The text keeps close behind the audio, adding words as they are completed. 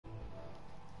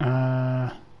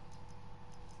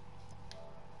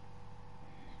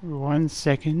1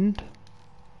 second.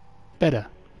 Better.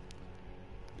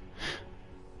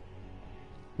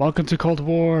 Welcome to Cold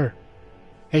War.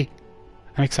 Hey,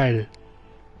 I'm excited.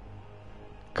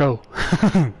 Go.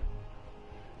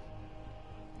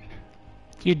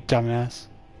 You dumbass.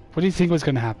 What do you think was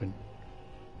gonna happen?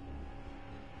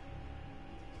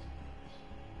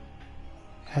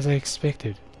 As I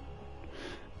expected.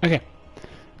 Okay.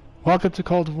 Welcome to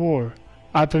Cold War.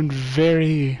 I've been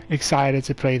very excited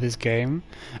to play this game.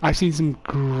 I've heard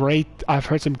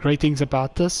some great things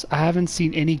about this. I haven't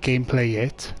seen any gameplay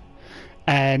yet.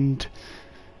 And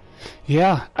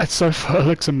yeah, so far it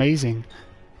looks amazing.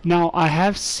 Now, I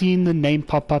have seen the name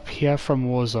pop up here from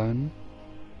Warzone.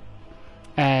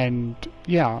 And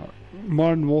yeah,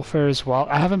 Modern Warfare as well.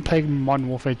 I haven't played Modern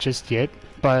Warfare just yet,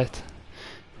 but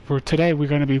today we're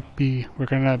gonna be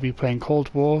playing Cold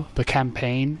War, the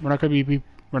campaign. We're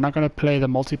not gonna play the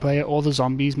multiplayer or the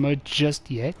zombies mode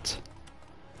just yet,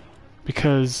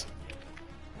 because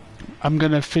I'm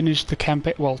gonna finish the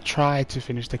campaign. Well, try to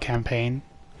finish the campaign.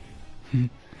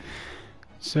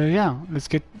 So yeah, let's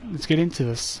get into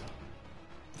this.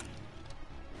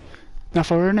 Now,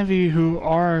 for any of you who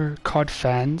are COD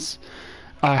fans,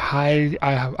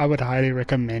 I would highly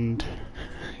recommend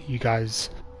you guys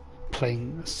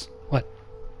playing this. What?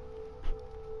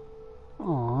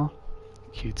 Aww,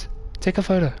 cute. Take a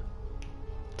photo.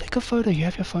 Take a photo. You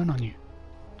have your phone on you.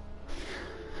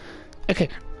 Okay.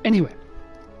 Anyway,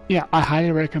 yeah, I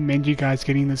highly recommend you guys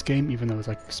getting this game, even though it's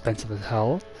like expensive as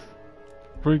hell.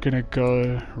 We're gonna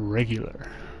go regular,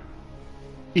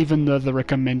 even though the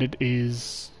recommended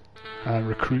is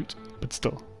recruit, but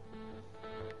still.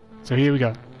 So here we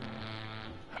go.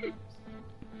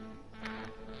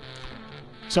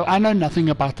 So I know nothing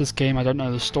about this game. I don't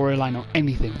know the storyline or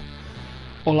anything.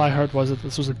 All I heard was that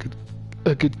this was a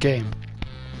good game.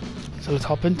 So let's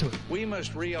hop into it. We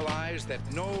must realize that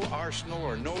no arsenal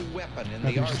or no weapon in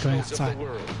the arsenals of the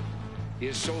world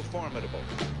is so formidable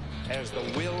as the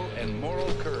will and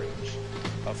moral courage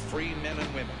of free men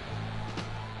and women.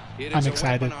 I'm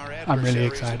excited. I'm really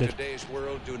excited. In today's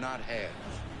world do not have.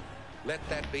 Let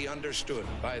that be understood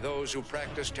by those who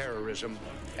practice terrorism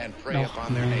and prey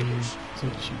upon their neighbors.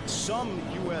 Some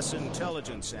U.S.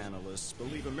 intelligence analysts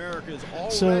believe America is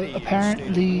already. So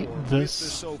apparently,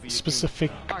 this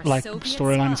specific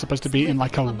storyline is supposed to be in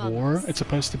like a war. It's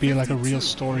supposed to be like a real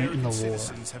story in the war.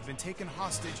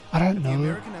 I don't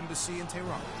know.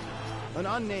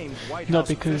 No,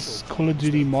 because Call of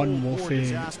Duty Modern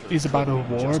Warfare is about a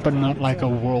war, but not like a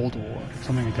world war,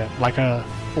 something like that, like a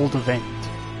old event.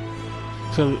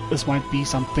 So this might be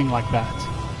something like that.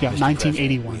 Yeah, Mr.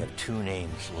 1981. We have two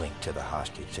names linked to the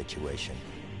hostage situation: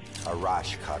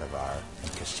 Arash Kadivar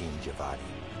and Qasim Javadi.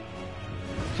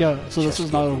 Yeah, so this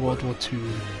is not a World War II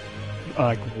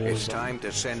like war. It's time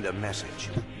to send a message.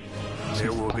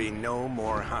 There will be no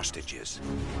more hostages.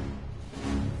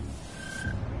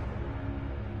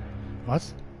 What?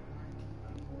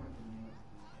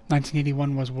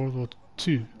 1981 was World War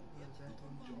II.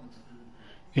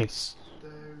 Yes. The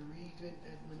Reagan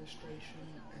administration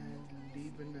and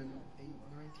Lebanon,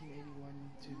 1981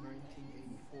 to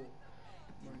 1984.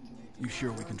 You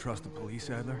sure we can trust the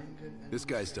police, Adler? This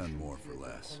guy's done more for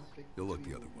less. He'll look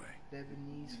the other way.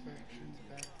 Lebanese factions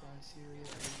backed by Syria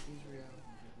and Israel,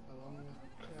 along with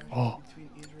clashes between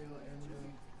Israel and the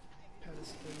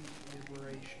Palestine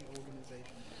Liberation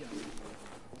Organization.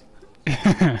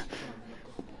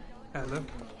 Adler?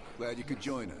 Glad you could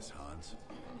join us, Hans.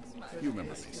 You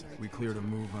remember me. We cleared a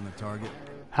move on the target.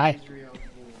 Hi.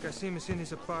 Qasim is in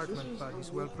his apartment, but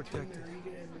he's well protected.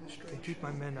 I can keep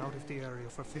my men out of the area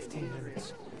for 15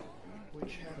 minutes. I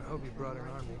hope you brought an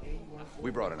army.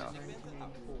 We brought enough.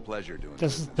 Pleasure doing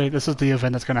This is the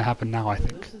event that's gonna happen now, I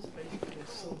think.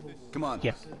 Come on.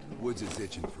 Yeah. Woods is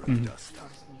itching for a dust.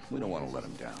 We don't want to let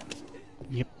him down.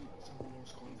 Yep.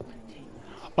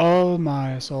 Oh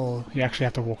my soul. You actually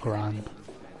have to walk around.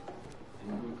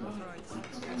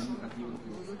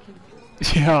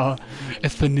 Yeah,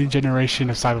 it's the new generation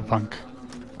of Cyberpunk.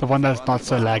 The one that's not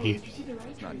so laggy.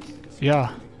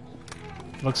 Yeah.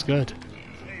 Looks good.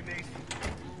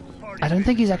 I don't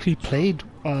think he's actually played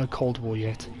Cold War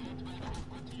yet.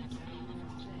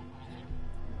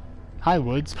 Hi,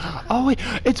 Woods. Oh wait,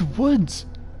 it's Woods!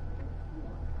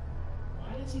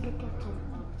 Why does he look like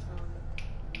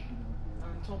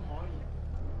Tom Hardy?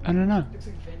 I don't know. Looks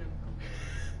like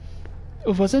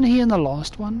Venom. Wasn't he in the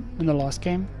last one? In the last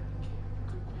game?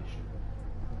 Good question.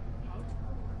 How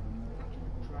do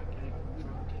drug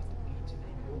test to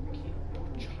name your kid or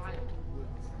child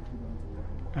Woods?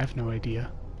 I have no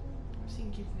idea. I've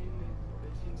seen kids name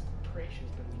their things Precious,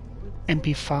 but Woods.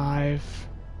 MP5.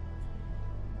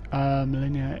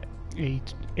 Millennia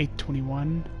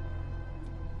 821.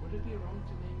 Would it be wrong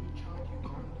to name your child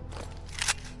Uganda?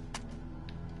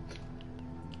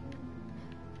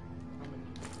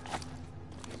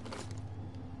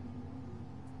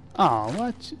 Oh,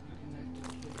 what? You can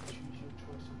let the kid choose your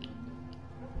choice of weapon.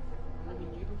 I mean,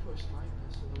 you go for a sniper,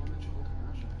 so the one that you're holding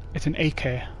now should It's an AK.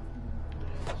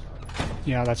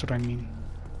 Yeah, that's what I mean.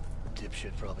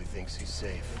 Dipshit probably thinks he's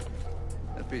safe.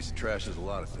 That piece of trash is a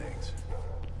lot of things.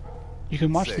 You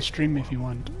can watch the stream if you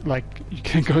want. Like, you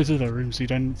can go to the room so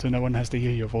no one has to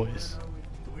hear your voice.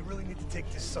 Do we really need to take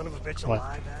this son of a bitch What?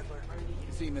 alive, Adler?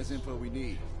 The team has info we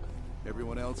need.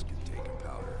 Everyone else can take a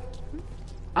powder.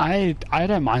 I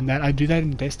don't mind that. I do that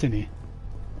in Destiny.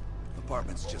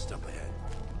 Apartment's just up ahead.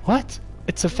 What?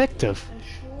 It's effective. a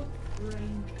short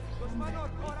range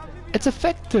combat. It's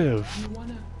effective. You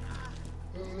wanna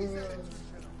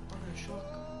on a shot.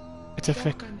 It's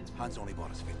effective. Hans only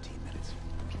bought us 15 minutes.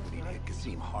 We need to hit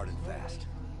Kasim hard and fast.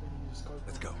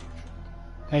 Let's go.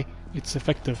 Hey, it's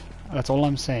effective. That's all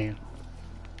I'm saying.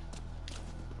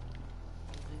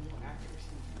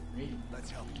 Let's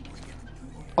help him bring it.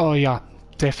 Oh yeah,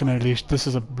 definitely. This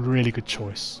is a really good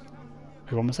choice.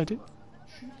 Who almost I did?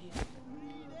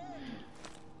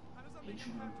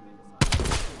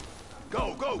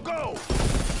 Go, go, go!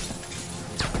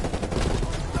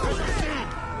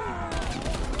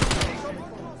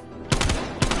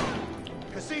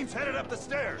 Kasim's headed up the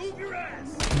stairs. Move your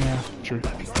ass! Yeah, true.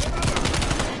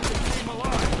 Kasim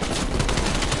alive.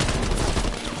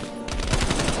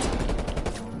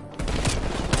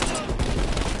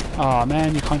 Aw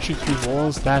man, you can't shoot through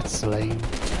walls? That's lame.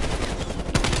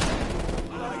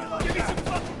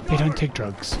 They don't take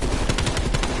drugs.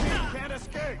 Can't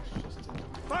escape.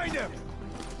 Find him.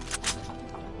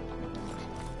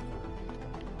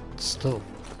 Still.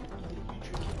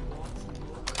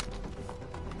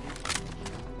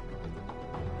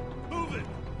 Move it.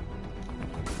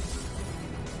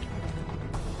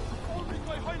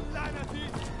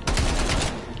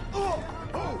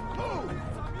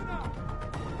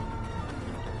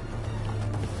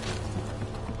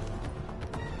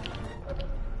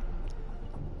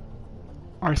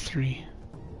 R3.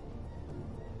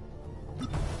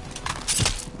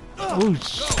 Oh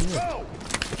shit. Go!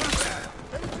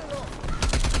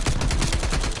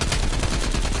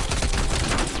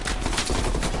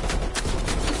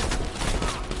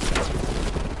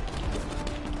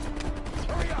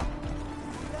 Hurry up!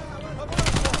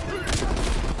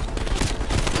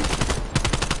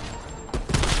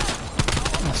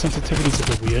 My sensitivity's a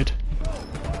bit weird.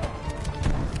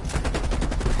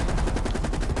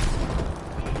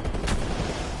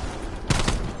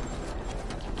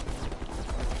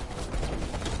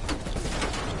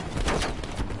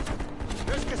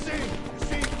 There's Kasim!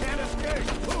 Kasim can't escape!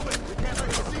 Move it! We can't let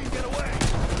Kasim get away!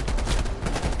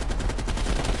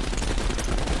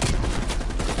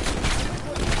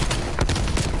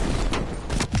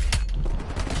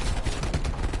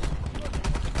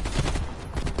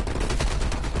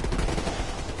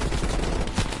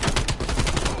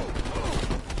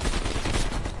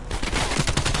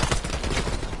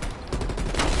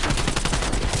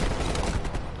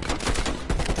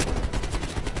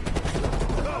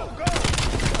 Go, go!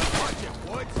 Watch it,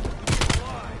 Woods!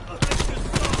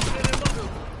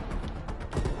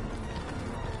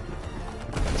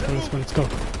 Let's go.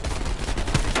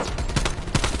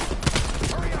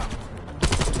 Hurry up!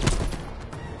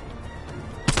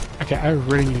 Okay, I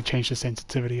really need to change the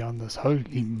sensitivity on this.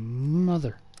 Holy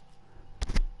mother.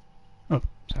 Oh,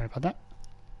 sorry about that.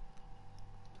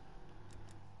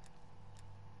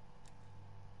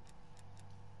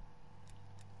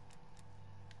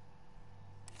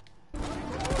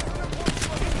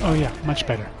 Oh yeah, much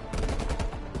better.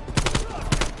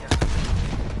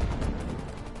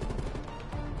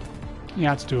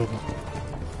 Yeah, it's doable.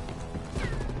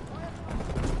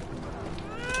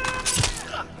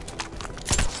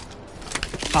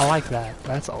 I like that.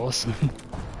 That's awesome. He's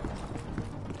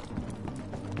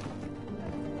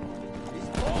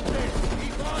bolted!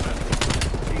 He's on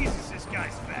him! Jesus, this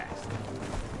guy's fast!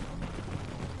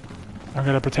 I'm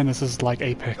gonna pretend this is like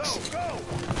Apex. Go, go!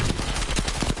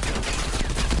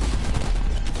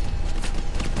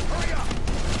 Hurry up!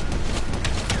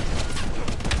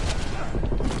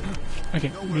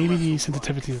 Okay, maybe the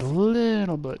sensitivity is a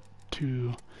little bit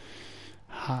too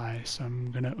high, so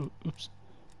I'm gonna... Oops.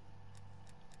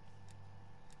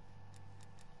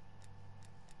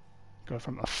 Go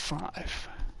from a 5.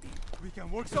 We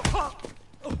can work so...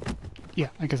 Yeah,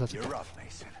 I guess that's it. You're up,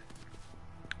 Mason.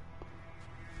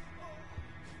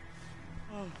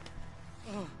 Hey,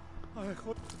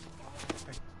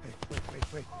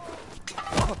 wait.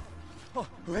 Oh,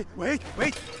 wait!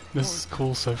 This is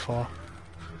cool so far.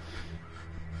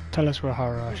 Tell us where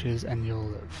Harash is and you'll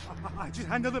live. I just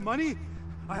handle the money.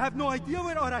 I have no idea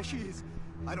where Arashi is.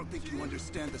 I don't think you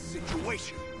understand the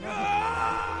situation.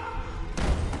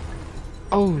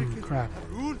 Oh, crap.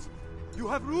 Rules? You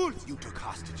have rules. You took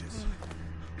hostages.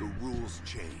 The rules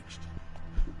changed.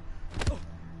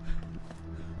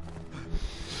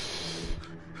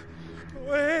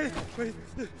 Wait.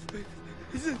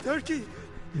 He's in Turkey.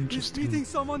 He's Interesting. meeting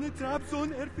someone in Trap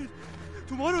Zone airfield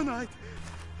tomorrow night.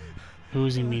 Who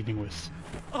is he meeting with?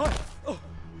 Oh,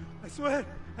 I swear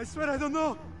I don't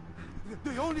know.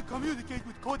 They only communicate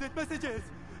with coded messages.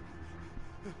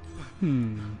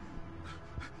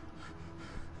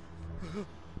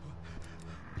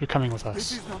 You're coming with This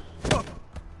us. is not...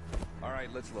 All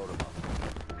right, let's load him up.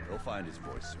 He'll find his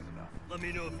voice soon enough. Let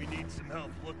me know if you need some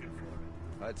help looking for him.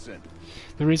 That's it.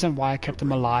 The reason why I kept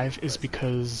him alive is He's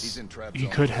because in trap you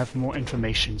zone. could have more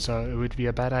information, so it would be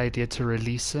a bad idea to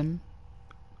release him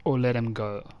or let him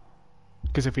go.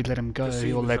 Because if we let him go, The scene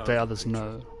he'll was let out the of others picture.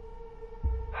 know.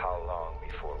 How long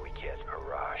before we get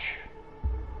Arash?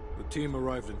 The team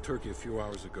arrived in Turkey a few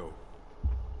hours ago.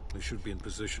 They should be in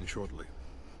position shortly.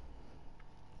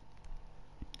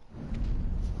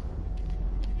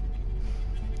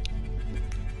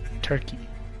 Turkey.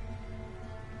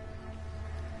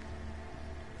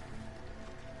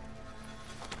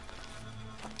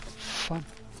 Fun.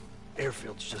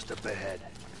 Airfield's just up ahead.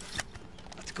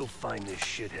 Let's go find this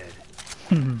shithead.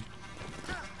 Ooh.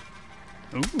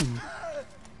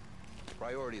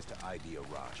 Priority is to ID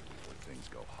Arash before things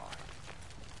go hard.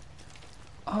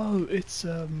 Oh, it's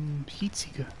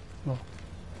Heatseeker. Well,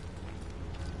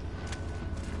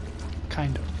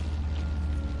 kind of.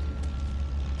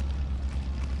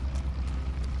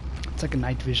 It's like a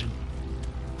night vision.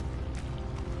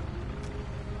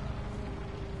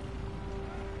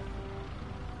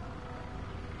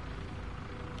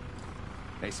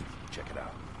 Mason, check it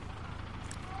out.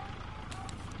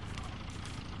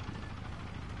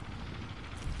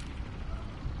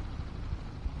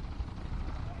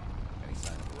 Any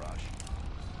sign of Arash?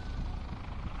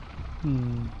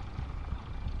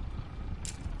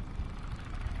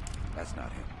 That's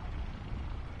not him.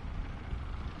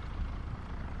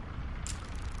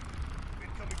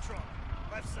 Incoming truck.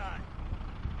 Left side.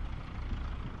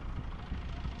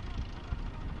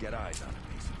 Get eyes on him,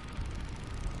 Mason.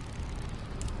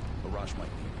 Arash might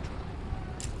be in the truck.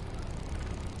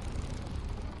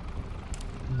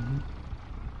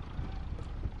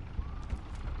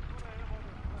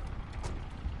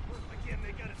 I can't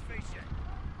make out his face yet.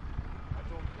 I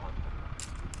don't want him.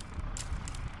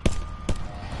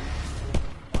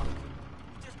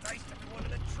 He just iced everyone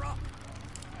in the truck.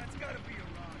 That's gotta be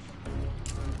Arash.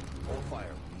 Hold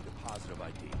fire. We need a positive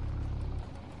ID.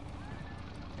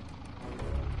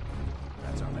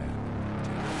 That's our man.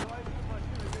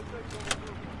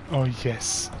 Oh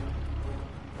yes.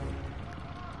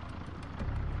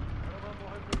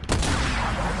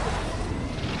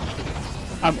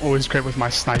 I'm always great with my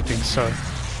sniping, so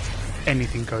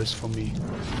anything goes for me.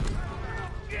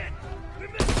 Shit! We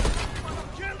missed it!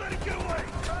 Can't let it get away!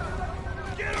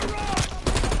 Get Arash!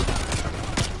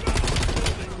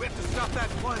 We have to stop that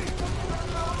plane.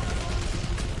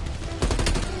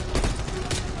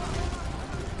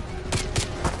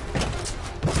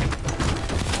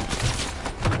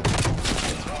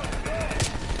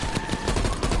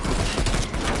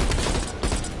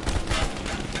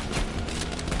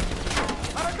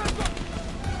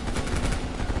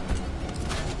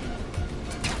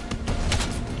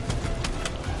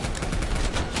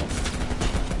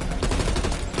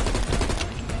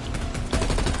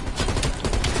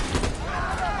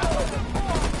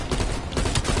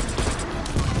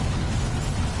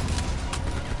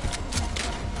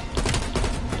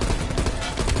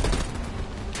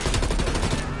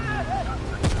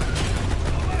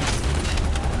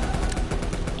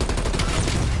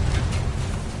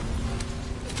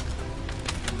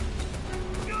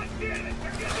 God damn it!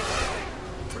 We're getting away!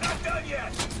 We're not done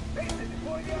yet! Mason,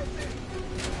 before you get there.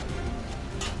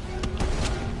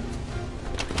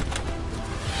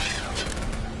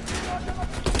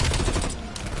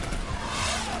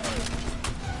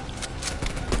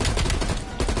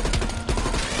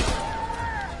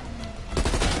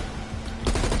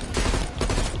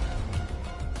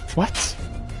 What?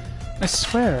 I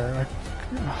swear.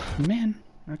 Oh, man.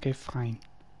 Okay, fine.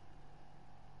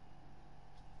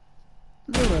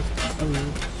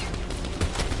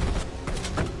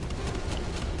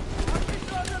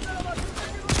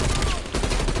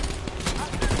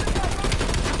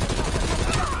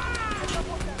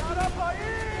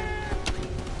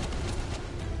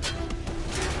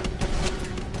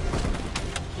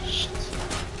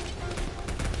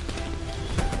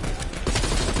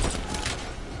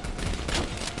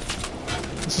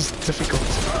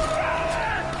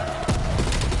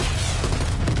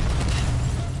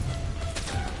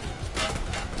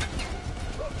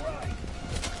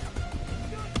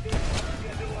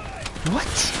 What?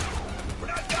 We're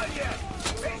not done yet.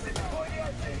 Basic deployed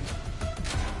ERC.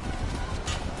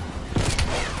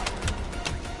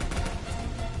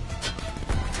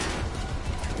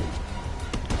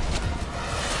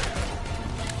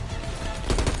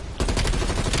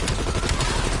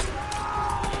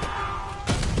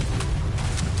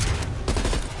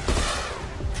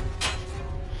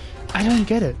 I don't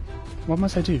get it. What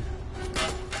must I do?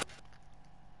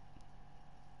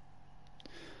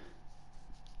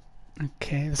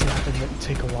 Okay, this will have to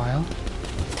take a while.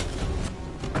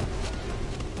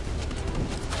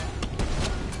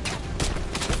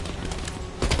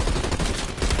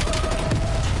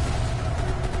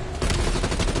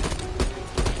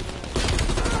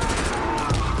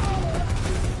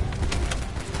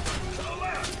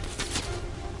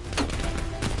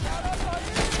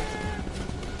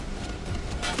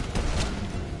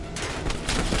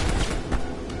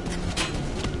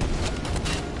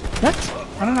 What?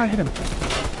 Why did I hit him?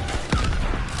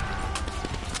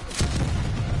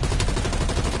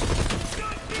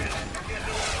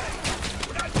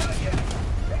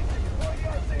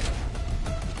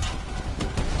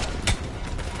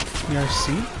 ERC?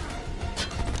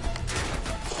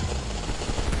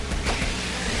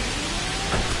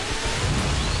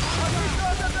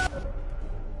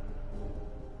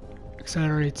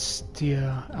 Accelerates the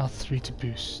L3 to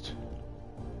boost.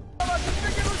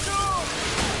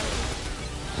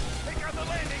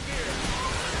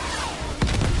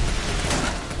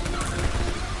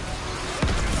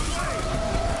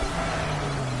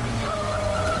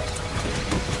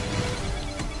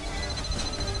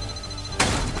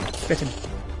 Get him.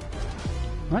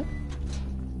 What?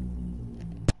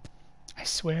 I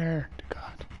swear to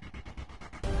God.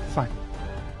 Fine.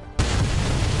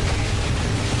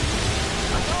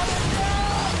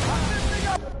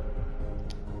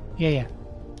 Yeah, yeah.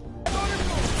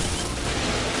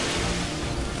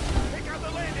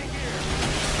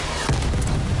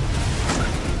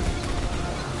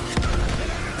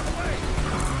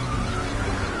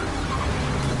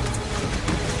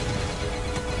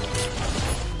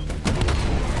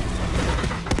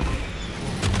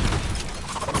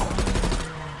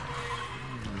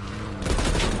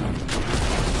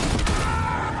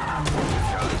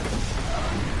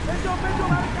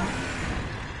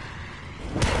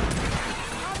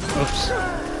 Oops.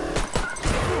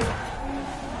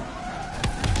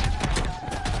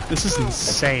 This is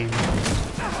insane.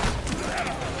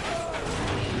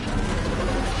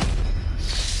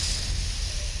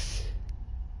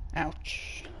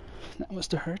 Ouch. That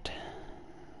must have hurt.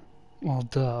 Well,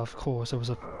 duh, of course. It was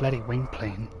a bloody wing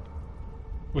plane.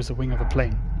 It was the wing of a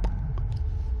plane.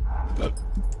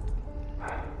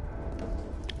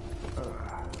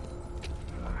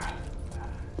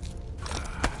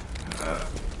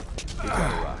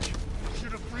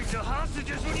 Should have freed the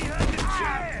hostages when you had the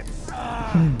chance.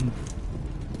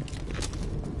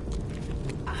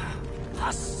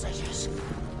 Hostages.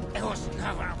 It was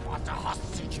never about the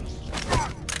hostages.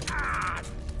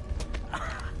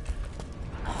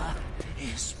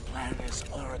 His plan is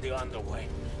already underway.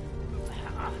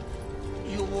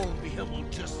 You won't be able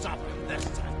to stop him this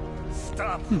time.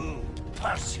 Stop who?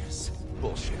 Perseus.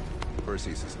 Bullshit.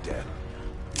 Perseus is dead.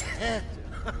 Dead?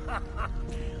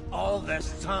 All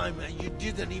this time and you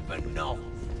didn't even know.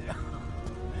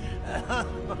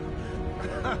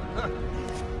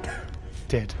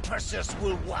 Dead. Perseus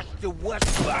will watch the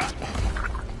West.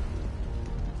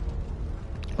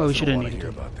 Well, we shouldn't want to need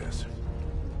hear to. about this.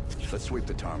 Let's sweep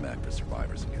the tarmac for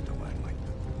survivors and get to Langley.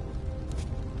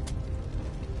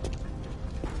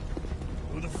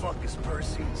 Who the fuck is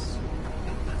Perseus?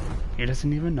 He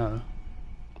doesn't even know.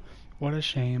 What a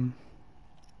shame.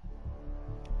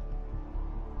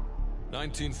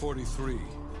 1943.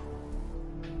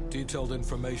 Detailed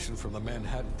information from the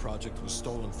Manhattan Project was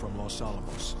stolen from Los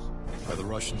Alamos by the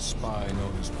Russian spy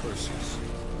known as Perseus.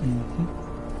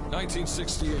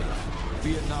 1968.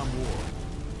 Vietnam War.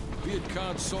 Viet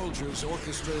Cong soldiers,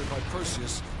 orchestrated by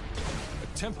Perseus,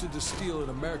 attempted to steal an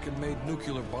American-made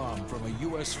nuclear bomb from a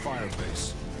U.S.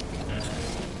 firebase.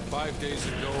 5 days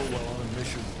ago, while on a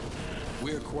mission,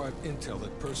 we acquired intel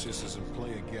that Perseus is in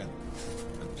play again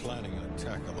and planning an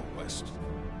attack on the West.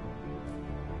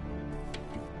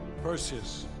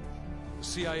 Perseus. The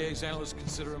CIA's analysts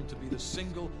consider him to be the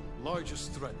single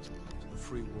largest threat to the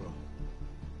free world.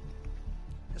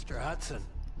 Mr. Hudson,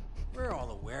 we're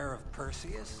all aware of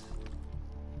Perseus.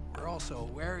 We're also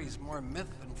aware he's more myth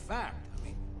than fact. I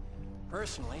mean,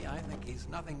 personally, I think he's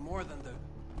nothing more than the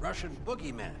Russian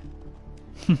boogeyman.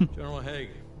 General Haig,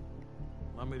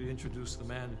 allow me to introduce the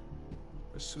man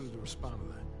best suited to respond to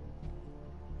that.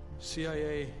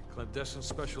 CIA clandestine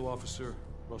special officer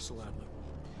Russell Adler.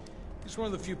 He's one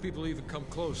of the few people who even come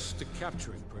close to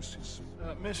capturing Perseus.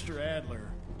 Mr. Adler,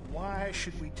 why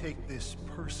should we take this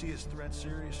Perseus threat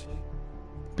seriously?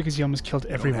 Because he almost killed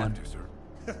everyone. You don't have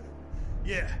to, sir.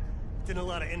 Yeah, then a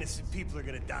lot of innocent people are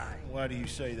gonna die. Why do you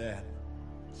say that?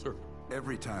 Sir.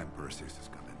 Every time Perseus has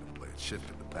come into play, it's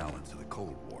shifted the balance of the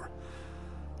Cold War.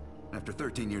 After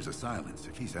 13 years of silence,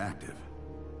 if he's active,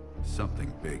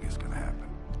 something big is gonna happen.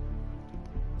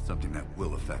 Something that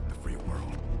will affect the free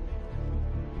world.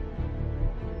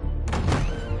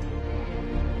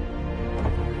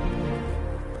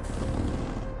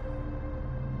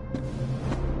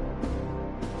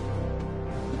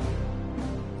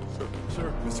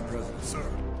 Sir. Mr. President. Sir.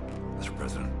 Mr.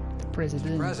 President.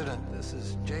 President, this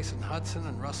is Jason Hudson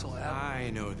and Russell Adler. I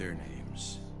know their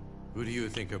names. Who do you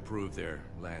think approved their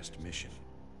last mission?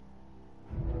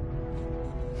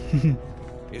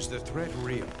 Is the threat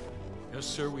real? Yes,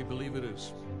 sir, we believe it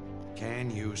is.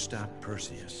 Can you stop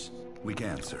Perseus? We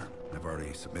can, sir. I've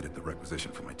already submitted the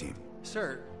requisition for my team.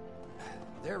 Sir,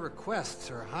 their requests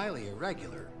are highly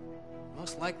irregular.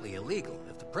 Most likely illegal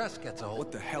if the press gets a hold.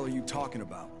 What the hell are you talking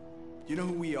about? You know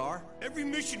who we are? Every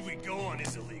mission we go on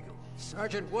is illegal.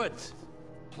 Sergeant Woods,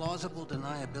 plausible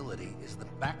deniability is the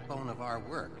backbone of our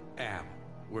work. Al,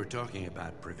 we're talking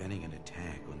about preventing an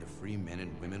attack on the free men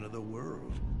and women of the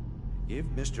world. Give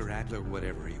Mr. Adler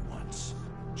whatever he wants.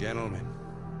 Gentlemen,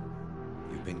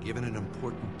 you've been given an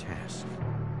important task.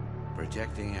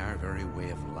 Protecting our very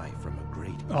way of life from a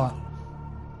great evil.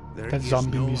 There that is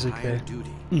zombie no music higher there.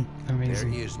 duty.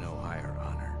 Amazing. There is no higher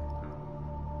honor.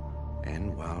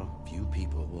 And while few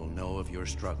people will know of your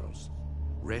struggles,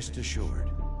 rest assured,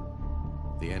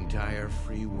 the entire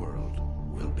free world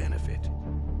will benefit.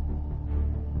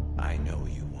 I know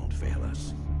you won't fail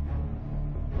us.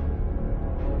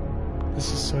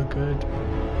 This is so good.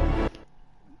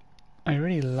 I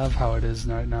really love how it is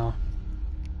right now.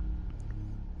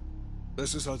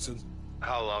 This is Hudson.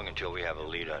 How long until we have a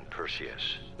lead on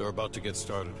Perseus? They're about to get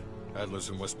started. Adler's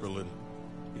in West Berlin.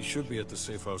 He should be at the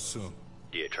safe house soon.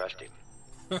 Do you trust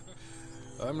him?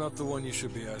 I'm not the one you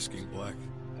should be asking, Black.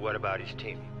 What about his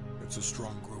team? It's a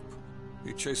strong group.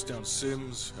 He chased down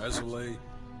Sims, Azoulay,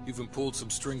 even pulled some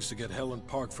strings to get Helen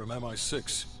Park from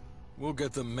MI6. We'll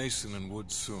get them Mason and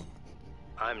Woods soon.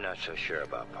 I'm not so sure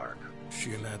about Park.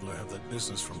 She and Adler have that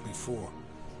business from before.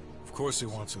 Of course he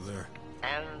wants her there.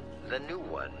 And the new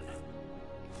one.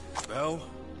 Bell?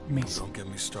 Mason. Don't get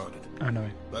me started. I know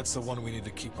it. That's the one we need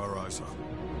to keep our eyes on.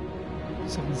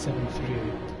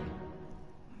 7738.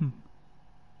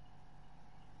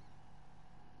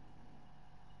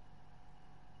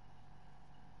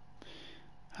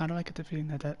 How do I get the feeling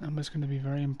that that number is going to be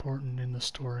very important in the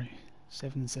story?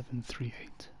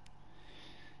 7738.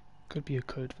 Could be a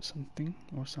code for something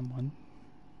or someone.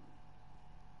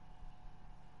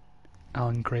 I'll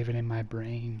engrave it in my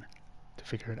brain to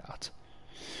figure it out.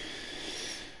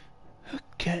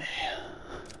 Okay.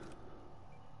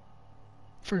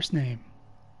 First name.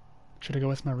 Should I go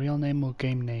with my real name or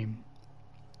game name?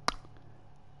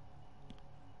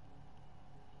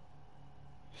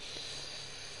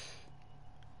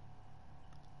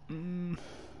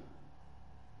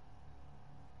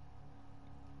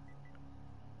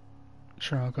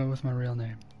 Sure, I'll go with my real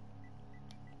name.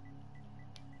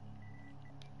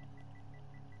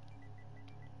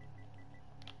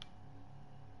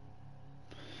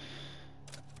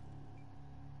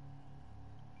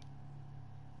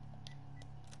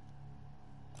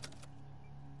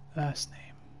 Last name.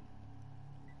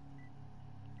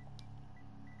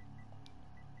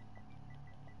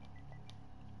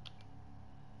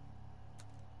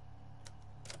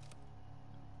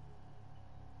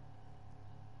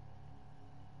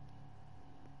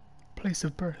 Place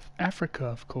of birth, Africa,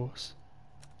 of course.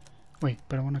 Wait,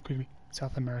 but I want to quickly...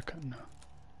 South America, no.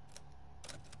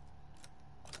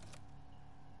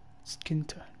 Skin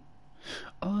tone.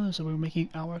 Oh, so we're making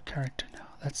our character now.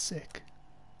 That's sick.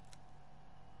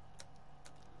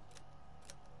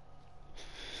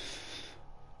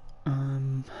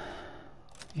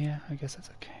 Yeah, I guess that's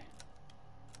okay.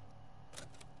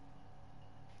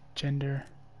 Gender.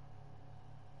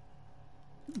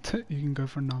 You can go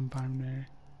for non-binary.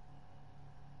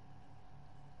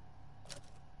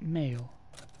 Male.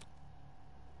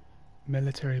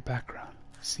 Military background.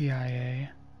 CIA.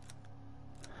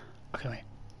 Okay, wait.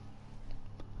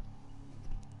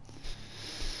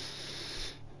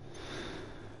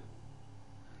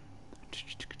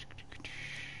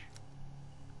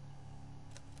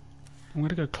 I'm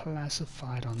gonna go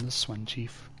classified on this one,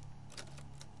 Chief.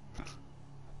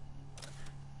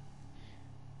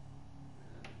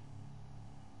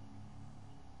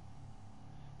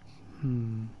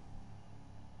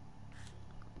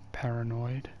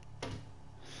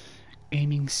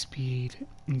 speed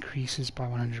increases by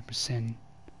 100%.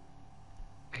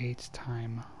 8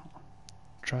 time.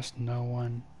 Trust no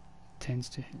one. Tends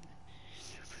to hit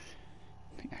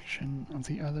the action of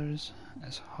the others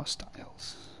as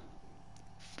hostiles.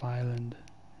 Violent.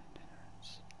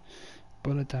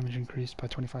 Bullet damage increased by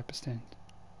 25%.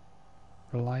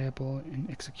 Reliable in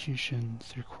execution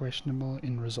through questionable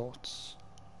in results.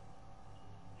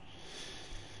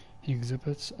 He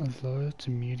exhibits a low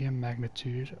to medium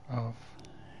magnitude of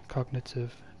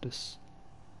cognitive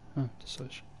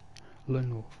dissociation.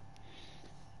 Lone wolf.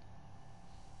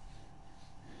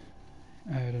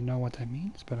 I don't know what that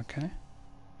means, but okay.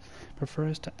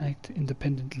 Prefers to act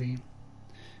independently.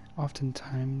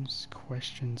 Oftentimes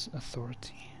questions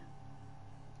authority.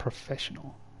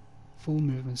 Professional. Full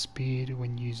movement speed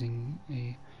when using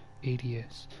a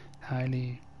ADS.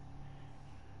 Highly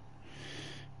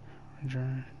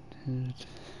regenerated.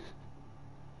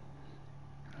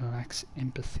 Lacks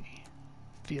empathy.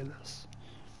 Fearless.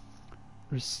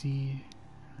 Received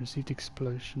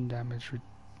explosion damage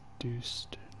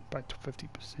reduced by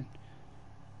 50%.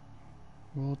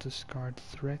 Will discard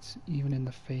threats even in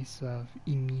the face of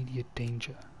immediate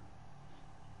danger.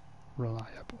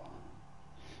 Reliable.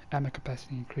 Ammo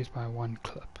capacity increased by 1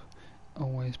 clip.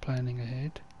 Always planning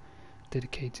ahead.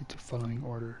 Dedicated to following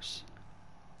orders.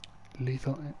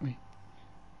 Lethal and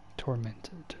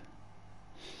tormented.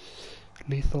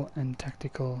 Lethal and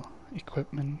tactical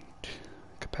equipment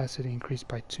capacity increased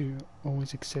by 2.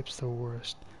 Always accepts the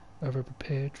worst.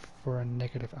 Overprepared for a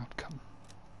negative outcome.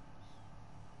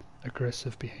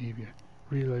 Aggressive behavior.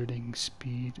 Reloading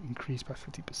speed increased by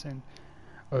 50%.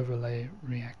 Overly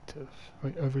reactive.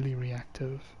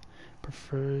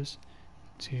 Prefers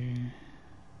to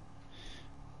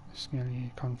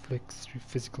escalate conflicts through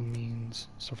physical means.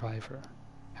 Survivor.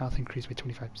 Health increased by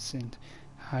 25%.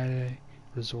 Highly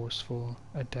resourceful.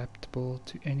 Adaptable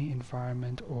to any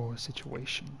environment or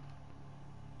situation.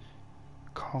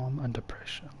 Calm under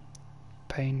pressure.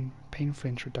 Pain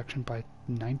flinch reduction by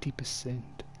 90%.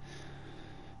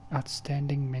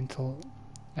 Outstanding mental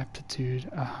aptitude,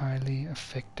 a highly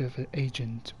effective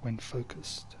agent when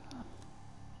focused.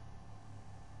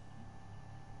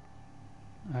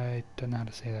 I don't know how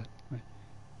to say that.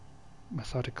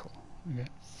 Methodical. Okay.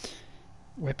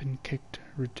 Weapon kicked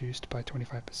reduced by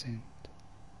 25%.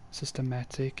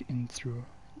 Systematic in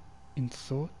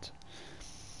thought,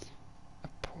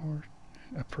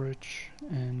 approach,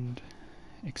 and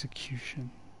execution.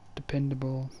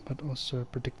 Dependable but also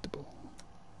predictable.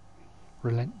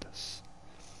 Relentless.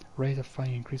 Rate of fire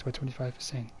increased by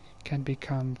 25%. Can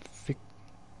become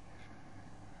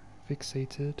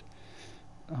fixated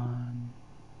on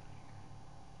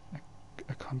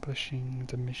accomplishing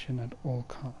the mission at all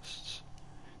costs.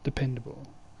 Dependable.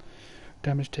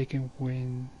 Damage taken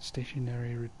when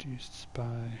stationary reduced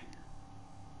by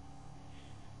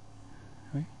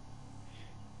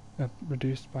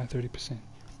 30%.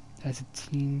 Has a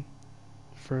team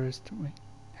first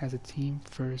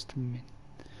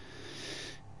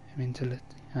mentality.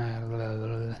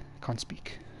 Can't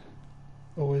speak.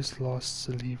 Always lost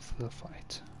the lead for the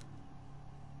fight.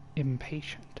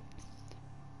 Impatient.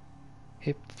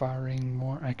 Hip firing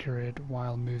more accurate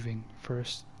while moving.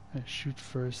 Shoot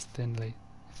first, then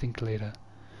think later.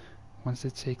 Wants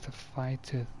to take the fight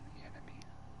to the enemy.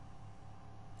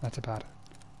 That's about it.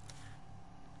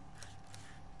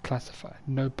 Classified.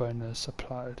 No bonus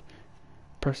applied.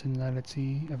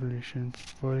 Personality evolution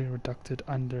fully reduced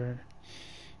under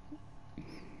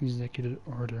executive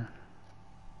order.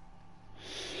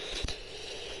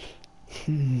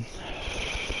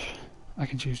 I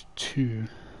can choose 2.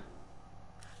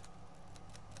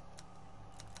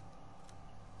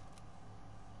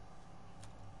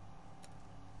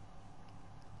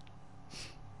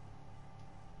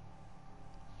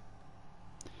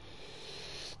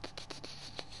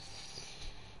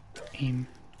 Aim.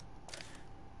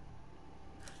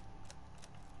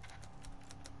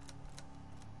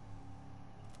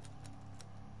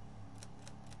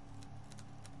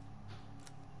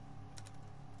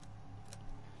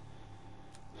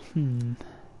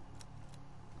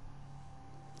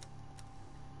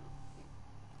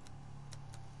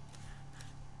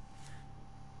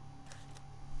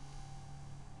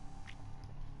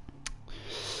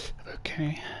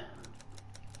 Okay.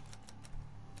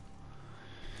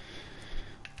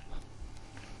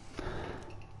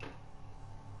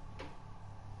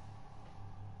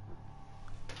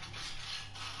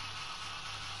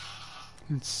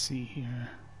 Let's see here.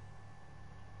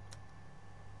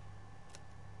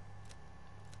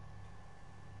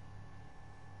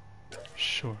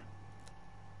 Sure.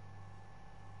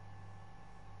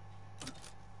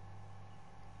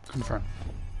 Confirm.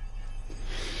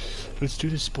 Let's do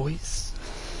this, boys.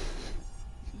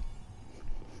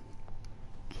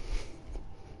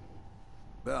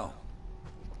 Bell,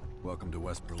 welcome to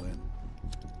West Berlin.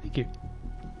 Thank you.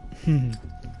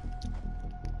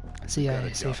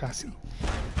 CIA, safe fast.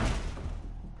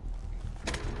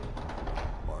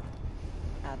 Mark.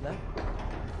 Adler.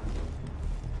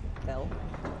 Bell.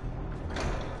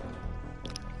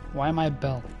 Why am I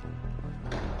Bell?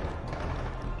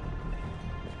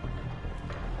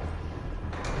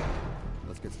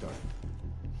 Let's get started.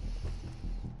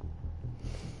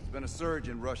 There's been a surge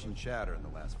in Russian chatter in the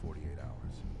last 48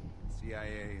 hours. The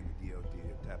CIA and the DOD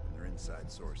have tapped into their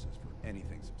inside sources for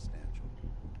anything substantial.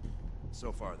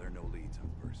 So far, there are no leads on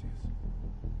Perseus.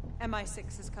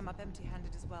 MI6 has come up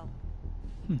empty-handed as well.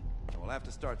 And we'll have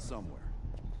to start somewhere.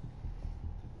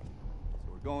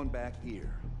 So we're going back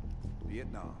here.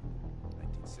 Vietnam,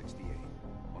 1968.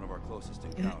 One of our closest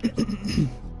encounters.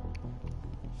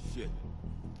 Shit.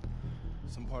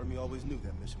 Some part of me always knew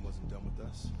that mission wasn't done with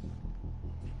us.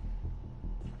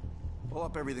 Pull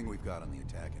up everything we've got on the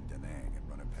attack in Da Nang and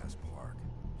run it past Park.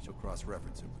 She'll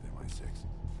cross-reference it with MI6.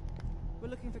 We're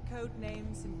looking for code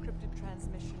names, encrypted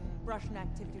transmission, Russian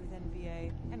activity with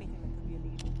NVA, anything that could be a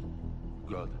lead.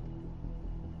 Good.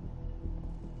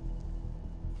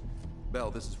 Bell,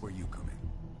 this is where you come in.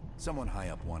 Someone high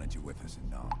up wanted you with us in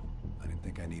Nam. I didn't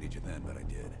think I needed you then, but I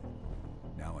did.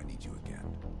 Now I need you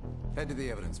again. Head to the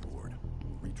evidence board.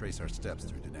 We'll retrace our steps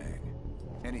through Da Nang.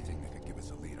 Anything that could give us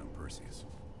a lead on Perseus.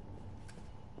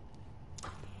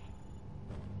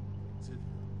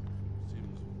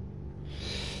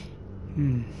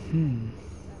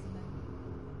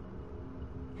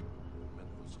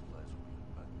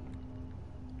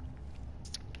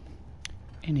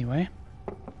 Anyway.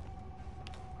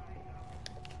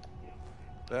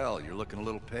 Bell, you're looking a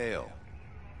little pale.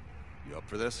 You up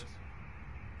for this?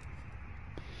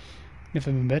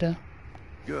 Never been better.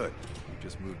 Good. You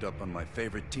just moved up on my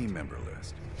favorite team member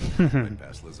list. Right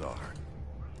past Lazar.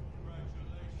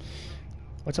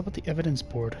 What's up with the evidence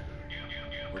board?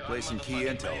 We're placing key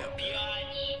intel up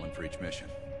there. One for each mission.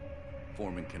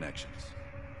 Forming connections.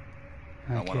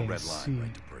 I want a red line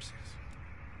right to Perseus.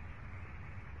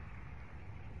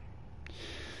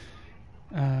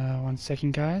 1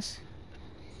 second, guys.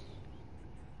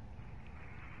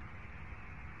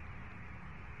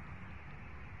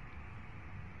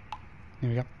 There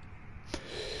we go.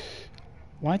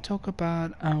 Why talk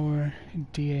about our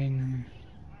Da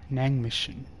Nang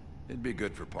mission? It'd be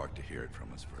good for Park to hear it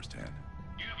from us firsthand.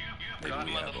 Maybe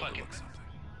we have overlooked something.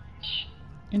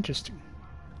 Interesting.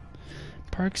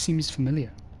 Park seems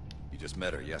familiar. You just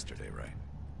met her yesterday, right?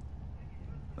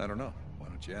 I don't know. Why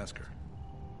don't you ask her?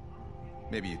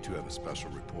 Maybe you two have a special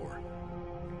rapport.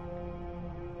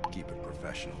 Keep it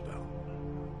professional, Bell.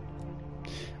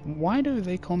 Why do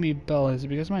they call me Bell? Is it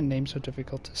because my name's so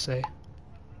difficult to say?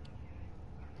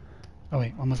 Oh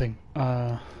wait, one more thing.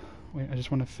 Wait, I just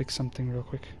want to fix something real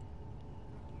quick.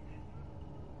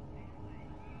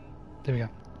 There we go.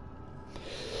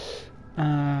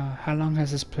 How long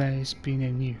has this place been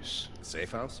in use? The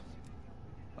safe house?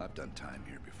 I've done time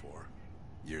here before.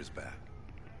 Years back.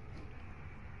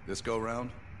 This go round?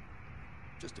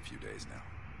 Just a few days now.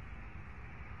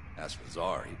 As for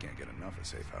Czar, he can't get enough of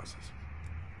safe houses.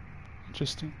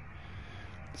 Interesting.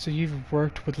 So you've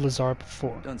worked with Lazar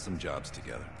before? Done some jobs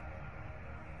together.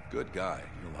 Good guy,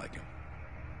 you'll like him.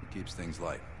 He keeps things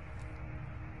light.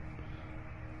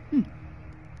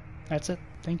 That's it.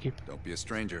 Thank you. Don't be a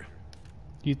stranger.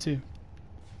 You too.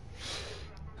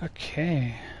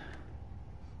 Okay.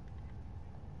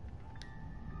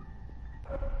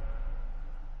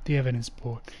 The evidence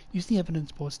board. Use the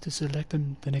evidence boards to select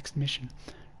the next mission.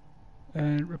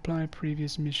 Replay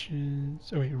previous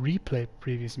missions. Oh wait, replay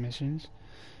previous missions.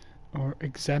 Or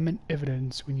examine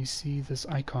evidence when you see this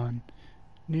icon.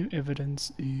 New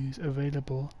evidence is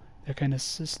available that can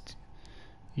assist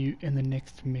you in the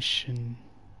next mission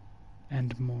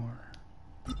and more.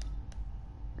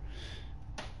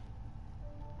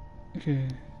 Okay.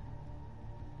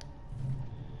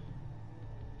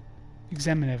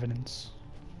 Examine evidence.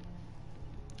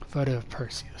 Photo of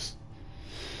Perseus.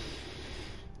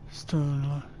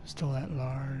 Still at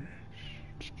large.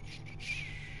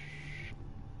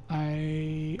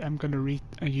 I'm gonna read.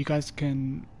 You guys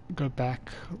can go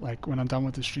back. Like when I'm done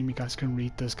with the stream, you guys can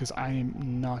read this because I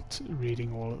am not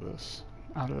reading all of this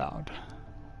out loud.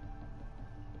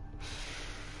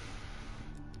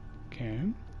 Okay.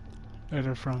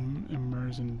 Letter from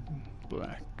Immersion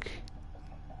Black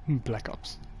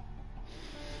Ops.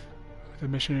 The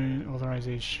mission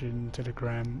authorization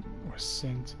telegram was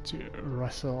sent to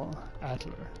Russell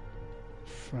Adler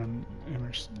from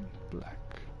Emerson Black.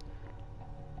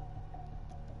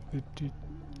 With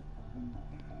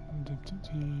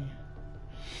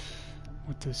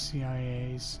the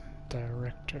CIA's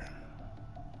director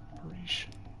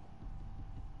operation.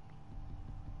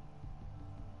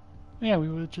 Yeah, we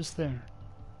were just there.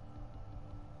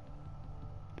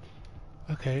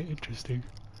 Okay, interesting.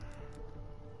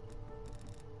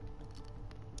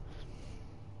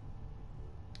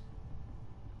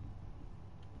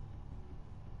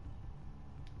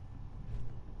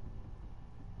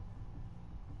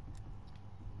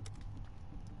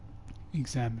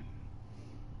 Examine.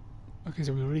 Okay,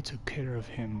 so we already took care of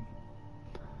him.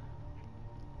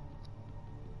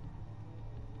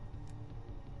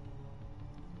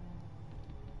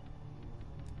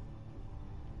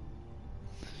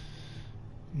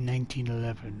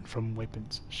 $1911 from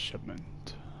weapons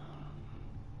shipment.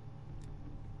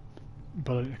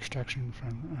 Bullet extraction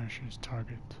from Asher's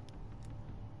target.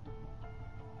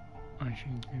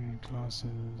 Asher's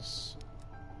glasses.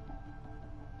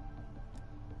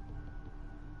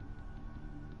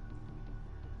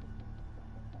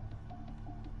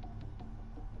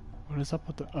 What is up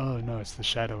with the... Oh no, it's the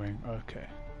shadowing. Okay.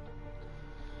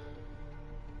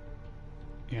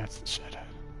 Yeah, it's the shadow.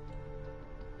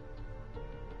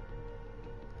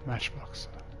 Matchbox.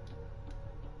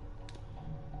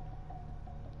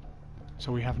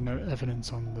 So we have no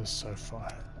evidence on this so far.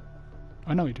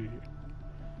 I know we do.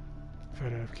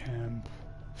 Photo of Camp.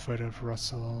 Photo of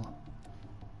Russell.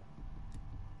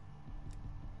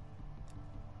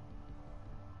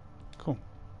 Cool.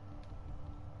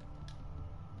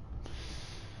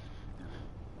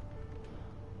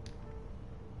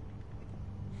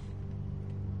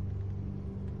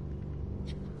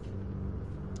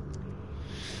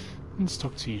 Let's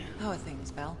talk to you. How are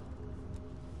things, Belle?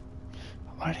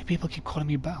 Why do people keep calling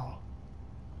me Belle?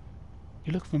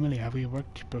 You look familiar. Have we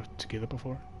worked both together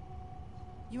before?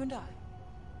 You and I?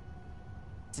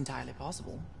 It's entirely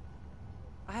possible.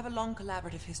 I have a long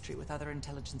collaborative history with other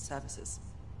intelligence services.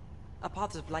 Our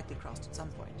paths have likely crossed at some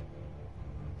point.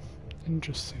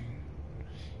 Interesting.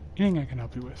 Anything I can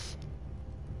help you with?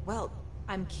 Well,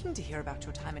 I'm keen to hear about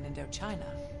your time in Indochina.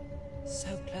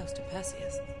 So close to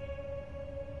Perseus.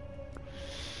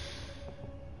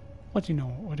 What do you know?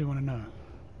 What do you want to know?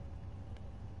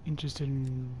 Interested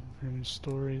in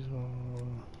stories or...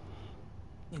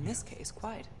 In this case,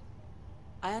 quite.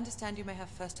 I understand you may have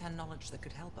first-hand knowledge that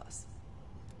could help us.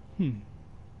 I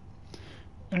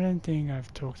don't think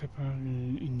I've talked about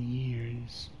it in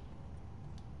years.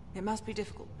 It must be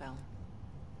difficult, Belle.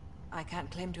 I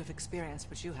can't claim to have experienced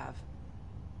what you have.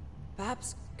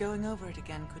 Perhaps going over it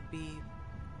again could be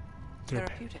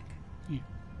therapeutic. Yeah.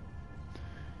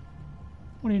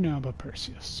 What do you know about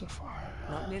Perseus so far?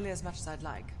 Not nearly as much as I'd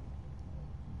like.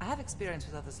 I have experience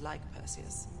with others like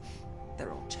Perseus.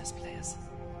 They're all chess players.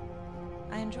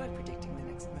 I enjoy predicting the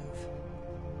next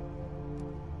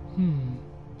move.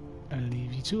 I'll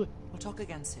leave you to it. We'll talk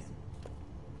again soon.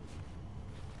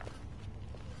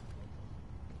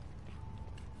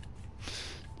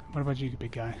 What about you,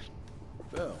 big guy?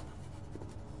 Belle.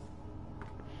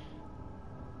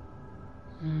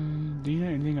 Do you know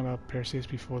anything about Perseus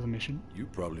before the mission? You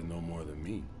probably know more than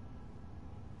me.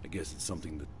 I guess it's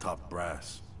something the top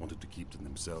brass wanted to keep to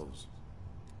themselves.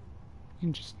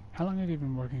 Interesting. How long have you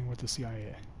been working with the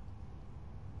CIA?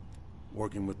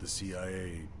 Working with the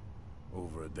CIA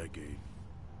over a decade.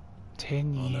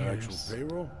 10 years. On their actual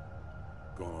payroll?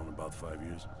 Going on about 5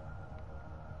 years.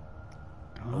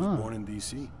 I was born in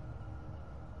D.C.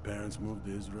 Parents moved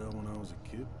to Israel when I was a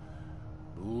kid.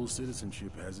 Dual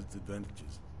citizenship has its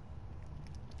advantages.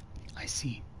 I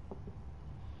see.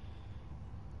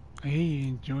 I hear you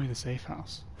enjoy the safe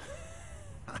house.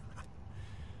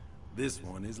 This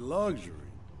one is luxury.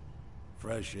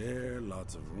 Fresh air,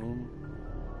 lots of room.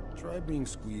 Try being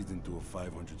squeezed into a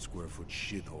 500 square foot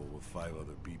shithole with 5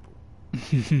 other people.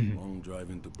 Long drive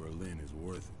into Berlin is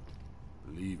worth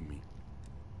it. Believe me.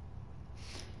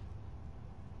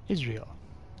 Israel.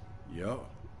 Yeah.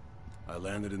 I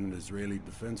landed in the Israeli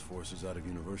Defense Forces out of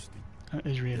university.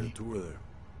 Israeli. Did a tour there.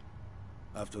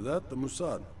 After that, the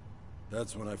Mossad.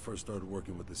 That's when I first started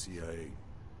working with the CIA.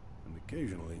 And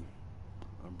occasionally,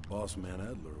 I'm boss man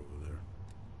Adler over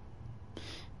there.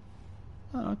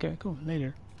 Oh, okay, cool.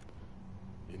 Later.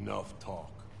 Enough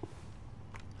talk.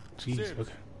 Jeez, Seriously.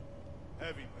 okay.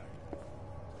 Heavy bag.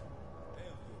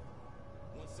 Hell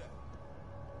yeah. 1 sec.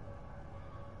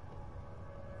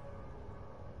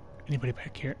 Anybody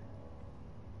back here?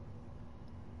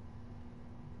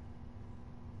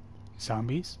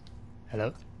 Zombies?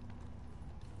 Hello?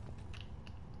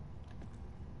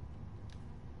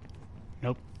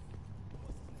 Nope.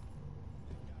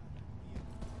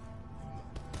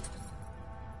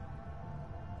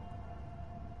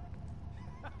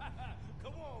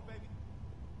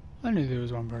 I knew there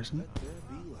was one person.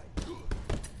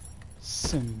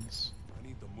 Sims. I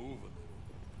need to move a little.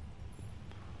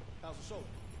 How's the soul?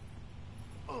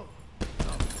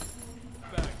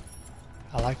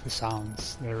 I like the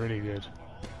sounds. They're really good.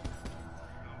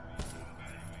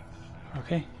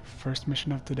 Okay, first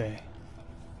mission of the day.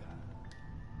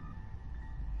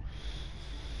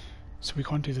 So we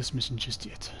can't do this mission just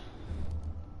yet.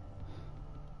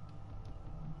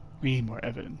 We need more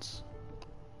evidence.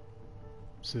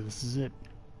 So this is it.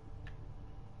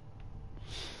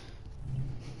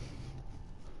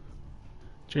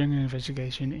 During an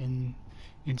investigation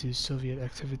into Soviet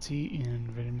activity in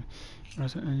Vietnam,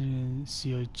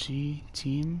 COG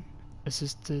team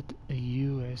assisted a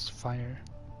U.S. fire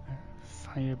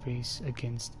base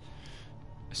against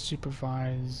a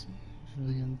supervised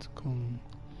civilian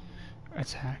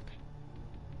attack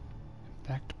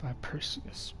backed by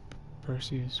Perseus.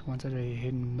 Perseus wanted a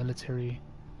hidden military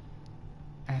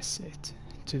asset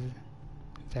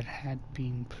that had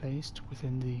been placed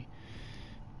within the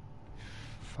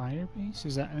fire base.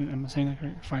 Is that, am I saying that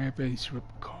correct? Fire base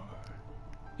Ripcar.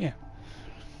 Yeah.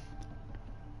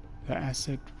 The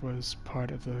asset was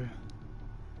part of the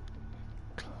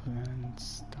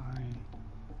clandestine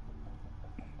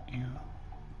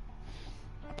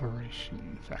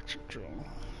Operation Faction Draw.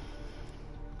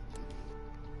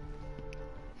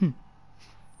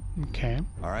 Okay.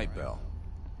 All right, Bell.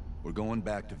 We're going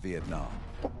back to Vietnam.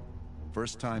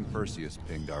 First time Perseus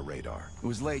pinged our radar. It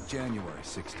was late January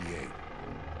 '68.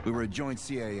 We were a joint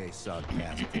CIA-SOG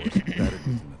task force embedded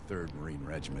within the 3rd Marine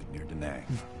Regiment near Da Nang.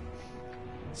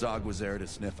 SOG was there to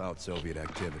sniff out Soviet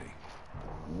activity.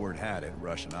 Word had it,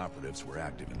 Russian operatives were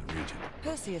active in the region.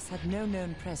 Perseus had no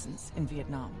known presence in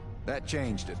Vietnam. That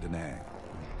changed at Da Nang.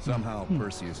 Somehow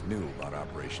Perseus knew about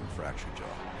Operation Fracture Jaw.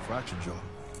 Fracture Jaw?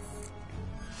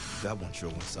 That one sure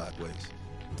went sideways.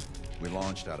 We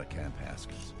launched out of Camp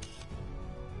Haskins.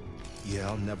 Yeah,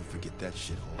 I'll never forget that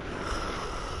shithole.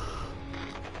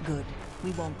 Good.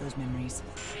 We want those memories.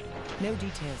 No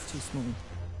details too small.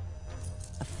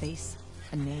 A face,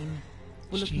 a name.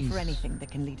 We're looking for anything that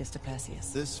can lead us to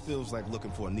Perseus. This feels like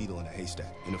looking for a needle in a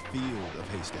haystack, in a field of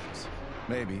haystacks.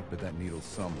 Maybe, but that needle's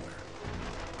somewhere.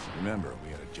 Remember, we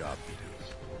had a job to do.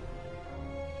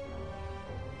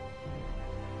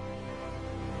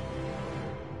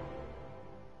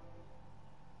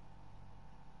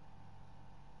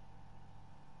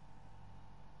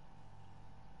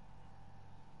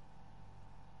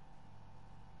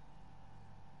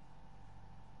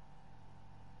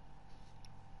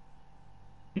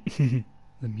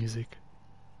 The music.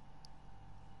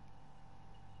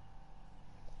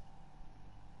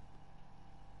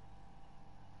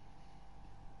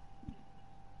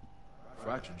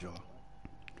 Fracture Jaw.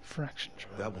 Fraction Jaw.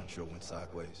 That one sure went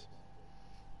sideways.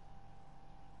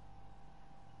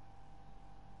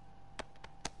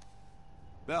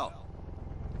 Bell,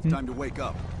 it's time to wake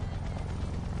up.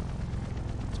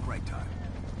 It's break time.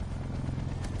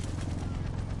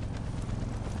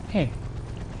 Hey.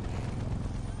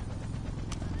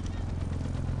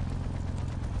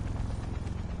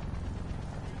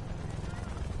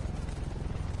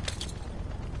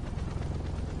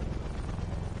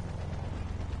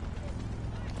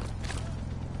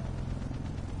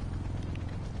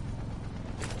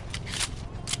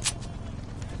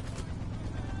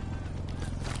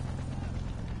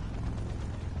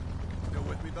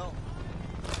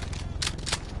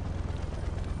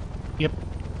 Yep.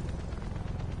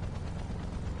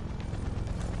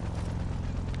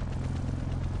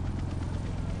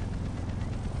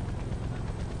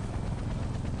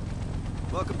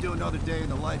 Welcome to another day in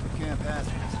the life of Camp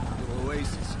Haskins. A little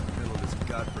oasis in the middle of this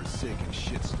godforsaken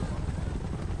shitstorm.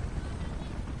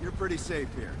 You're pretty safe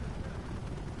here.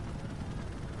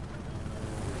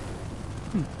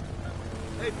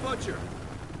 Hey, Butcher.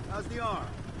 How's the arm?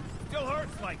 Still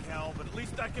hurts like hell, but at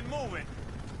least I can move it.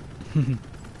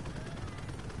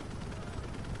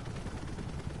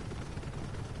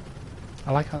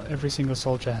 I like how every single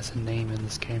soldier has a name in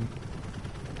this game.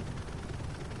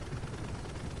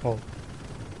 Oh.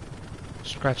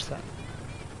 Scratch that.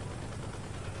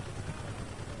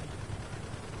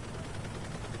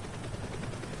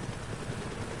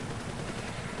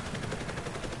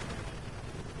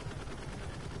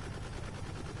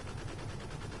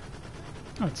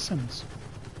 Oh, it's Sims.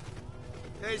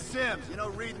 Hey, Sims, you know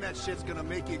reading that shit's gonna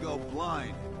make you go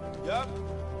blind. Yep.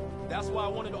 That's why I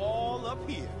want it all up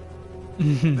here.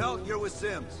 Bell, you're with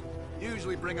Sims. You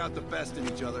usually bring out the best in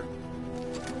each other.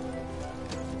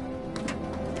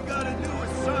 You got a new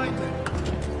assignment.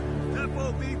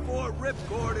 FOB-4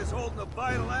 Ripcord is holding a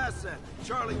vital asset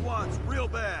Charlie wants real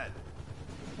bad.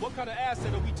 What kind of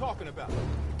asset are we talking about? The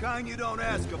kind you don't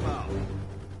ask about.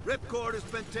 Ripcord has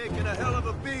been taking a hell of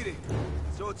a beating,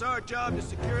 so it's our job to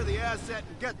secure the asset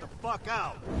and get the fuck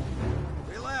out.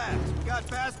 Relax, we got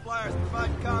fast flyers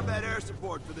providing combat air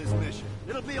support for this mission.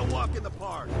 It'll be a walk in the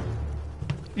park.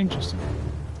 Interesting.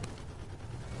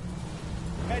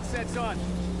 Headsets on.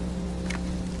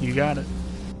 You got it.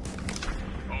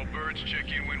 All birds, check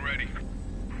in when ready.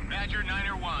 Badger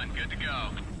 9-1, good to go.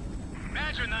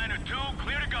 Badger 9-2,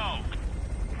 clear to go.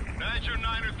 Badger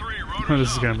 9-3, rotors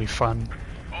This is gonna be fun.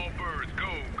 All birds,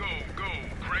 go, go, go.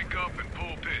 Crank up and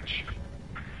pull pitch.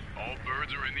 All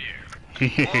birds are in the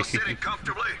air. All sitting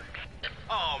comfortably?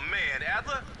 Oh man,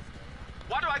 Adler.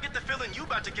 Why do I get the feeling you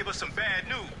about to give us some bad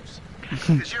news?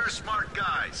 Because you're a smart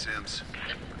guy, Sims.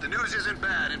 The news isn't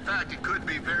bad. In fact, it could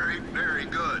be very, very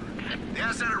good. The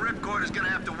asset at Ripcord is gonna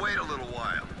have to wait a little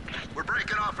while. We're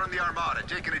breaking off from the Armada,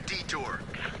 taking a detour.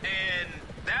 And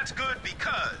that's good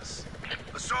because...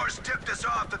 A source tipped us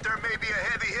off that there may be a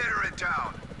heavy hitter in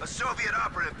town. A Soviet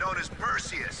operative known as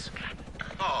Perseus.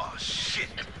 Oh, shit.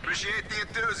 Appreciate the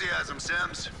enthusiasm,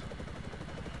 Sims.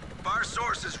 If our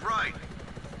source is right,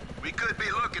 we could be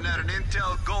looking at an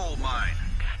intel gold mine.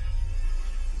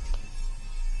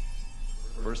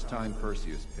 First time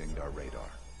Perseus pinged our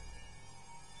radar.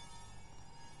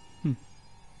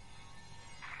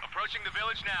 Approaching the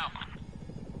village now.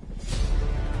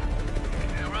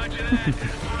 Yeah, roger that.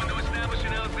 Moving to establish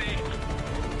an LZ.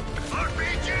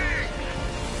 RPG!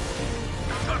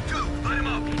 Truck 2, light him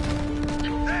up!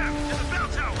 There, in the bell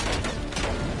tower!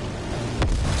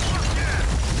 Fuck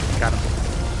yeah! Got him.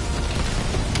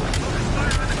 Focus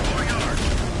fire in the courtyard!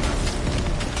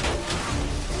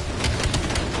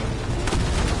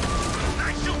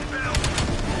 Nice shooting, Bell!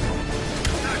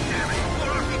 God damn it,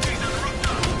 more RPGs on the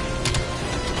rooftop!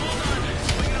 Hold on,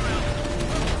 swing it around.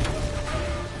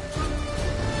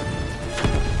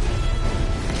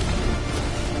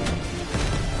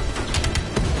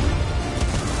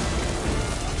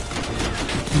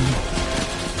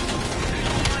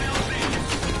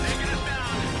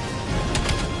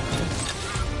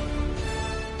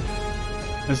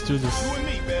 Let's do this. You and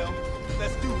me, Bell.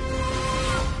 Let's do it.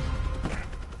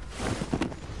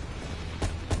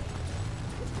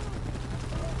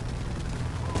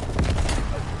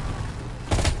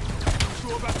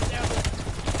 Sure about this, Adler?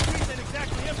 Streets ain't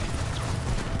exactly empty.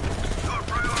 Your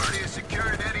priority is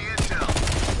securing any intel.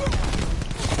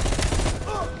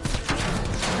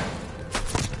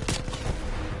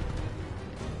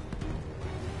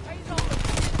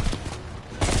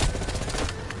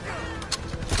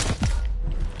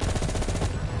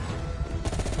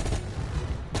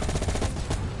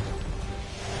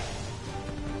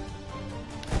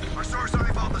 Our source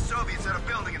eyeballed the Soviets at a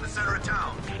building in the center of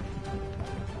town.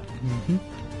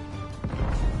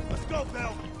 Let's go,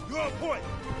 Bell. You're on point.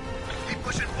 Keep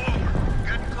pushing forward.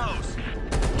 Getting close.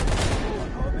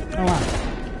 Come on.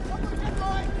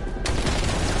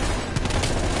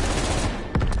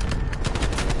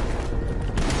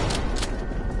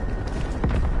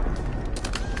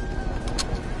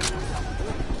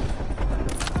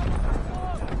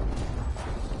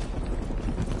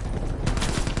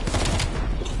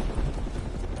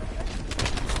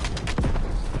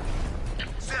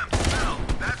 Sims, Bell,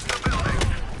 that's the building.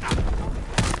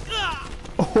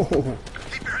 Oh.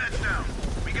 Keep your heads down.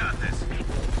 We got this.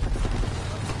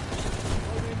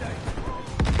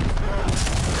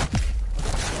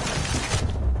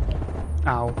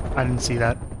 Ow. I didn't see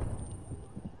that.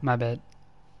 My bad.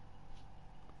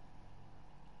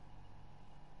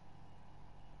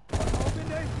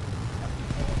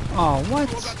 Oh, what?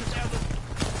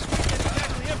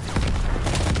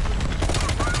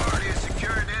 Our priority is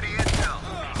securing any intel.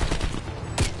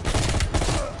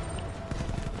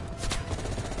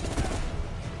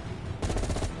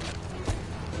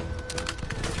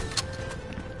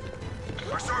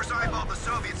 Our source eyeballed the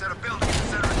Soviets at a building in the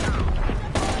center of town.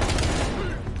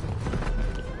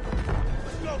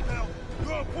 Let's go, Bell.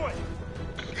 You're on point.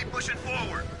 Keep pushing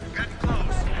forward. Getting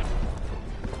close.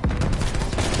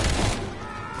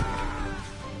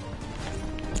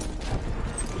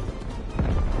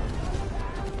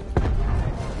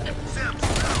 Sims,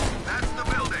 Bell, that's the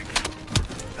building.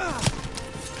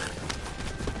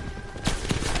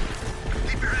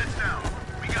 Keep your heads down.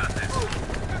 We got this.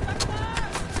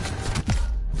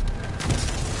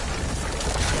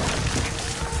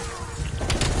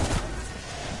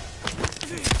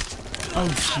 Oh,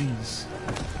 jeez.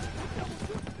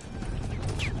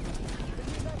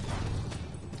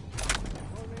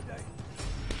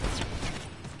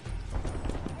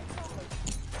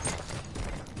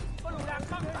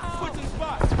 Switching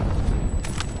spots.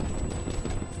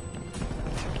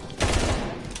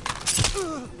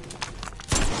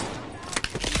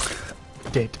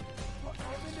 Dead.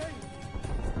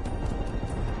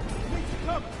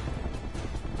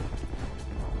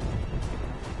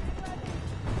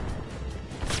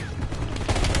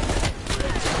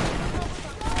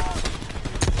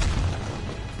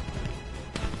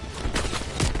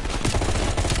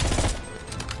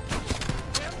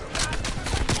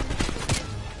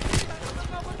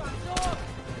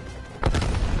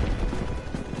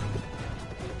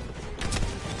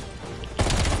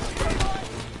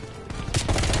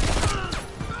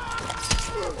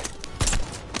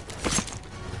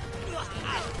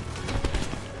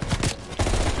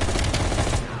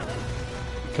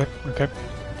 Okay.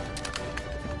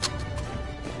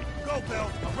 Go, Bill.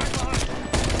 I'm right behind you.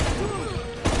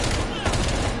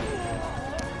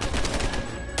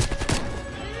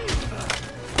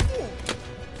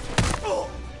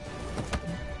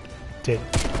 Dead.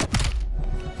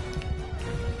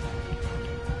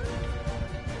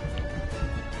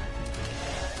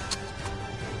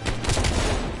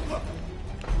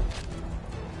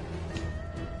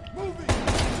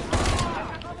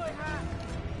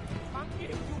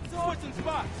 Switching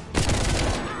spots.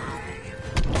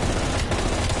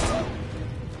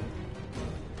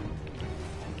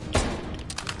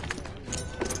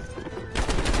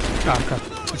 Oh, okay.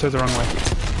 It says the wrong way.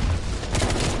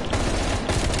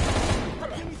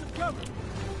 Give me some cover.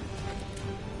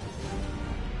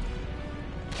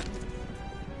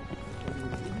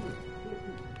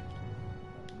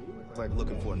 It's like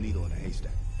looking for a needle in a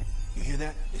haystack. You hear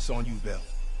that? It's on you, Bell.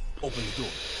 Open the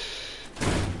door.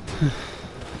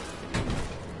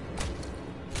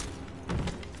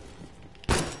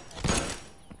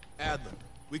 Adler,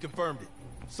 we confirmed it.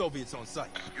 Soviets on site.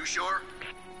 You sure?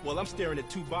 Well, I'm staring at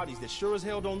two bodies that sure as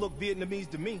hell don't look Vietnamese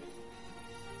to me.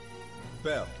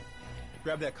 Bell,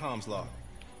 grab that comms log.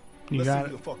 You Let's got see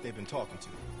it. who the fuck they've been talking to.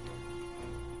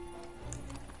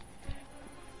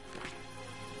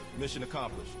 Mission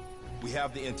accomplished. We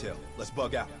have the intel. Let's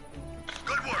bug out.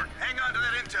 Good work. Hang on to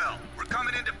that intel. We're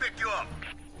coming in to pick you up.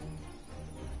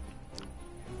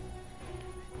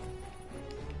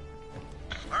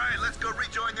 All right, let's go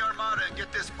rejoin the Armada and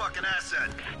get this fucking asset.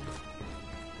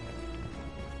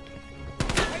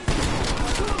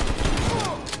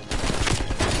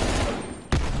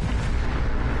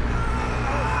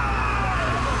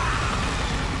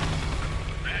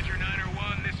 Badger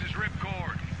 901, this is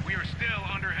Ripcord. We are still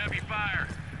under heavy fire.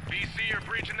 VC are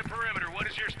breaching the perimeter. What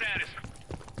is your status?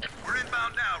 We're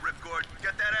inbound now, Ripcord.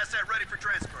 Get that asset ready for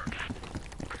transfer.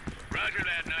 Roger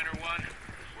that, 901.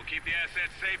 We'll keep the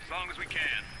assets safe as long as we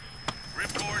can.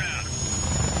 Ripcord out.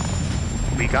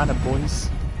 We got it, boys.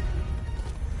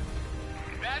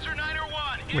 Badger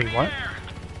 901, in Wait, the what? air.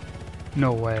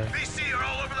 No way. VC are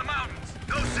all over the mountains.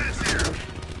 No sense here.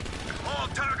 All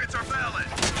targets are valid.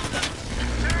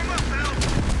 Tear them up, Bill.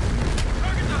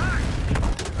 Targets are high.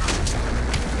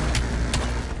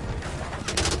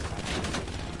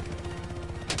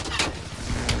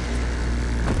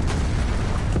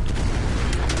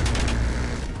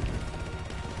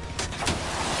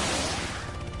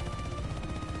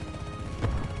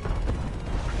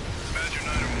 Badger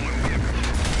 901, we have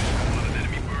control of an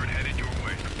enemy bird headed your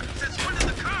way. Since when did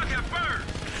the COG have birds?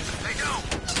 They don't.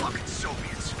 Fucking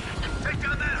Soviets. Take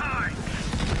down that high.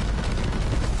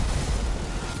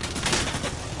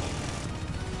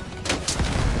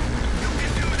 You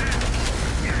can do that.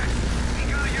 Yes. We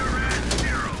got your ass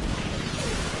zero.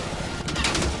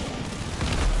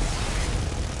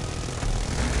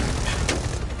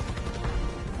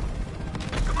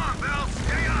 Come on, Bell.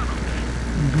 Stay on them.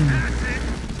 That's it.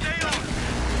 Stay on it.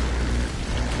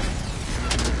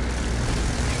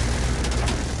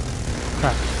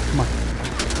 Crap. Come on.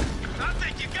 I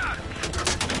think you got it.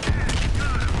 Yeah, you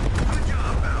got him. Good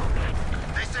job, Bell.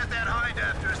 They sent that hind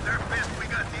after us. They're pissed we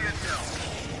got the intel.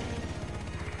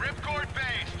 Ripcord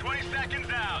base, 20 seconds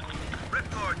out.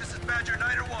 Ripcord, this is Badger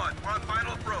 901. We're on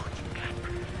final approach.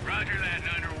 Roger that,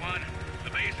 901. The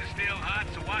base is still hot,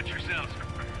 so watch yourselves.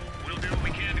 We'll do what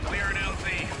we can to clear an LZ.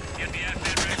 Get the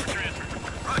asset ready for transfer.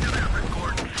 Roger that,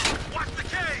 Ripcord. Watch the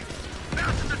cave.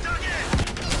 Mountains are dug in.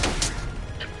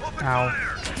 Open Ow.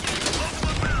 fire.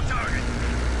 Multiple ground targets.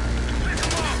 Pick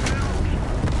them off, Bill.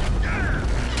 Yeah.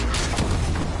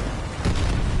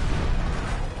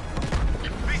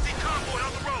 BC convoy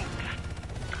on the road.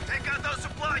 Take out those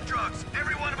supply trucks.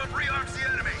 Every one of them rearms the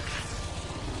enemy.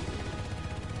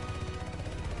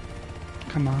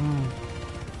 Come on.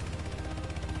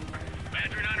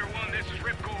 Badger 901, this is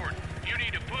Ripcord. You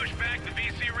need to push back the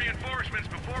VC reinforcements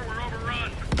before we're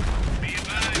overrun. Be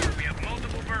advised, we have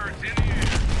multiple birds in the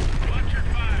air. Watch your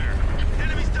fire.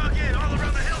 Enemies dug in all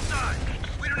around the hillside.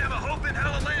 We don't have a hope in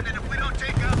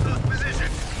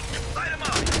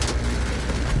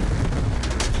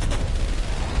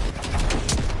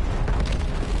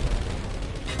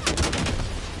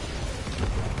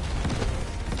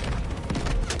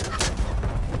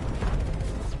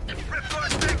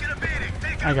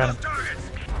I got him.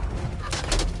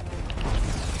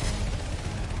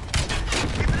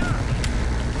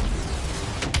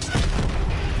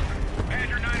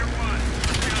 Badger 901.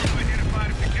 Scout identified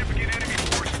a significant enemy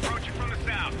force approaching from the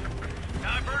south.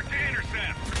 Divert to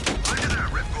intercept. Look at that,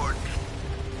 Ripcord.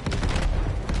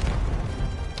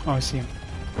 Oh, I see him.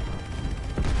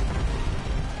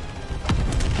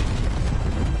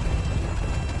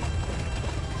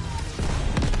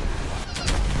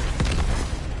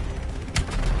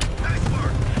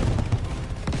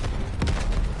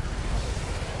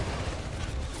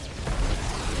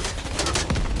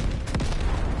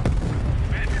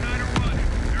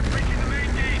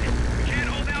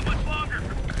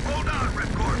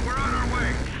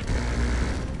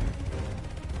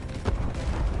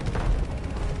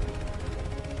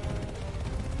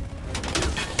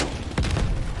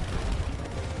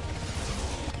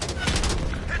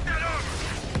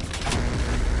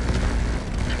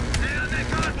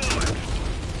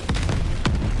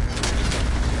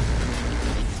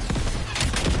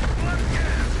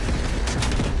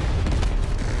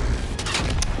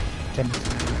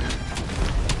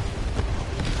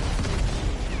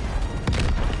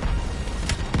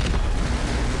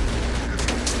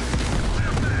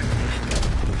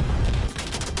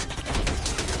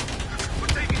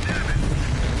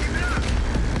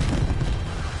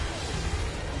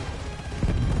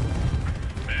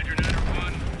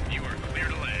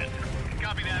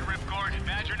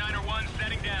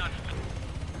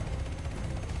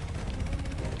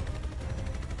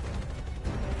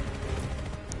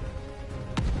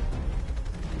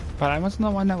 But I wasn't the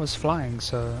one that was flying,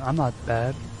 so I'm not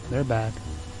bad. They're bad.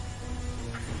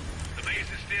 The base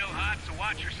is still hot, so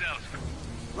watch yourselves.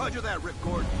 Roger that,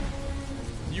 Ripcord.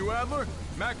 You Adler?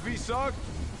 Mac V SOG?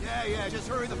 Yeah, just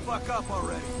hurry the fuck up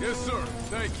already. Yes, sir.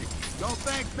 Thank you. Don't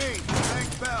thank me. Thank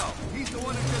Bell. He's the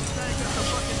one who just sang us the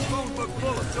fucking phone book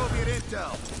full of Soviet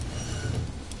intel.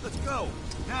 Let's go.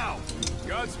 Now.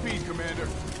 Godspeed, Commander.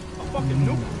 A fucking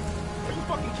nuke? Are you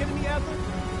fucking kidding me, Adler?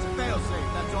 It's a failsafe.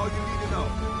 That's all you need to know.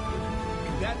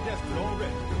 You that desperate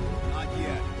already? Not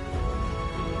yet.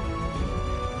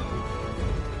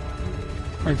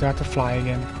 We're about to fly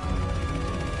again.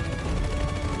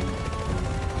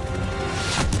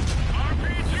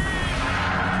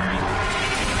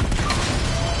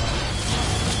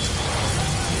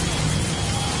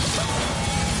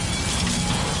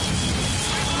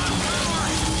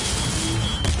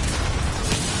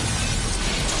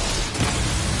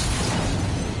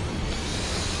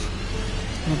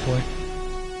 Oh boy.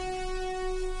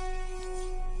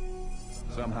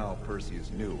 Somehow Perseus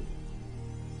knew.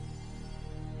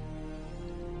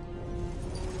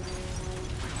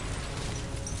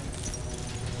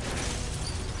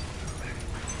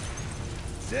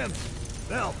 Sims,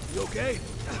 Bell, you okay?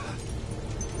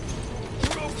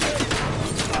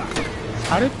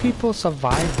 How did people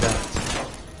survive that?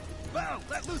 Bell,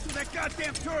 let loose of that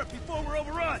goddamn turret before we're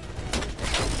overrun!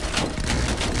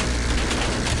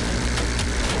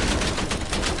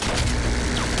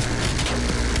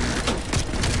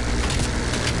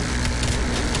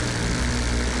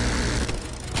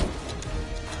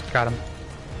 Got him.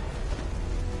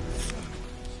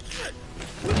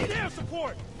 We need air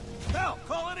support! Bell,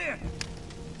 call it in!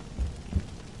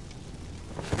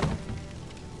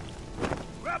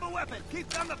 Grab a weapon! Keep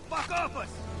them the fuck off us!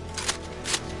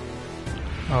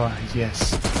 Oh,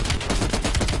 yes.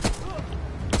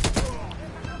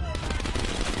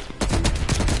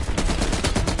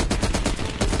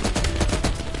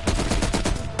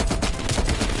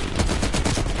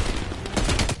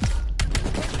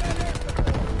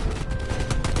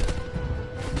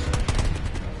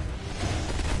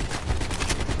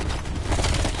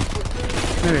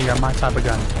 There you go, my type of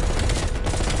gun.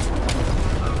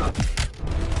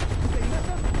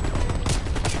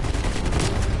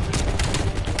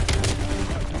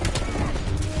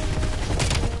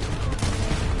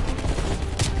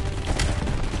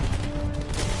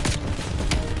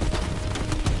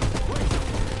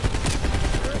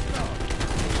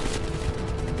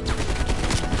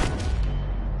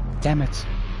 Damn it.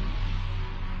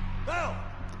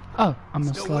 Oh, I'm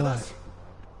still alive.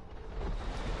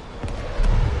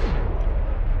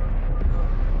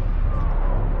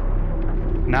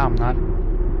 No, I'm not.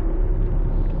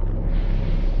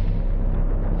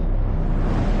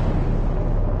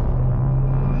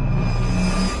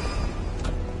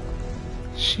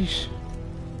 Sheesh.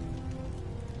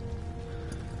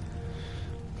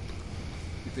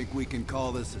 You think we can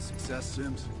call this a success,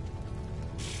 Sims?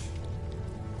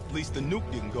 At least the nuke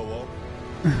didn't go off.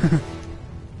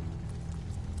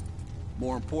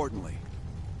 More importantly,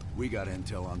 we got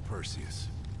intel on Perseus.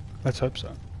 Let's hope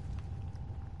so.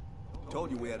 Told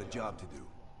you we had a job to do.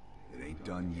 It ain't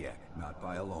done yet, not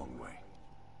by a long way.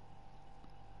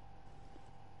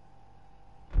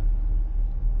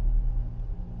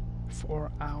 Four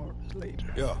hours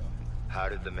later. Yeah. How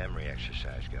did the memory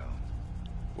exercise go?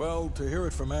 Well, to hear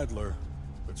it from Adler,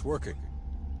 it's working.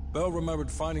 Bell remembered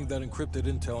finding that encrypted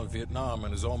intel in Vietnam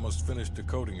and is almost finished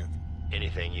decoding it.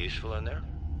 Anything useful in there?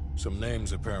 Some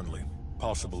names, apparently.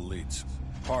 Possible leads.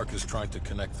 Park is trying to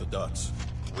connect the dots.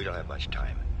 We don't have much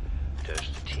time. Does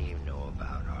the team know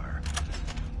about our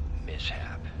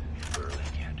mishap in Berlin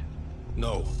yet?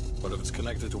 No, but if it's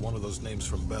connected to one of those names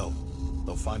from Bell,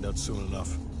 they'll find out soon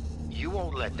enough. You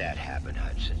won't let that happen,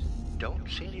 Hudson. Don't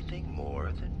say anything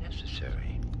more than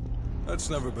necessary. That's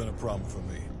never been a problem for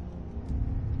me.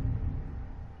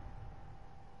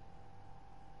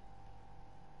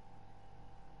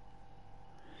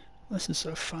 This is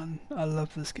so fun. I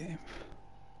love this game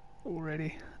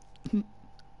already.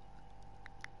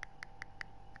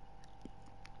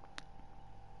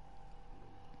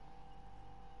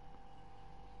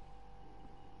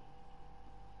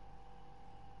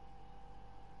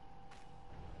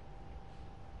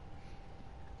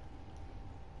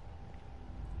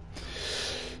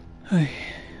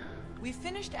 We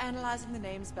finished analyzing the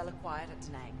names Bell acquired at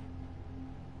Da Nang.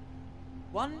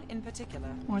 One in particular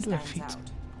stands out.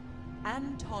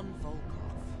 Anton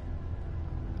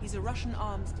Volkov. He's a Russian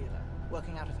arms dealer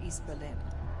working out of East Berlin.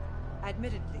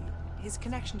 Admittedly, his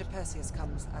connection to Perseus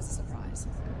comes as a surprise.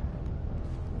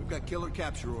 We've got killer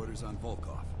capture orders on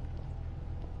Volkov.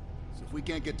 So if we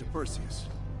can't get to Perseus,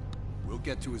 we'll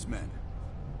get to his men.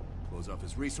 Close off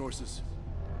his resources,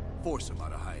 force him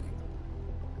out of hiding.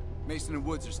 Mason and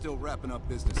Woods are still wrapping up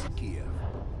business in Kiev.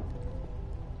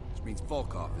 Which means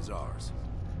Volkov is ours.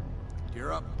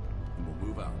 Gear up, and we'll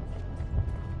move out.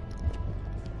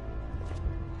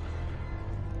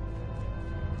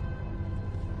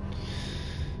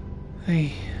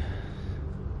 Hey.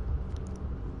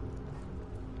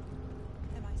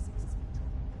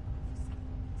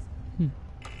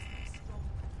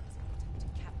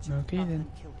 Okay then.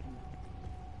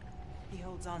 He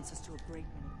holds answers to a great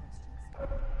many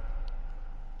questions.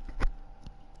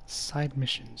 Side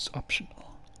missions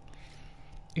optional.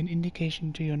 In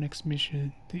indication to your next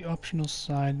mission, the optional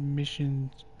side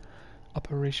missions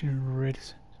Operation Red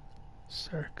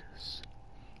Circus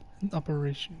and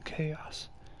Operation Chaos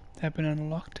have been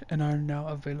unlocked and are now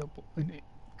available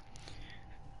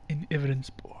in evidence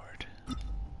board.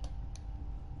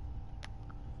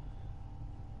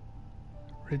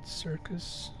 Red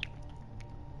Circus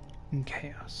and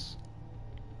Chaos.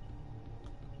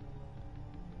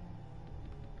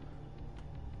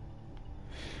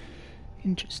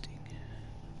 Interesting.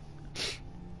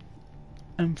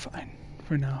 I'm fine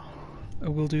for now. I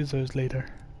will do those later.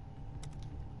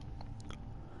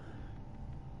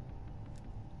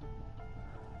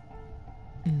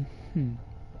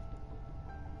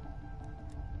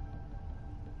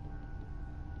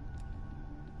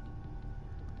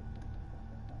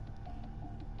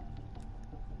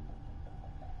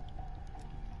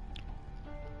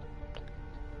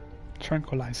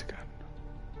 Tranquilizer gun.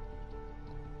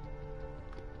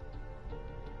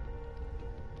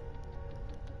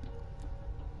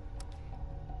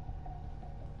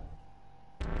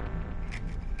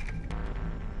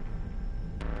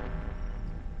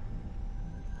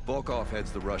 Volkov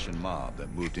heads the Russian mob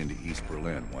that moved into East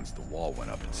Berlin once the wall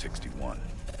went up in '61.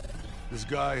 This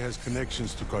guy has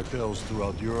connections to cartels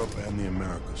throughout Europe and the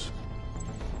Americas.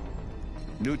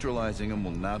 Neutralizing him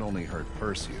will not only hurt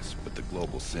Perseus, but the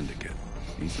global syndicate.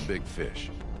 He's the big fish.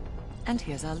 And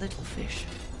here's our little fish,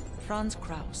 Franz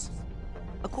Kraus.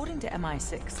 According to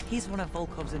MI6, he's one of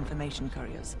Volkov's information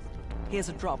couriers. He has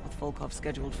a drop with Volkov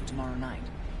scheduled for tomorrow night.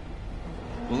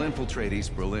 We'll infiltrate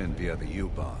East Berlin via the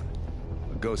U-Bahn.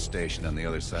 A ghost station on the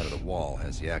other side of the wall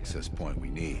has the access point we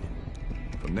need.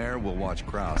 From there, we'll watch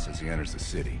Kraus as he enters the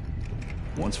city.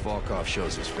 Once Volkov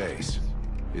shows his face,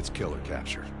 it's killer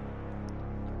capture.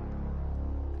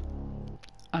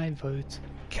 I vote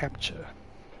capture.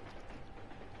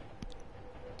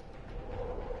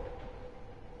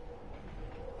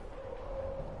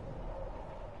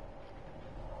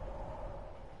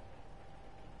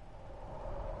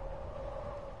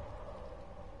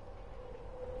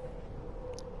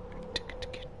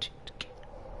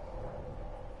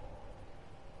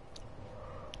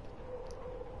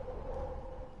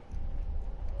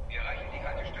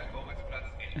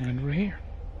 And we're here.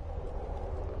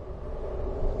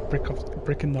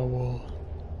 Brick in the wall.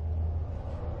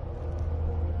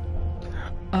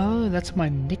 Oh, that's my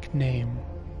nickname.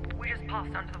 We just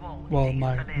passed under the wall. Well,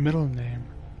 my middle name.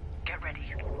 Get ready.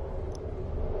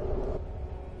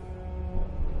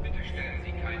 Bitte stellen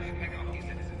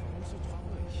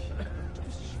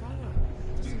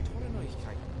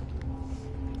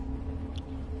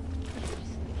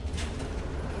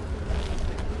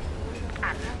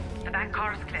Hansen, the back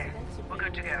car is clear. We're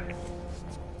good to go.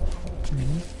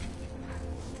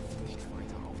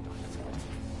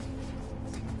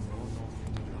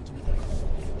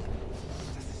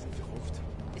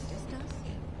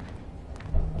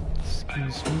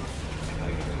 Excuse me.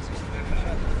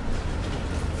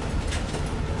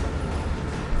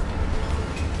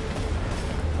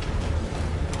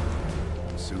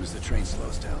 As soon as the train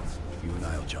slows down, you and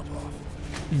I'll jump off.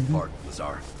 Bart,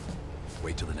 Lazar,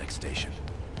 wait till the next station.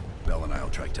 Bell and I'll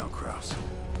track down Kraus.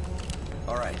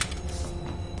 All right.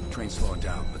 Train's slowing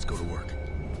down. Let's go to work.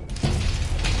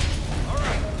 All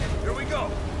right, here we go.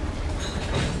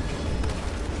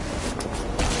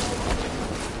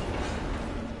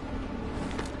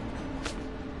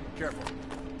 Careful.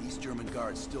 East German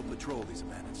guards still patrol these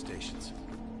abandoned stations.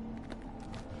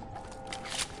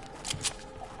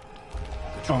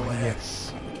 Patrol ahead.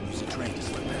 Yes. Use a train to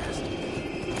slip past.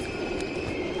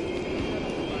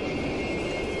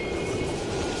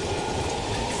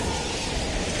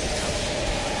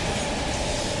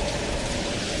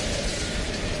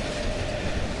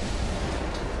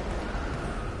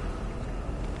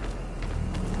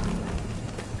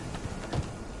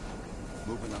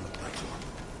 Moving on the platform.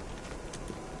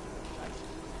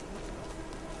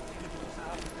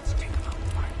 Let's take them out.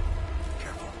 All right.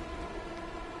 Careful.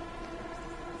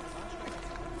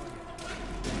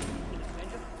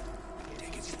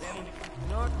 Take it slow.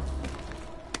 Not.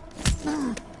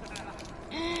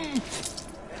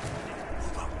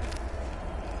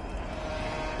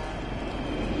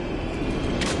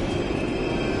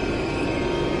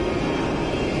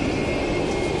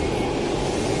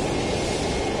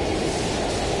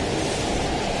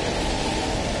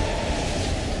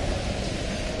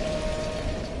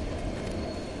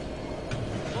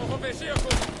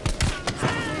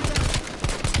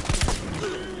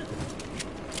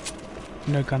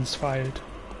 No guns fired.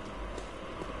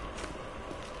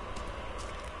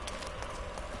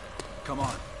 Come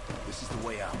on. This is the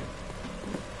way out.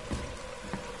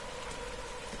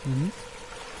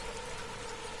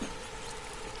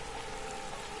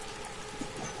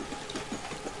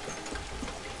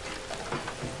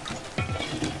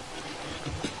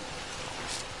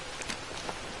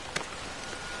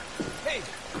 Hey!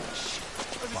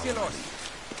 Was ist hier los?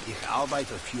 Ich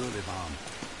arbeite für die Bahn.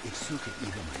 Ich suche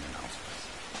Ihre meinen Ausweis.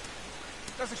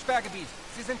 Das ist Sperrgebiet.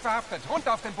 Sie sind verhaftet.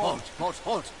 Runter auf den Boden.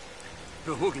 Halt!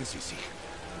 Beruhigen Sie sich.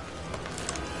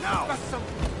 Now! Was zum...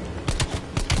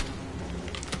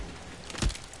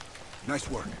 Nice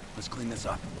work. Let's clean this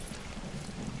up.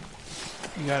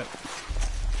 You got it.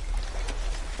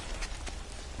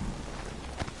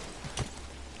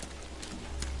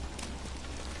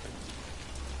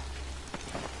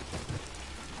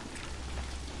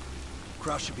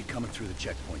 Kraus should be coming through the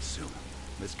checkpoint soon.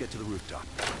 Let's get to the rooftop.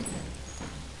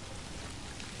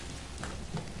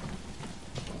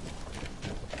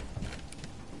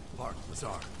 Bart,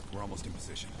 Lazar, we're almost in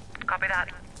position. Copy that.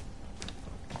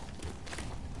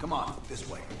 Come on, this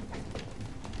way.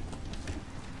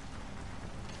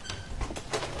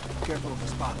 Careful of the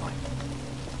spotlight.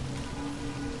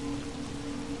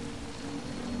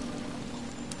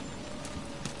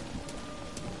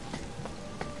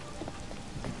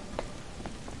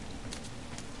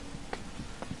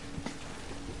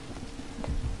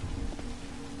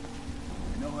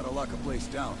 You know how to lock a place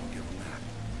down, I'll give them that.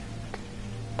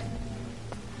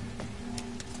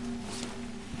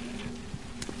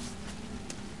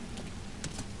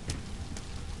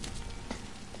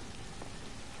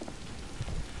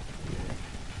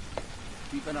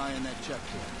 Keep an eye on that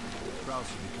checkpoint. Kraus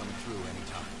will be coming through any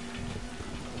time.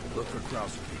 Look for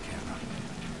Kraus if you can.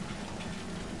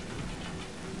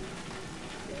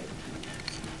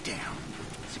 Damn.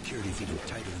 Security's even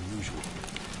tighter than usual.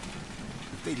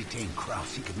 If they detain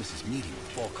Kraus, he could miss his meeting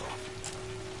with Volkov.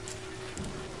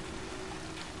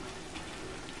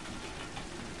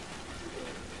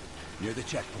 Near the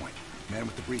checkpoint. Man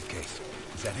with the briefcase.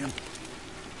 Is that him?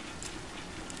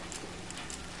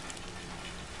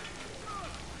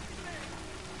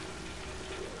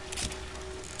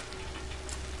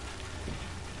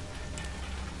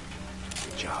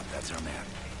 Good job. That's our man.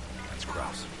 That's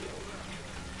Kraus.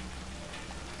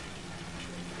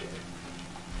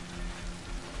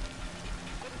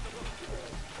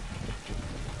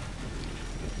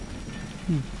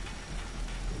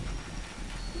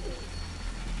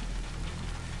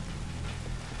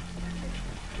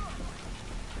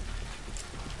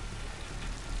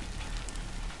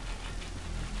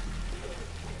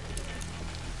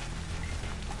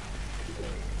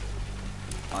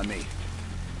 On me.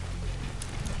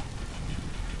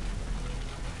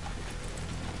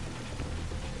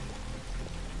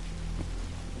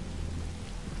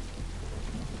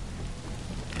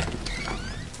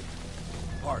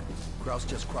 Kraus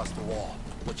just crossed the wall.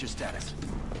 What's your status?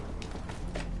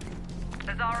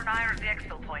 The Tsar and I are at the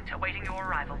exfil point, awaiting your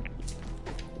arrival.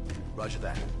 Roger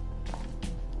that.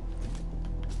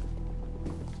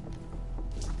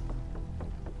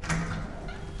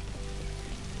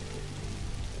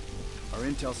 Our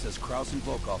intel says Kraus and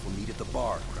Volkov will meet at the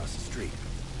bar across the street.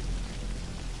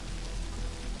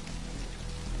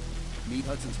 Meet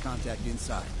Hudson's contact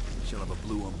inside. She'll have a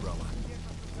blue umbrella.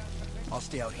 I'll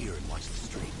stay out here and watch the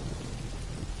street.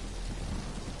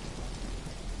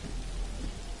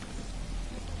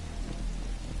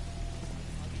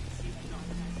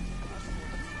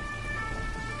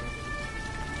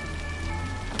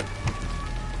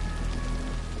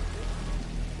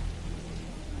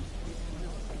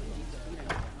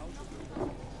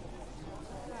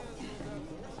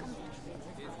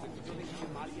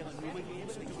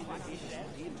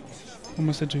 What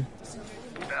must I do?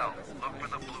 Bell, look for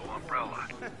the blue umbrella.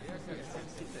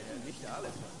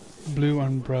 Blue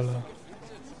umbrella.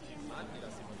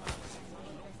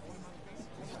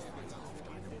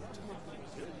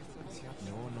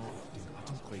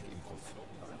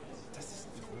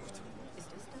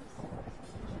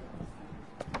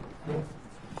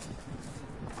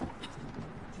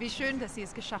 Wie schön, dass Sie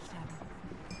es geschafft haben.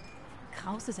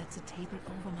 Krause sets a table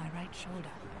over my right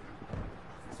shoulder.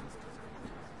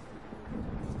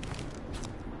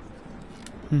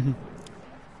 Mhm.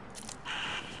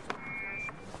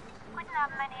 Guten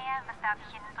Abend, mein Herr. Was darf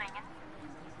ich Ihnen bringen?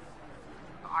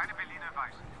 Eine Berliner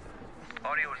Weiß.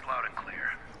 Audio is loud and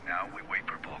clear. Now we wait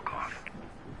for Volkov.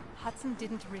 Hudson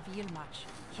didn't reveal much.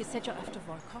 He said you're after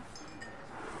Volkov?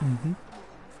 Mhm.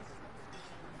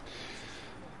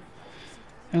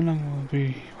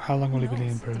 How long will he be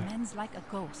in The Berlin? man's like a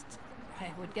ghost.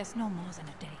 I would guess no more than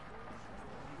a day.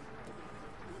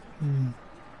 Hmm.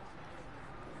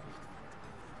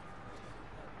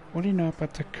 What do you know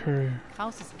about the crew?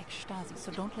 Kraus is ex-Stasi,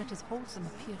 so don't let his wholesome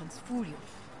appearance fool you.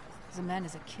 The man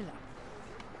is a killer.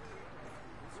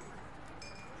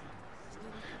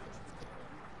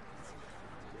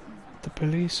 The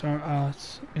police are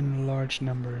out in large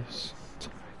numbers.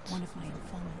 One of my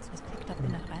informants was picked up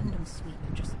in a random sweep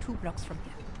just 2 blocks from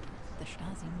here. The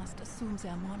Stasi must assume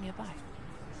there are more nearby.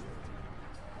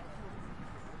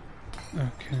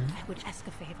 Okay. I would ask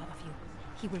a favor of you.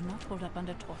 He will not hold up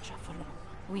under torture for long.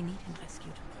 We need him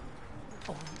rescued.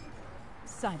 Or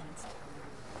silenced.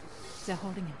 They're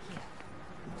holding him here.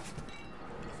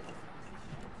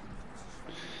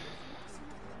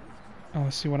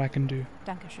 I'll see what I can do.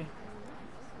 Dankeschön.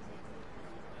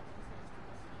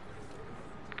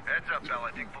 Heads up, Bell.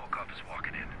 I think Volkov is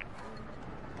walking in.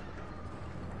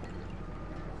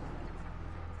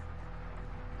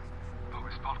 Wo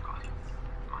ist Volkov?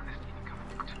 Man ist Ihnen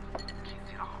gewogt. Gehen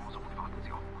Sie nach Hause und warten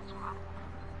Sie auf unseren Anruf.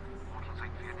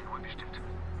 Ortenzeit werden neu bestimmt.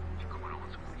 Wir kümmern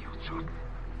uns um Ihren Schaden.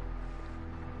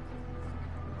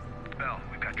 Bell,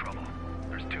 we've got trouble.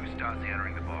 There's 2 Stasi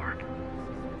entering the bar.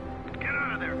 Get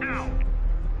out of there, now!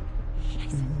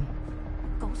 Scheiße.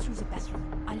 Go through the bathroom.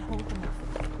 I'll hold them off.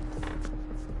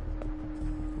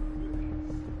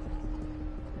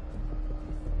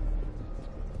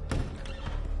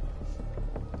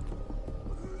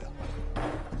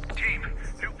 Team,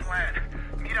 new plan.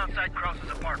 Meet outside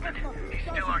Kraus's apartment. He's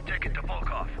still our ticket to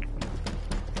Volkov.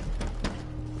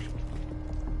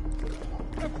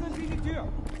 Öffnen Sie die Tür!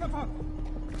 Sofort!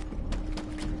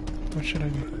 What should I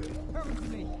do? Hören Sie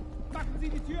mich! Machen Sie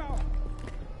die Tür auf!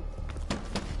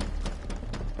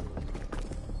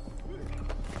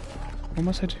 What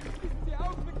must I do? Schließen Sie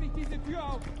augenblicklich diese Tür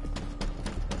auf!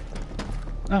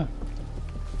 Oh.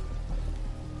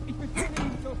 Ich befehle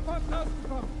Ihnen, sofort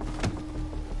rauszukommen!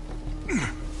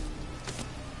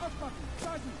 Aufpassen!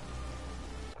 Stasi!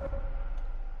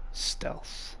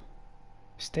 Stealth.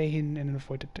 Stay hidden and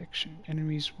avoid detection.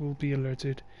 Enemies will be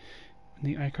alerted when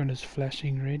the icon is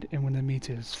flashing red and when the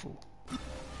meter is full.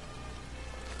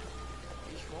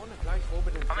 Ich wohne gleich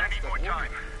oben im I'm gonna need more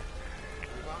time.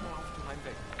 Wir waren auf dem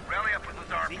Heimweg. Rally up at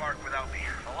Lazar Park without me.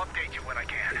 I'll update you when I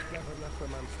can. Ich war heute Nacht bei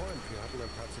meinem Freund. Wir hatten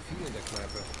ein paar zu viel in der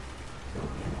Kneipe.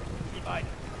 Die beiden.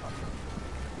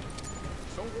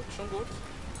 Schon gut, schon gut.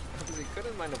 Aber Sie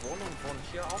können meine Wohnung von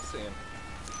hier aus sehen.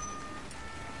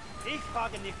 Ich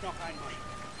frage nicht noch einmal.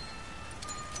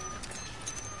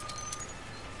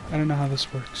 I don't know how this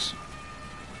works.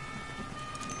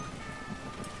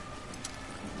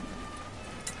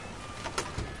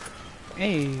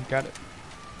 Hey, got it.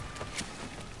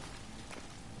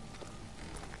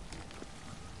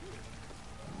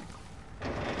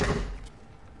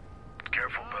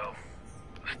 Careful, Bell.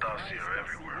 The Stasi are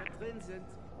everywhere.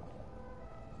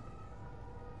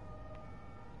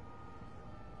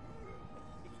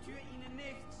 Ich tue Ihnen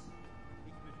nichts.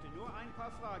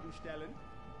 Fragen stellen?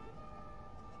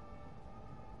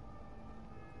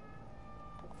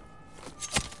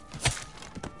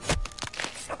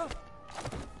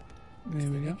 There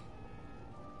we go.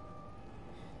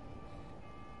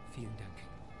 Vielen Dank.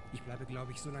 Ich bleibe,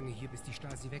 glaube ich, so lange hier, bis die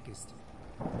Stasi weg ist.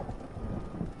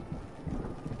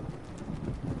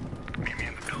 Meet me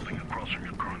in the building across from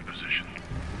your current position.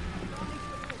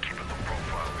 Keep a low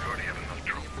profile. We already have enough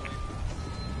trouble.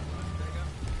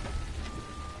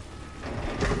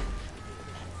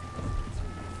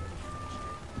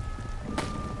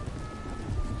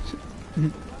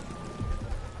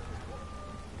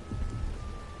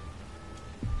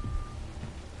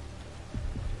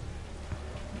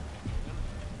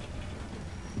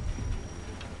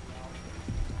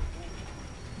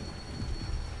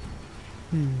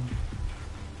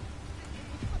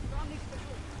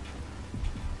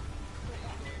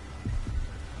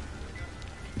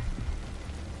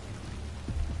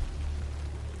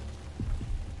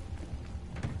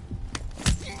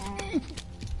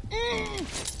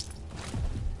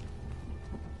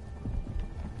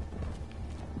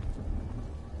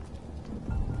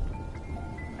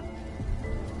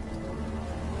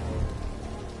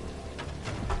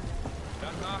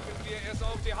 Dann machen wir es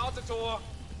auf die harte Tour.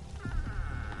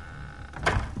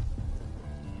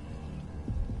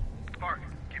 Spark,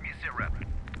 give me a sit rep.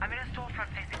 I'm in a storefront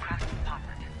facing Kraft's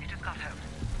apartment. You just got home.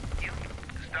 You?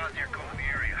 The Stasi are combing the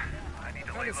area. I need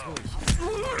to lay Alles low.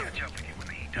 ruhig. Catch up with you when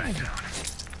the heat dies down.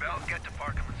 Bell, get to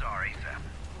Park and Lazar ASAP.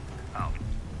 Out.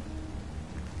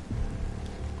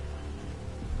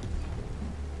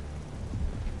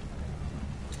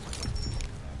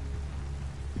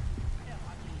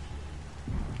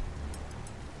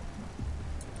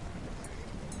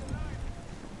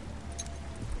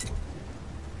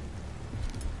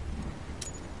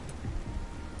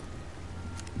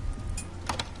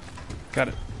 Got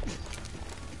it.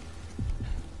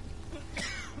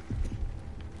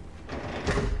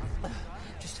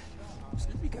 Just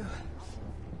let me go.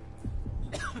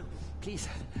 Please.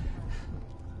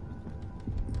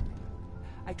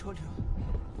 I told you.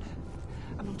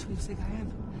 I'm not who you think I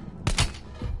am.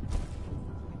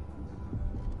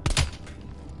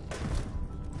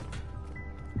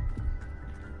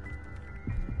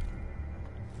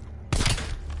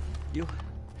 You.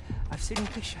 I've seen your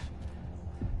picture.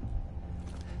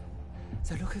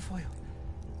 They're looking for you.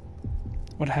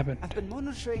 What happened? I've been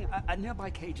monitoring a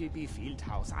nearby KGB field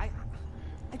house. I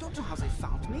don't know how they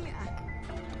found me. I've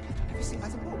done everything by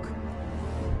the book.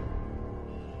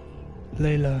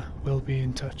 Layla will be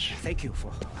in touch. Thank you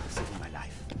for saving my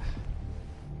life.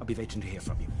 I'll be waiting to hear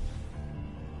from you.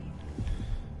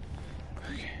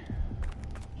 Okay.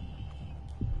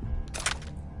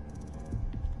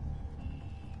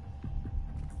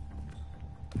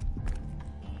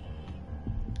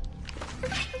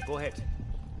 Go ahead.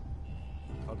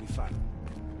 I'll be fine.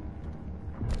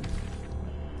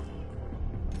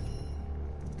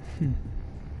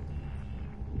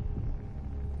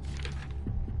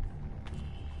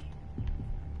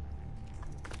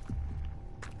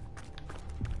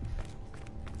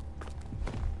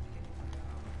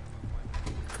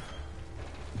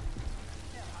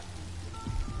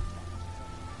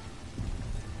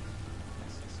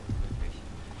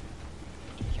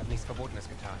 Ich habe nichts Verbotenes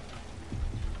getan.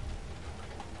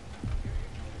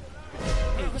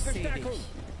 Ich sehe dich.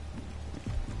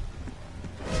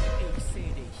 Ich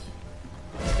sehe dich.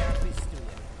 Da bist du.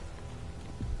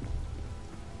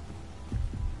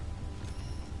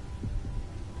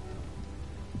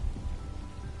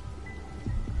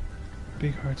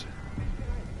 Big heart.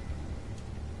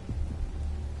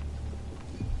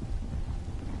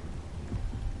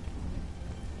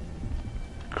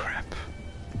 Crap.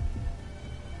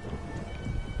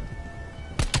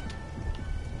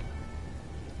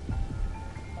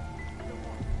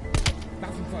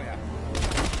 Waffenfeuer.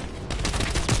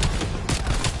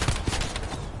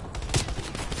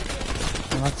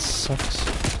 Well, that sucks.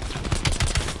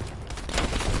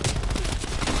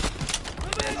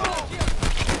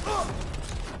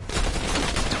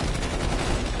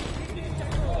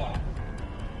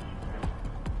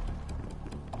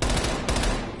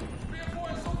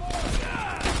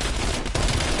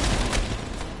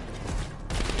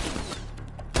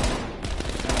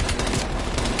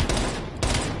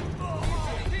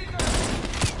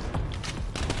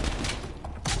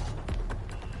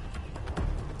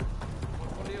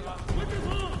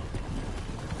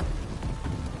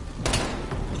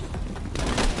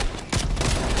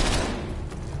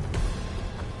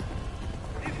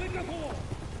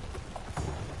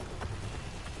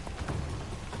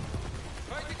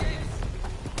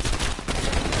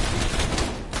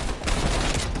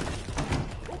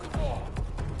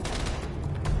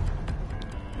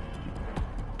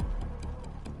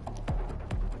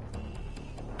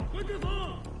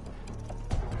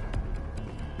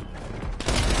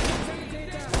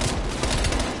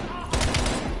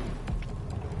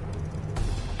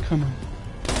 Come on.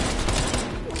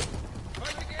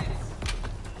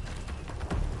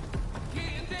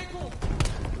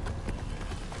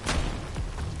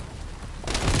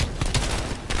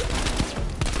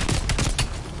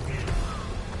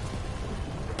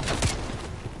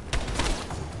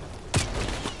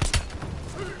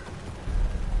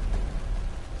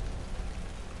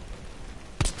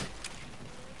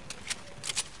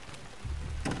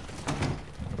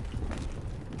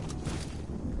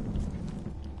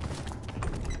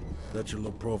 That's your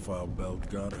low profile, Bell.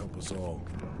 God help us all.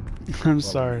 I'm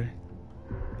sorry.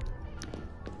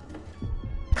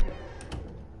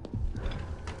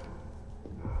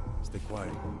 Stay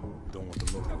quiet. Don't want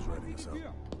the locals ratting us out.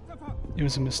 It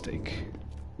was a mistake.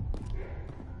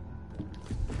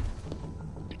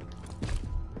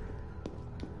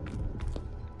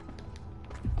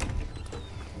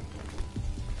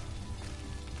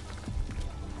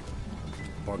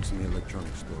 Park's in the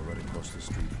electronics store right across the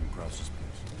street from Krause's place.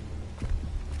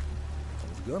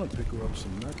 I was gonna pick her up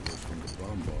some necklace from the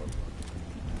bomb bar,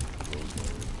 but closed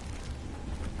already.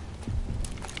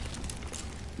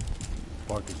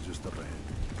 Park is just up ahead.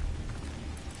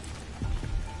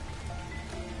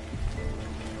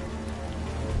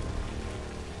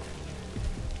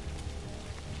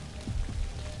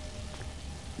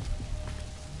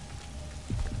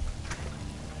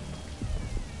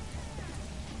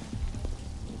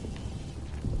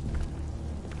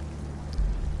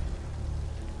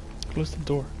 Close the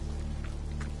door.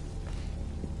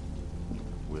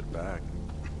 We're back.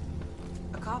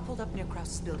 A car pulled up near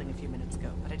Krause's building a few minutes ago,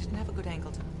 but I didn't have a good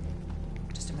angle to...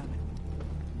 Just a moment.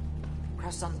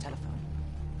 Krause is on the telephone.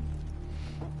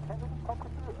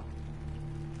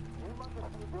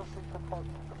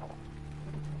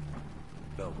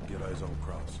 Bell, get eyes on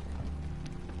Krause.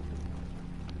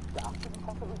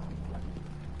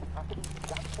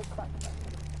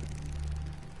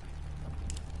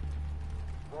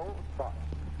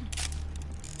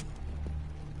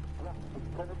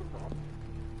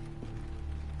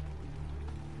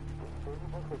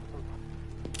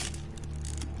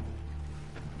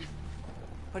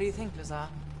 What do you think, Lazar?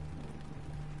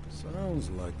 Sounds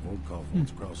like Volkov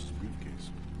wants Krause's briefcase.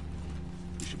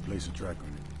 We should place a tracker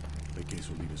in it. The case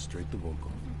will lead us straight to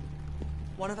Volkov.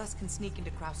 One of us can sneak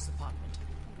into Krause's apartment.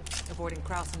 Avoiding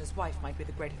Krause and his wife might be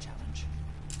the greater challenge.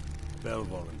 Bell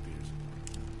volunteers.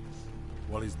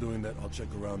 While he's doing that, I'll check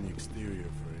around the exterior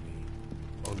for any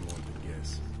unwanted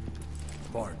guests.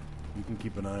 Bart, you can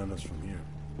keep an eye on us from here.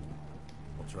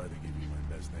 I'll try to give you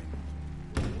my best angle.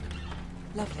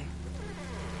 Lovely.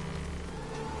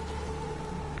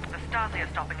 The Stasi are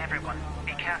stopping everyone.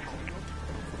 Be careful.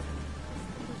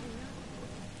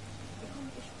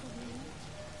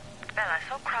 Bell, I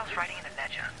saw Krause writing in a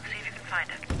ledger. See if you can find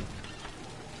it.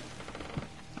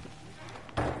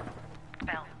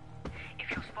 Bell, if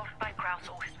you're spotted by Krause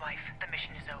or his wife, the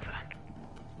mission is over.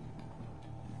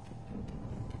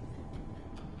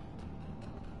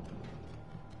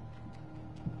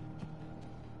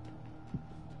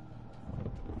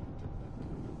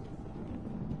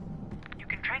 You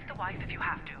can trace the wife if you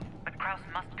have to, but Krause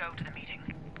must go to the meeting.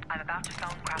 I'm about to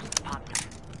phone Krause's apartment.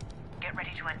 Get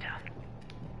ready to enter.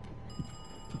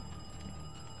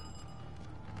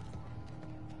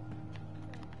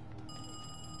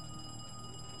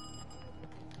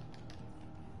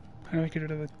 How do I get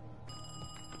rid of it?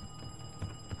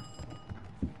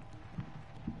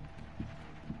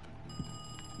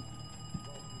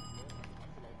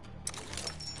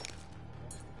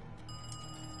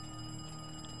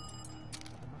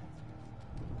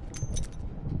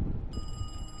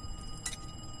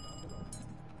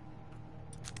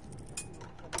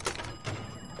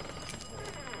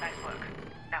 Nice work.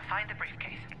 Now find the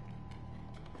briefcase.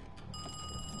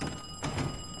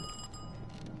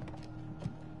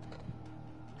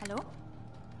 Hello?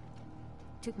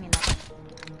 Took me like...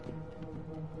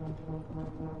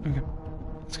 Okay,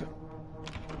 let's go.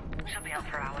 She'll be out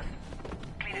for hours.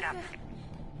 Clean it up.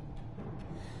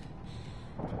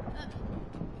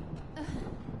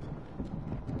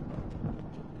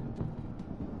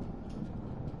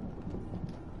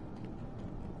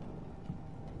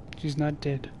 She's not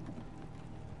dead.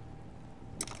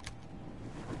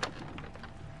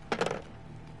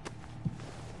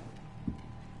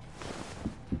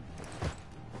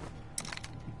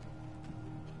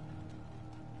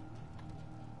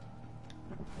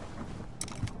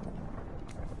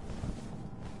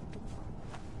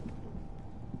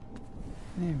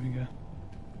 There we go.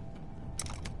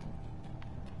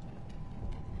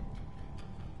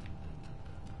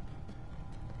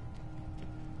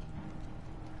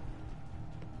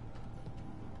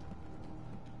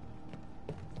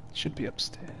 Should be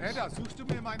upstairs. Edda, suchst du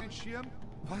mir meinen Schirm?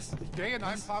 Was? Ich gehe in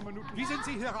ein paar Minuten. Wie sind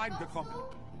Sie hier reingekommen?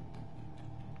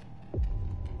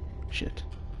 Shit.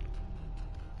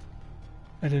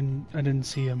 I didn't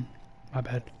see him. My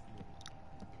bad.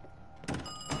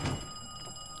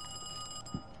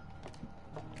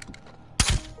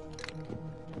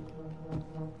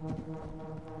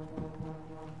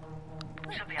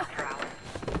 She'll be out for hours.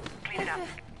 Clean it up.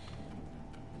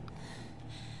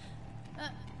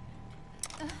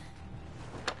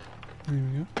 There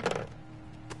we go.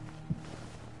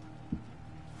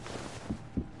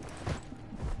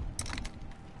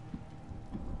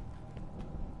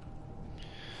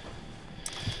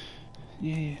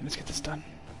 Yeah, let's get this done.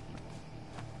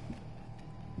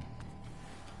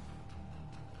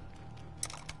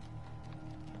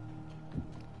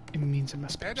 It means I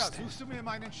must be Edda, upstairs. suchst du mir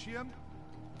meinen Schirm?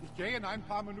 Ich gehe in ein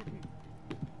paar Minuten.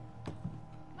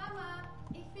 Mama,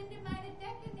 ich finde meine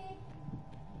Decke nicht.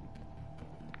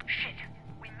 Shit,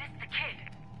 we missed the kid.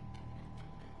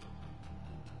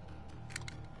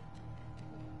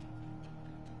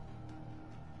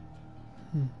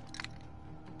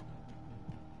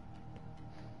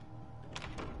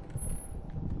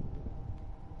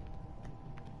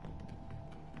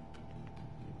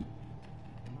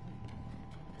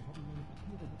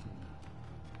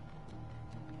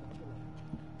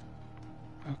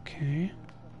 Okay.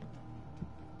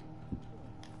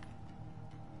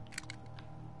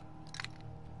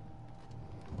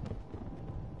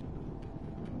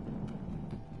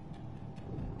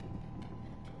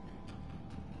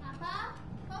 Papa,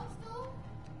 kommst du?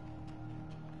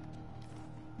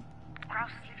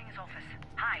 Kraus is leaving his office.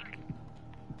 Hide.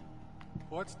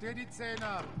 Putz dir die Zähne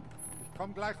ab. Ich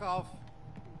komm gleich rauf.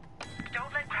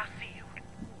 Don't let Kraus see you.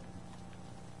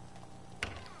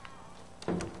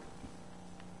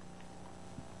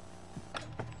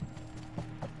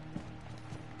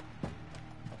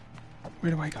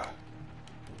 Where do I go?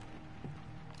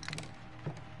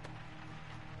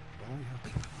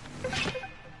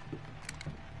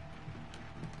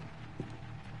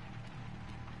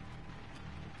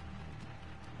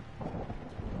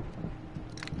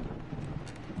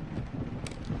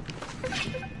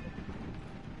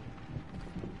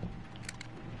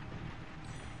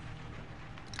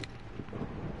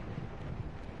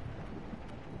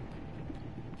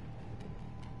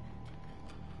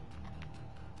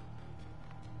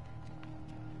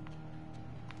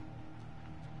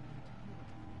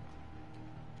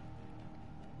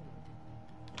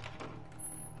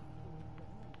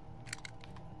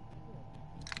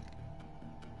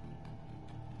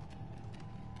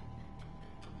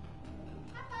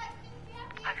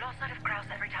 I've lost sight of Kraus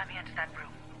every time he enters that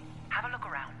room. Have a look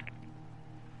around.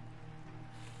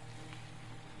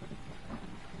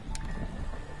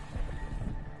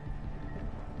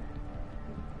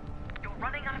 You're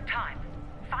running out of time.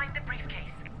 Find the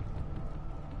briefcase.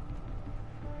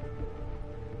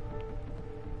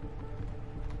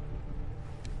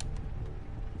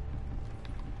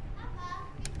 Papa,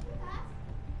 bist du das?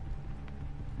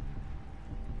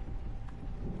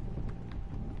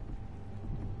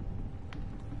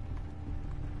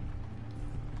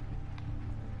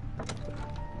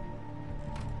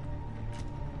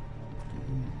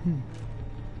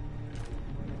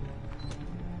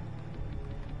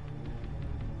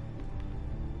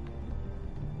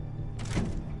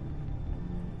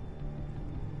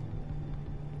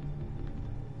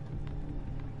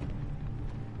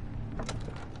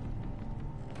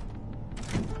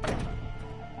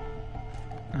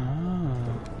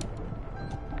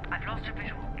 I've lost your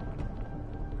visual.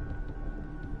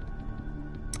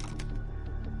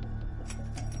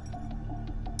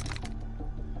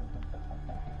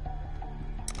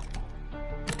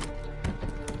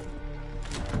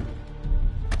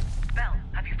 Bell,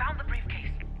 have you found the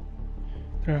briefcase?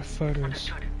 There are photos.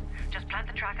 Understood. Just plant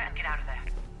the tracker and get out of there.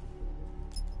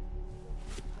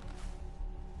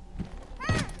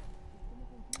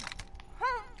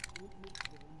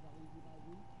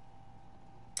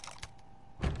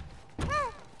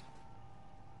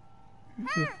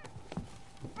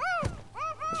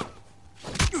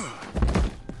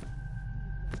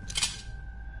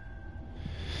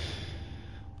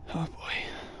 Oh boy.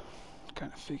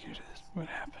 Kind of figured it would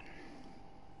happen.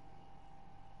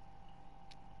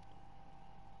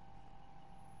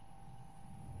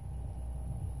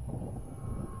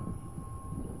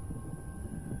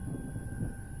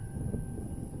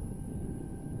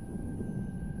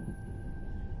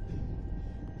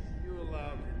 You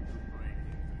allowed him to break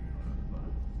into your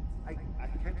body. I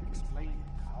can't explain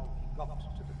how he got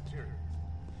to the material.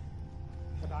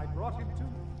 But I brought him to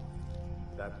you.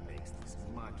 That makes this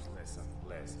much less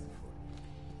unpleasant for you.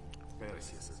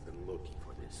 Perseus has been looking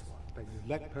for this one. Then you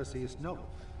let Perseus know.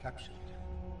 Captured.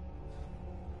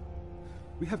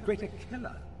 We have Greater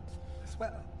Killer as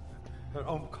well. Her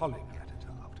own colleague got it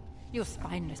out. You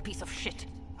spineless piece of shit.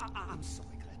 I'm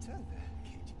sorry, Greta.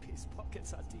 KGB's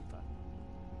pockets are deeper.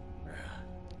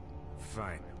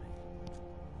 Finally.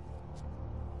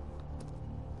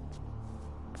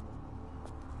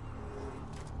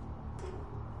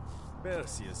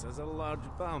 Perseus has a large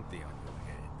bounty on your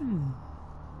head.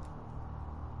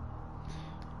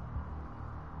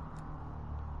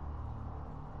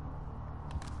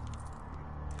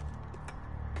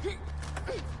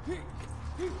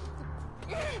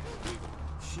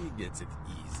 She gets it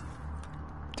easy.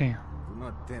 Damn. Do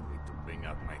not tempt me to bring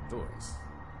out my toys.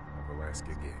 I will ask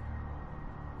again.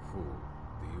 Who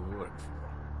do you work for?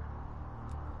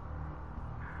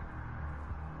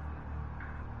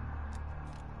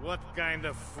 What kind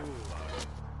of fool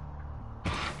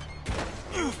are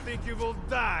you? You think you will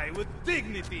die with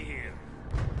dignity here?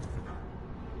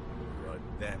 You are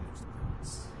damaged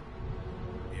goods.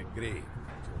 We agree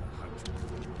to 100.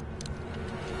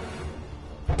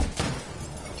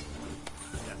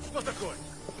 That's not a coin.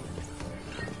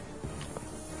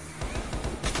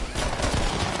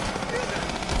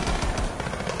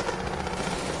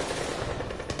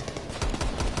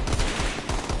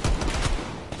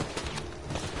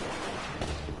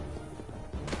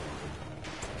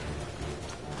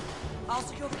 I'll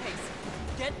secure the case.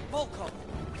 Get Volkov.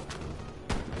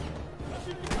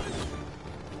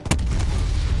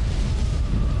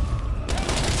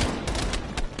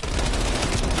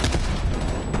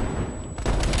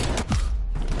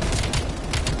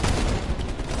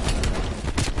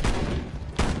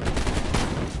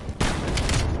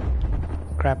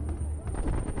 Crap.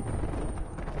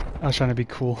 I was trying to be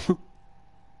cool.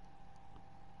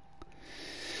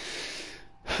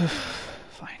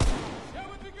 Fine.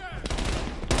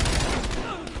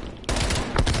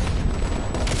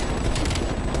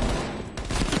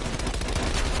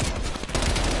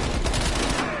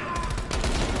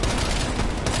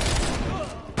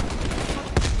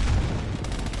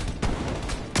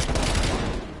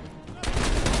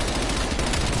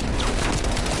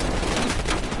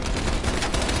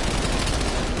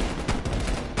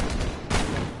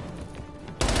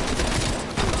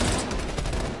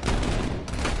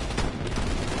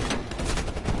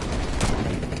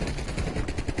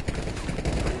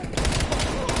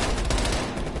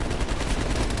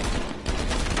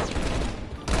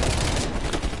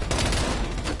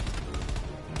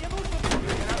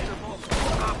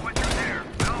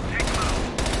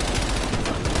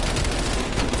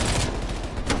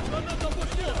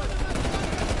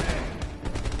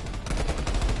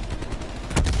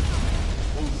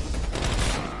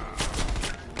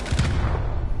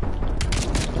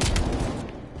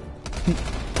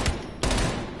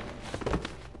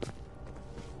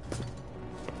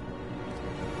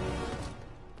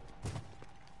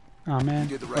 Oh man.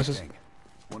 You did the right thing.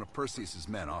 One of Perseus's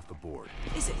men off the board.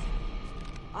 Is it?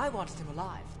 I wanted him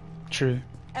alive. True.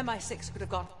 MI6 could have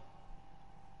got...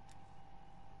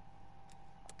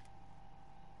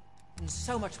 and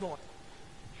so much more.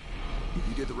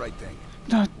 You did the right thing.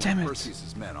 No, damn One it. of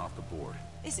Perseus's men off the board.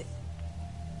 Is it?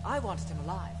 I wanted him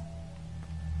alive.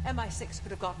 MI6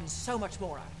 could have gotten so much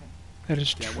more out of him. That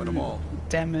is Can't true. win 'em all.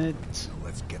 Damn it. So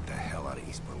let's get the hell out of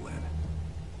East Berlin.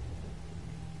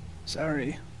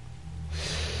 Sorry.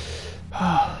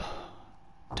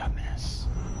 Dumbass.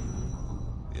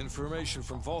 The information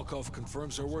from Volkov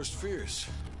confirms our worst fears.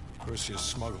 Perseus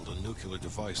smuggled a nuclear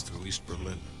device through East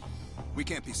Berlin. We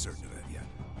can't be certain of that yet.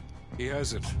 He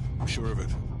has it. I'm sure of it.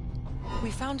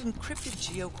 We found encrypted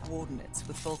geo-coordinates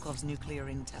with Volkov's nuclear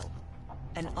intel.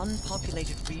 An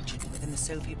unpopulated region within the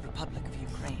Soviet Republic of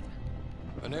Ukraine.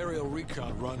 An aerial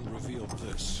recon run revealed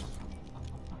this.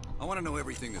 I want to know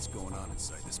everything that's going on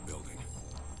inside this building.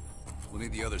 We'll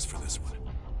need the others for this one.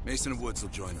 Mason and Woods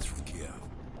will join us from Kiev.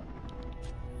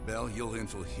 Bell, you'll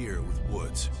infill here with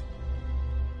Woods.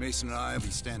 Mason and I will be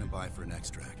standing by for an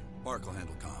extract. Park will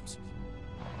handle comms.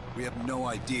 We have no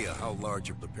idea how large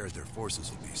or prepared their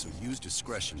forces will be, so use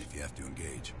discretion if you have to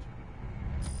engage.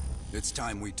 It's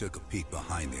time we took a peek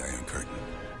behind the Iron Curtain.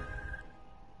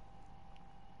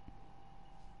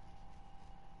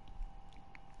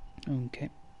 Okay.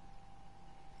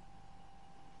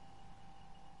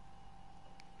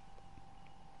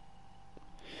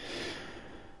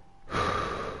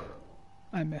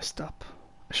 I messed up.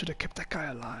 I should have kept that guy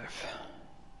alive.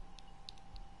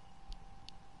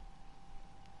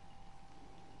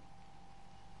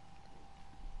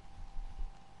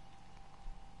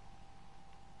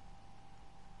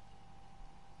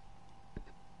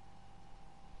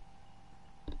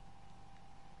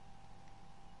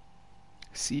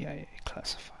 CIA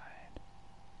classified.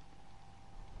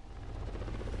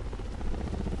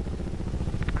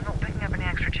 I'm not picking up any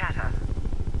extra chatter.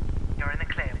 You're in the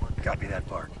clear, Woods. Copy that,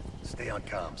 Park. Stay on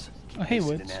comms. Keep Oh, hey, Mason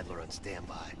Woods. and Adler on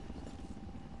standby.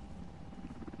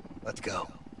 Let's go.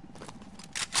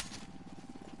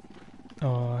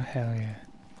 Oh, hell yeah.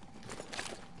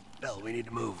 Bell, we need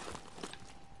to move.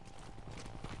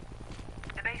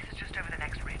 The base is just over the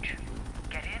next ridge.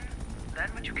 Get in,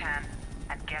 learn what you can,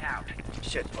 and get out.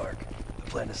 Shit, Park. I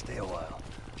plan to stay a while.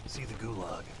 See the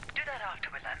gulag. Do that after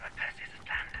we learn what Perseus has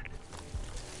planned.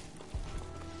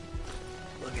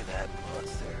 Look at that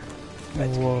monster.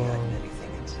 That's gonna be hiding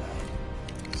anything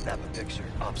inside. Snap a picture.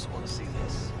 Ops want to see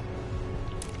this.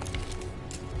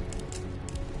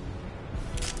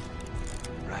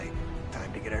 Right.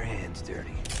 Time to get our hands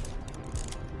dirty.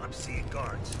 I'm seeing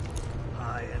guards.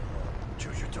 High and low.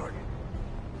 Choose your target.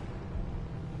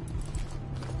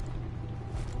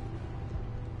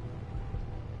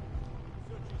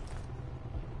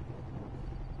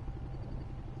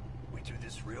 We do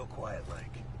this real quiet like.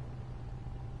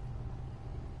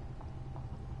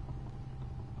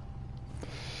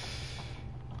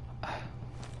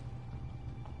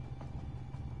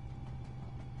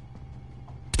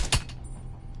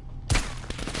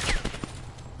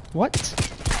 What?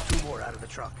 2 more out of the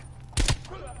truck.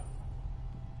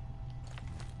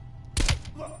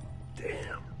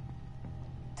 Damn.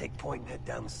 Take point and head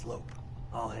down the slope.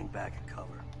 I'll hang back and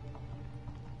cover.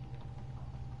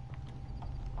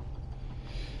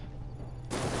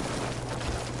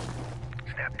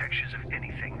 Snap pictures of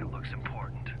anything that looks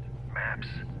important. Maps,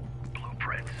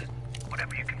 blueprints,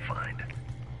 whatever you can find.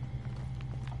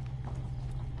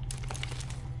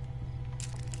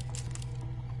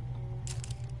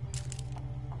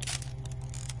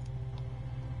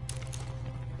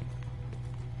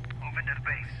 Move into the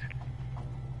base.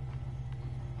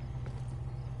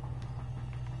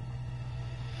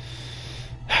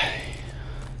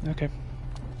 Okay.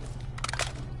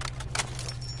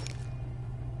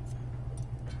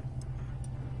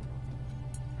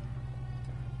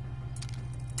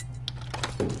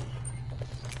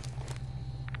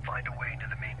 Find a way into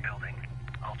the main building.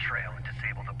 I'll trail and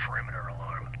disable the perimeter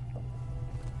alarm.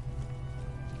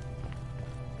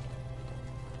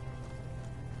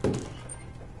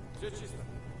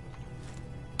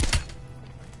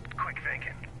 Quick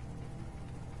thinking.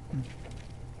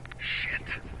 Shit.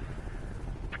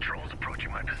 Patrol's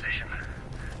approaching my position.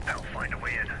 I'll find a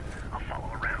way in. I'll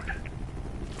follow around.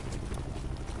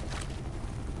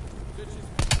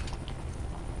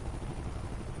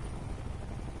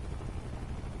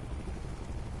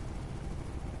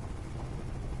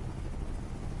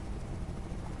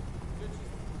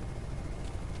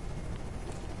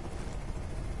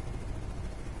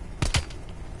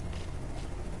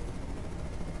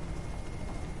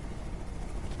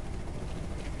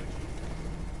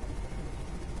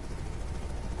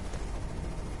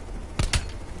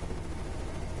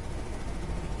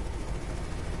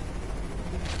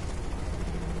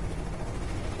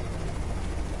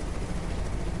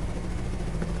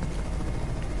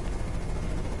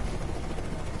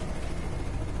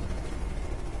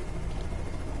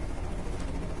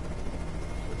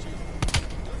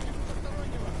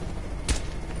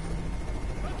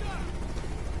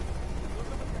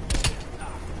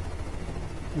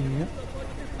 Yep.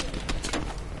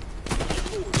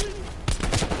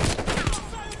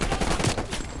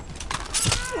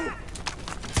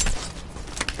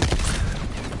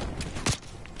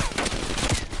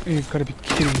 You've got to be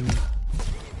kidding me.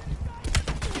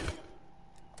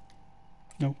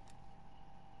 No.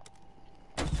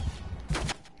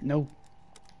 No.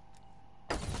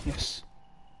 Yes.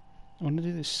 I want to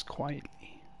do this quietly.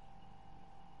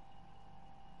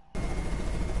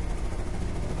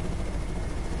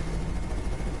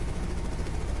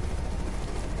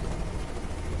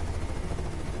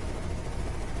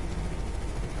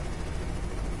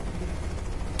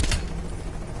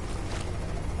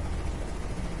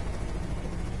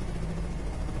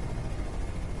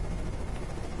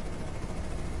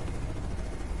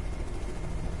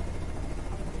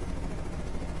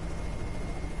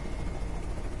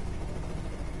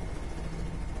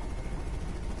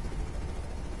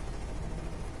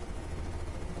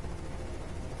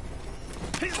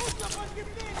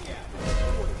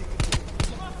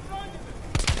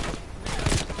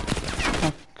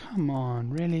 Oh, come on,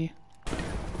 really?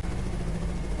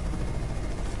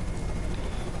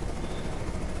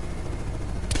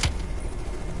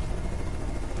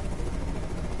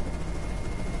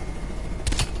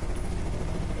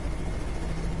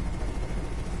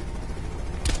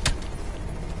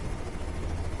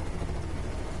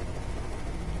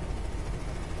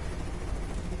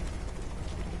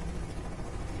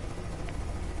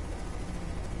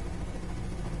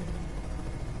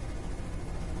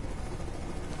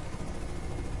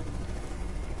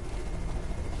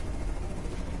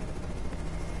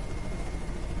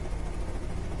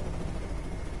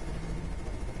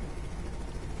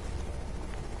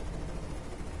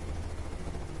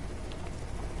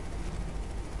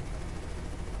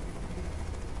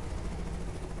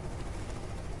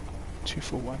 2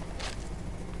 for 1.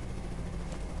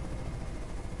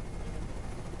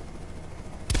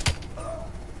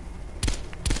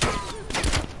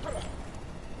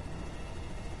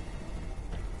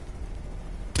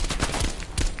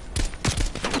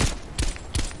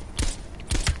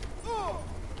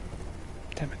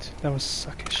 Damn it, that was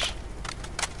suckish.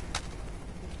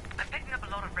 I'm picking up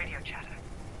a lot of radio chatter.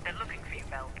 They're looking for you,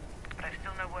 Bell, but I've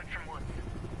still no word from Woods.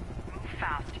 Move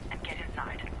fast and get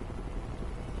inside.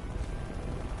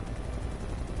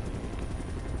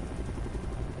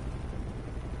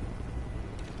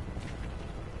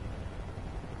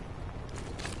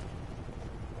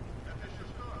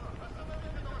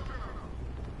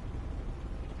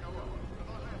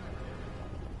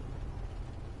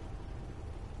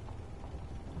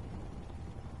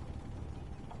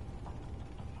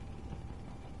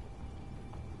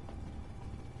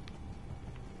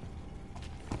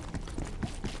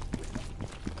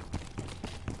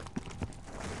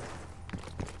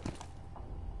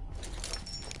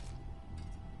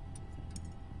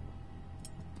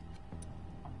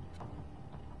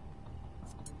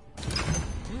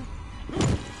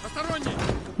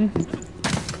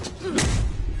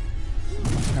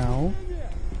 Ow.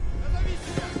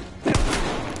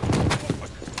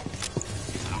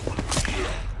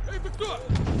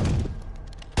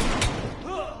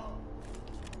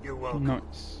 You're welcome.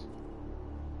 Nice.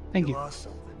 Thank you. Lost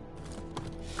something.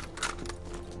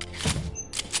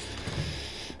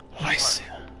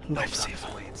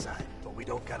 Lifesaver. Way inside, but we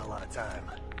don't got a lot of time.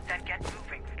 Then get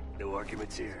moving. No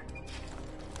arguments here.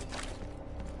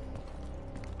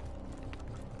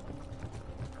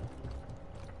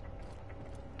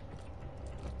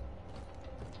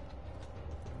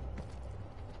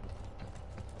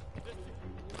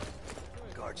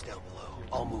 Guards down below.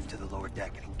 I'll move to the lower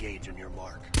deck and engage on your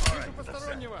mark. All right, that's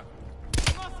set.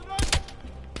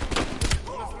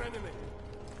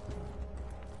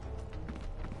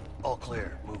 All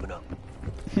clear. Moving up.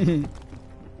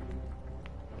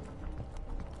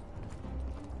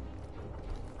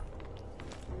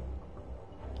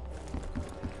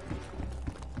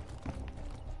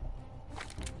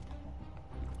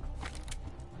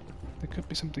 There could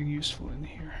be something useful in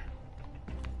here.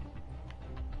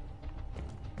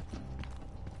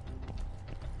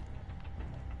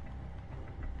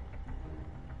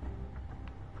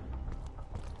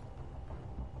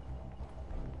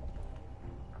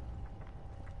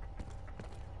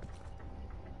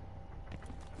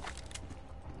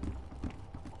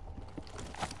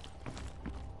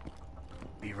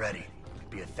 Be ready.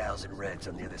 Be 1,000 Reds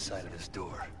on the other side of this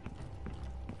door.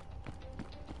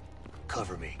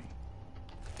 Cover me.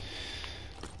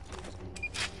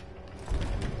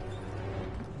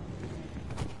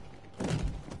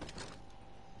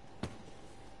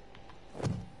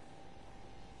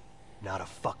 Not a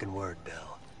fucking word,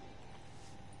 Bill.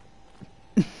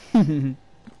 What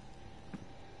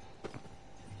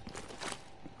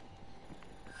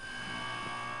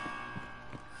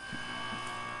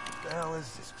the hell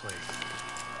is this place?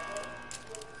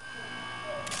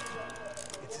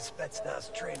 It's a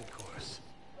Spetsnaz training course.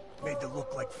 Made to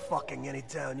look like fucking any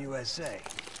town USA.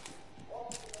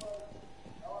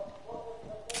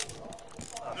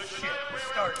 Oh shit, we're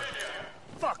starting.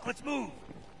 Fuck, let's move!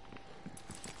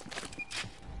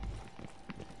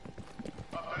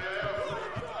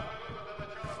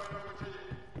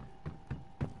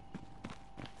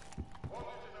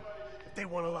 They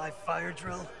want a live fire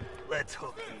drill? Let's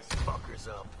hook these fuckers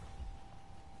up.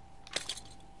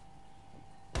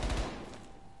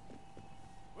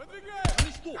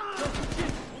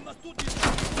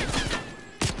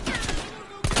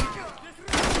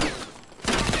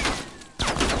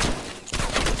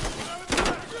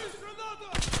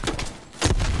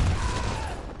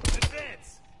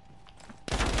 Advance!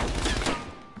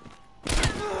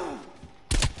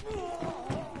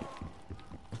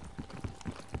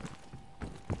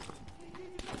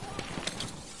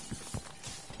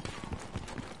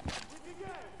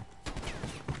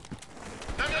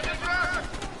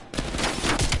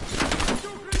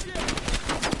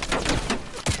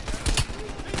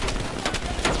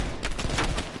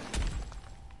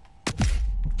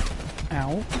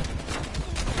 Ow.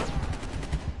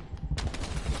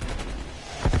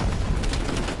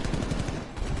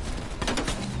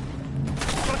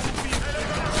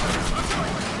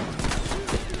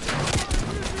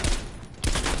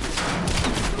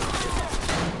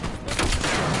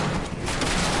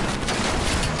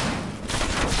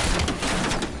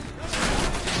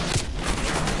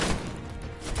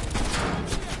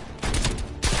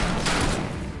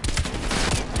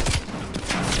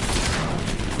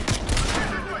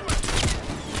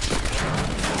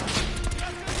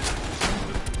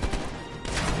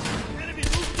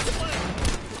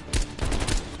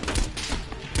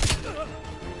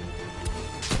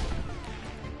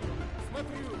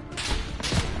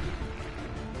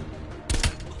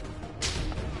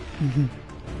 Mm-hmm.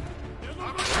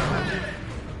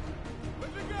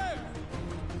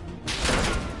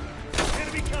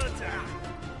 Enemy contact!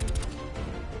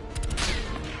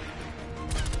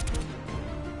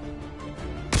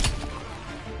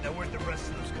 Now where'd the rest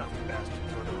of those common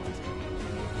bastards run off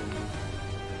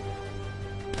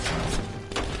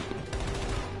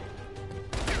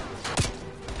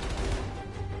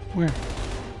Where?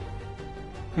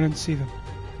 I didn't see them.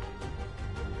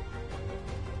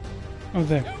 Oh,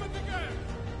 there.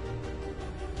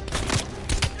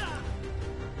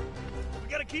 We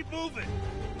gotta keep moving!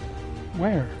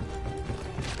 Where?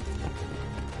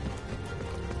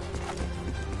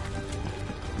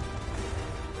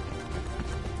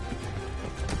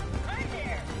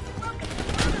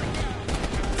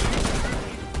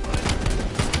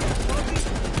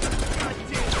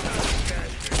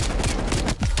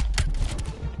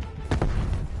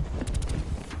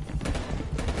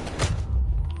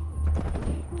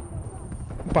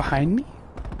 Behind me?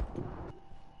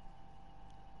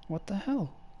 What the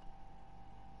hell?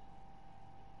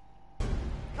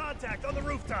 Contact on the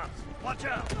rooftops! Watch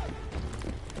out!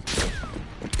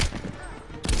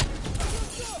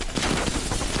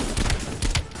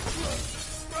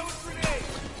 Throw a grenade!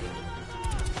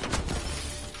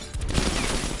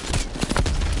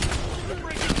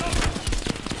 Breaking cover!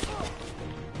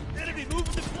 Enemy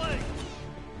moving to flank!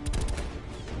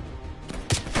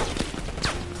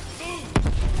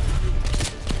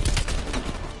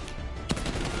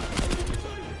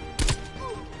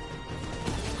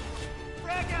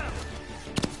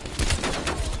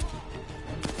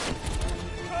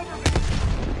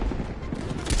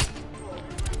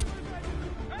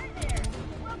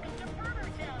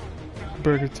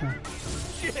 Burger Town.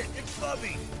 Shit, it's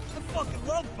Bubby! I fucking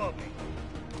love Bubby!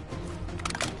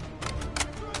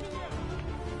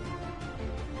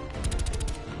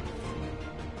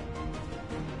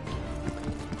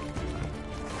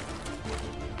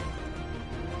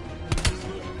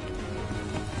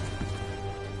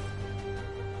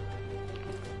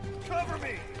 Cover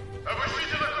me! I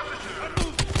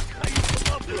moved! I used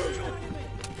to love this joint!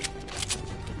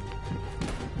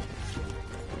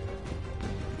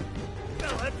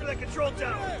 Now head for that control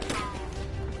tower!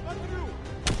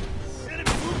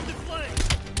 Enemy moving to flank!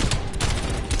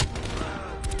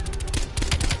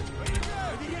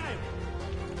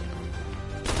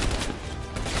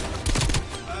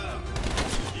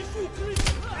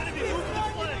 Enemy moving to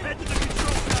flank! Head to the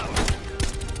control tower!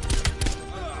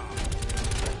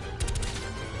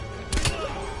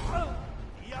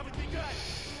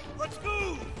 Let's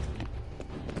move!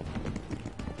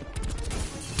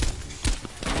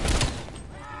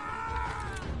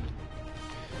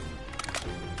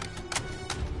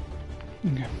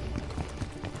 Okay.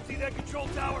 See that control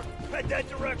tower? Head that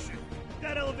direction.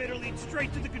 That elevator leads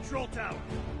straight to the control tower.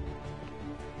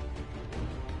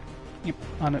 Yep,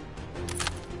 on it.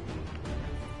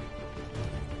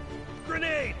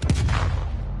 Grenade!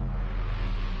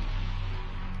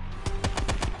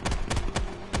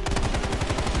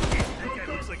 That guy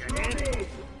looks like a handful.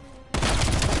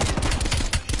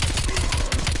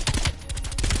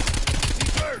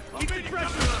 He's hurt! Keep the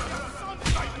pressure on!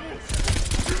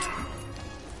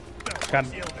 Got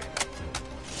him.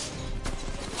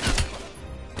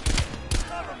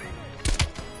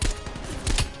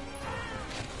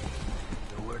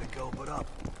 Nowhere to go but up.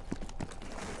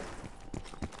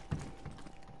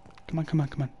 Come on, come on,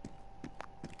 come on.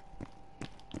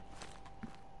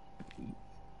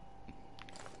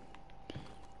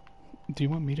 Do you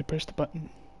want me to press the button?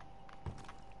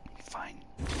 Fine.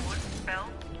 Bill,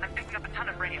 I'm picking up a ton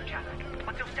of radio chatter.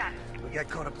 What's your status? We got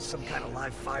caught up in some kind of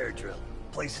live fire drill.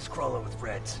 Place is crawling with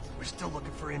Reds. We're still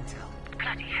looking for intel.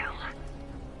 Bloody hell.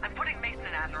 I'm putting Mason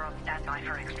and Adler on standby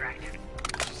for extract.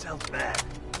 She sounds mad.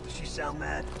 Does she sound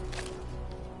mad?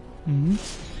 Mm-hmm.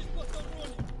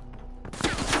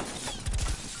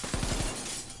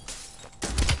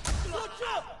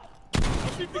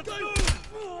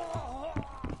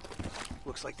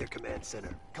 Looks like their command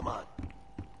center. Come on.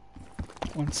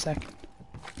 1 second.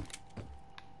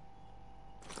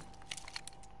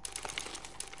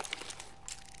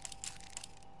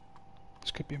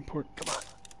 This could be important. Come on.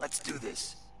 Let's do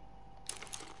this.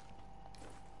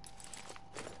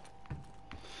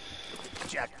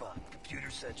 Jackpot. Computer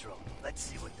Central. Let's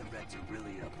see what the Reds are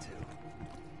really up to.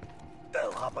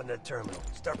 Bell, hop on that terminal.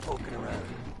 Start poking around.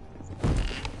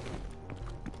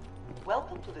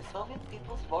 Welcome to the Soviet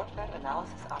People's Warfare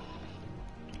Analysis Army.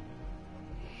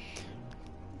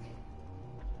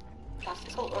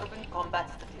 Tactical urban combat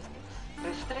statistics.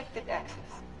 Restricted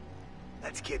access.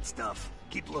 That's kid stuff.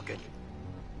 Keep looking.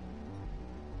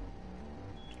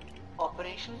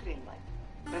 Operation Greenlight.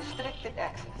 Restricted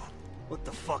access. What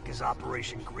the fuck is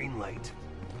Operation Greenlight?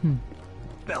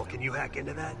 Bell, can you hack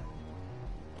into that?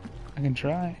 I can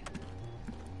try.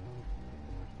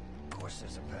 Of course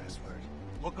there's a password.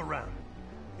 Look around.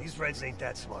 These Reds ain't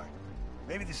that smart.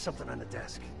 Maybe there's something on the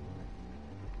desk.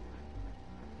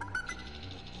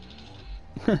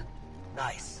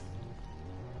 Nice.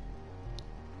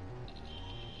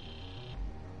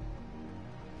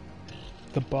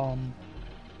 The bomb.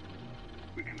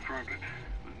 We confirmed it.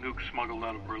 The nuke smuggled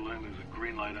out of Berlin is a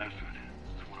green light asset.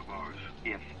 It's one of ours.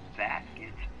 If that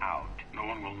gets out... No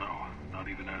one will know. Not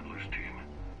even Adler's team.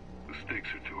 The stakes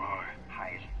are too high.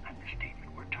 High is an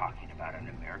understatement. We're talking about an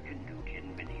American nuke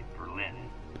hidden beneath Berlin.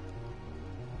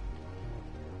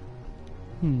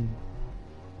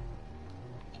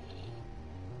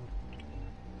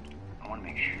 I want to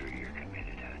make sure you're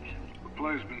committed, Hudson. The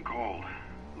play's been called.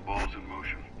 The ball's in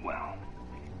motion. Well,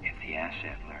 if the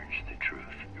asset learns the truth...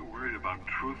 You're worried about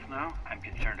truth now? I'm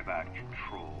concerned about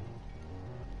control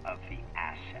of the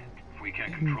asset. If we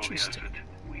can't control the asset,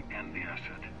 we end the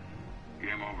asset.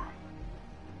 Game over.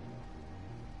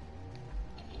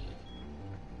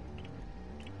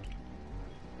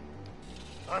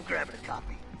 I'm grabbing a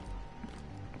copy.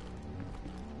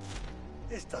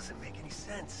 This doesn't make any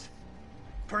sense.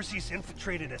 Perseus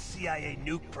infiltrated a CIA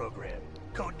nuke program,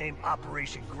 codenamed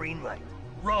Operation Greenlight,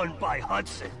 run by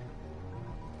Hudson.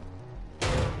 The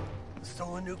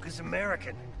stolen nuke is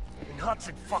American, and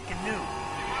Hudson fucking knew.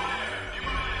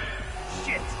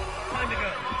 Shit! Time to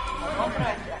go.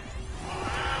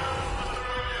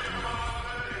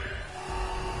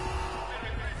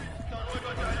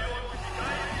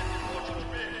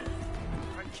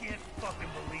 I can't fucking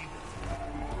believe it.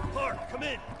 Park, come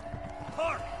in.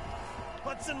 Park!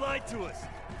 Hudson lied to us.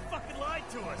 He fucking lied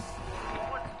to us.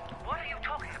 What are you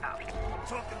talking about? I'm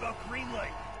talking about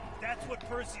Greenlight. That's what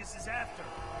Perseus is after.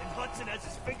 And Hudson has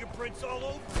his fingerprints all over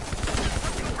it.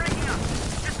 You're breaking up.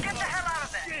 Just get the hell out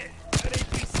of there. Shit! That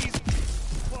APC's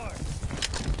Park.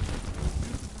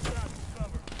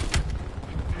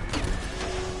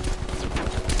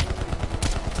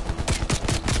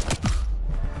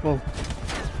 Whoa.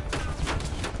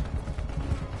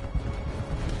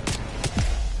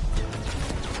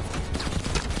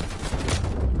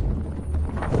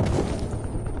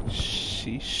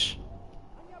 Sheesh.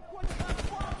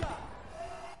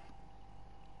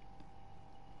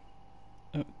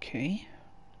 Okay.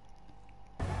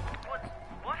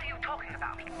 What are you talking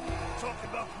about? Talking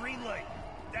about Greenlight.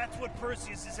 That's what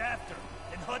Perseus is after.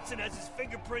 And Hudson has his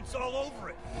fingerprints all over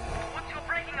it. Once you're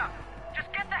breaking up,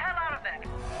 just get the hell out of there.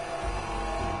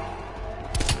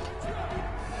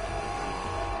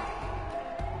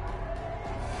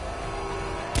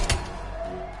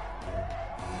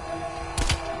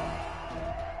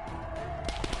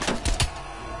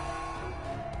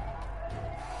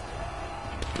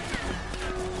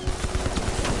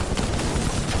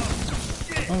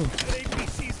 Oh. That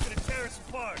APC's gonna tear us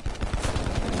apart.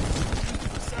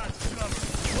 Assad's cover.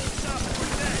 Don't stop it,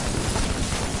 we're dead.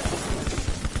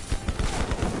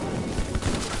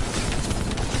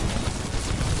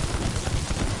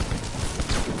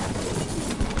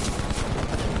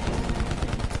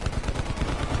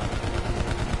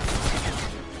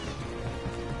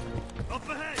 Up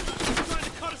ahead! He's trying to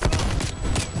cut us off!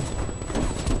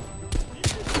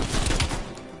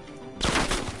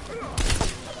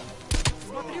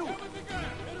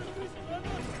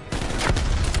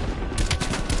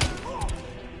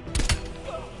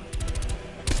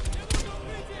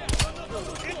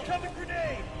 Incoming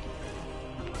grenade!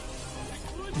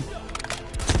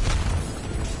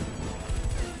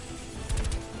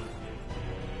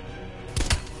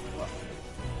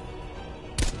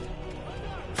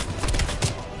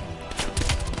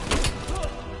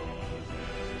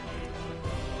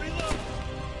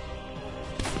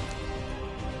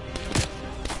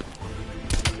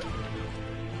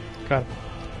 Got it.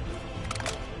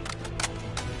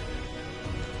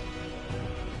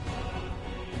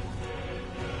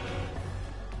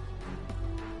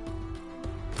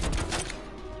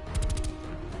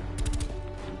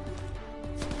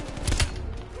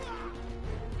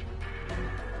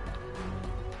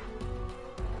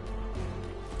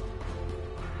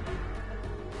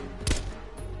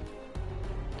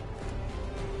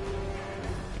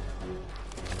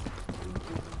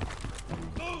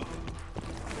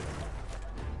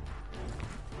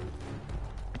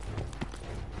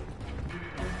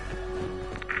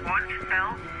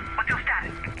 Bell, what's your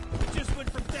status? It just went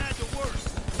from bad to worse.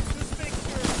 Just make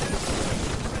sure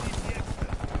everybody's ready at the exit.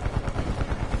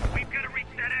 We've got to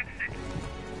reach that exit.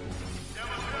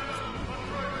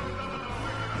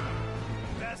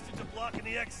 Bastards are blocking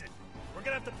the exit. We're We're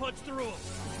gonna have to punch through them.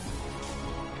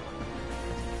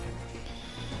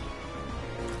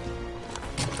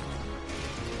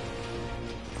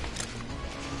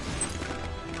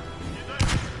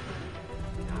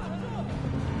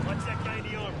 Watch that guy in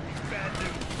the arm. He's bad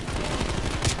news.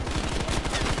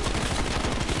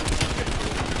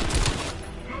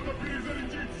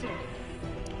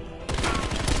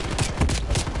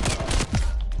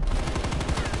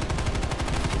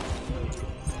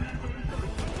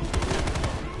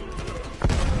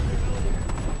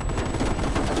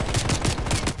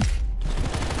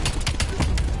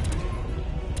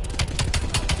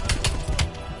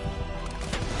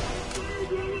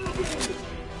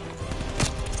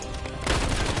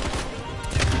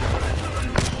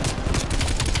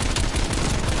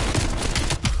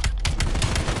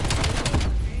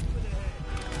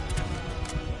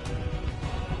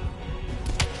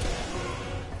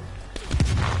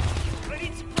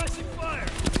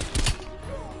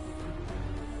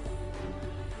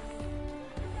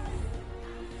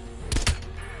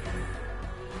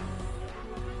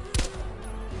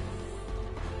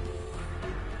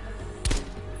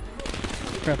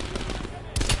 Crap.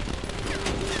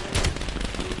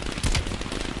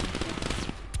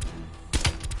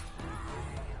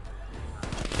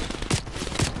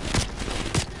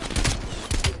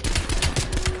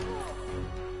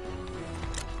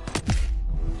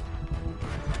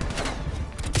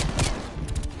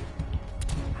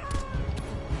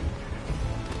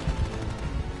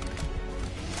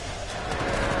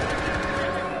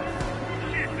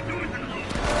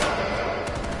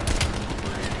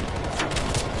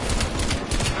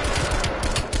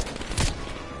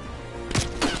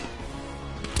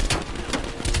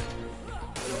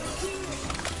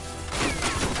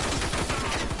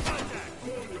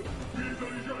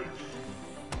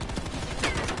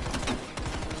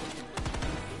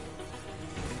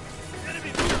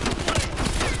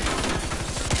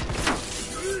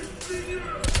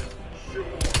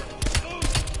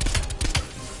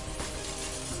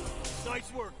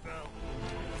 Nice work, Bell.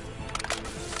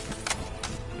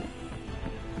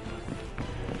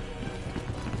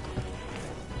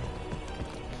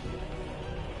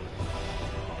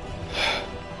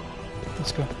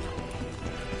 Let's go.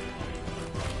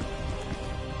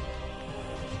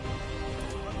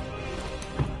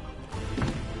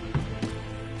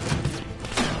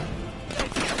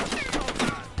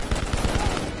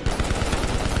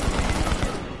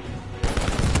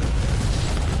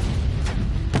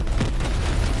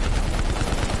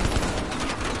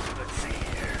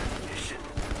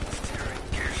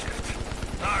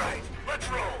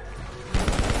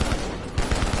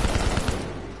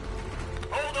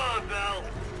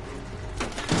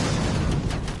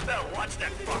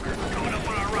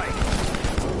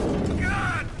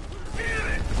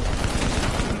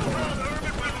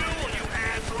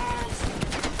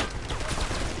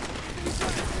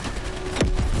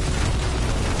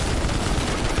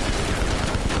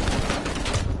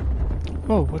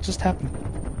 Whoa, what just happened?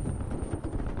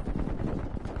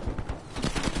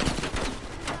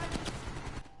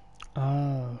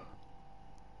 Oh.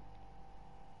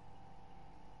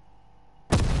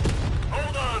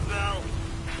 Hold on, Bell.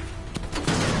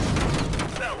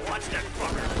 Bell, watch that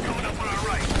fucker coming up on our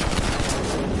right.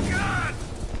 God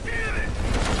damn it!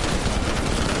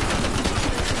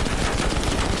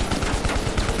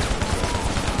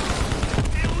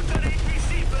 Deal with that APC,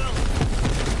 Bell.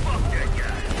 Fuck that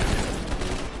guy.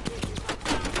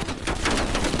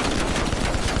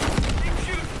 Keep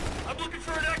shooting. I'm looking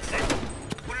for an exit.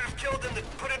 Would it have killed him to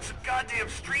put in some goddamn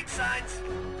street signs?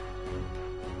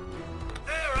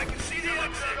 There, I can see the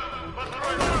exit.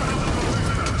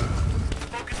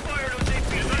 Focus fire on those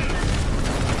APC.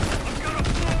 I'm gonna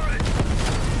floor it.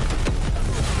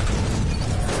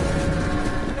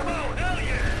 Oh, hell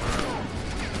yeah!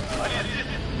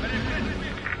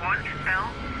 What? Bell?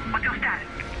 What's your status?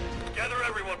 Gather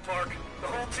everyone, Park. The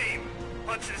whole team.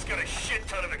 Hudson's got a shit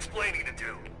ton of explaining to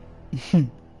do.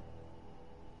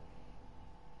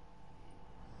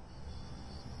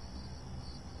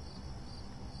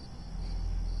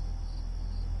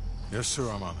 Yes, sir,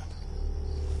 I'm on it.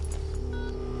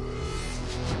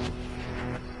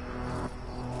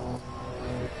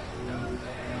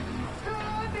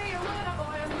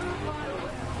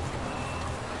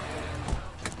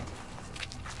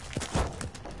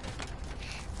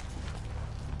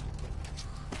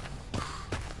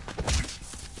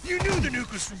 You knew the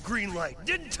nuke was from Greenlight.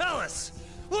 Didn't tell us.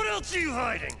 What else are you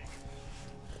hiding?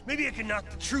 Maybe I can knock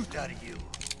the truth out of you.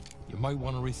 You might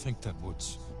want to rethink that,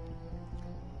 Woods.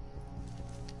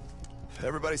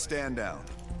 Everybody stand down.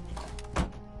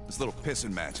 This little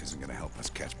pissing match isn't gonna help us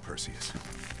catch Perseus.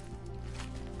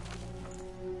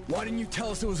 Why didn't you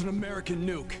tell us it was an American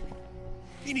nuke?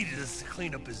 He needed us to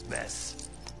clean up his mess.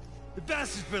 The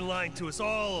bastard's been lying to us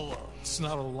all along. It's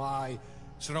not a lie.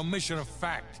 It's an omission of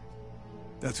fact.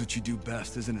 That's what you do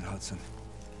best, isn't it, Hudson?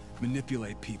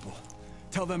 Manipulate people.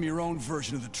 Tell them your own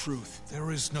version of the truth.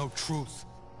 There is no truth.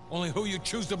 Only who you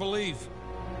choose to believe.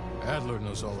 Adler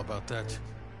knows all about that.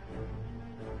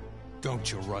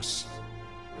 Don't you, Russ?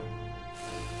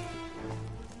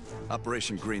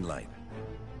 Operation Greenlight.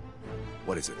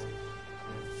 What is it?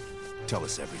 Tell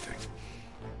us everything.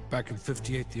 Back in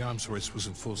 '58, the arms race was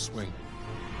in full swing.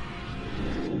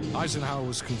 Eisenhower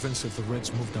was convinced if the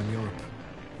Reds moved on Europe,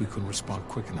 we couldn't respond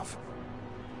quick enough.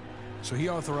 So he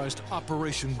authorized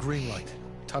Operation Greenlight,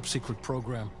 a top-secret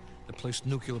program that placed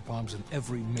nuclear bombs in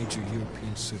every major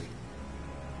European city.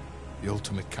 The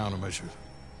ultimate countermeasure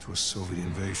to a Soviet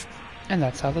invasion. And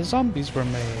that's how the zombies were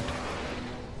made.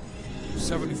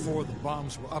 74 of the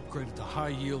bombs were upgraded to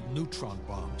high-yield neutron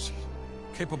bombs,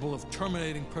 capable of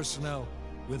terminating personnel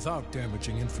without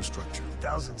damaging infrastructure.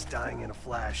 Thousands dying in a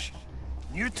flash.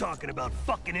 You're talking about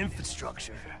fucking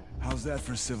infrastructure. How's that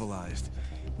for civilized?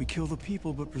 We kill the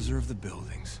people but preserve the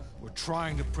buildings. We're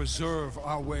trying to preserve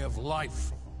our way of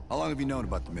life. How long have you known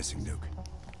about the missing nuke?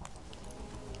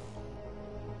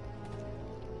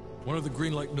 One of the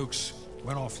Greenlight nukes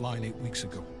went offline 8 weeks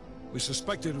ago. We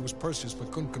suspected it was Perseus,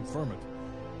 but couldn't confirm it.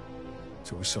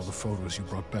 So we saw the photos you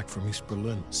brought back from East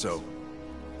Berlin. So,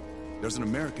 there's an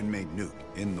American-made nuke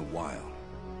in the wild.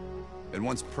 And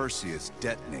once Perseus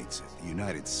detonates it, the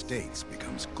United States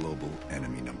becomes global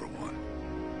enemy #1.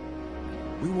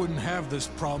 We wouldn't have this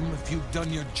problem if you'd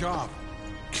done your job.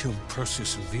 Killed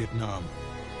Perseus in Vietnam.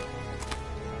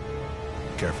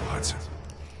 Careful, Hudson.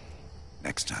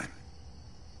 Next time,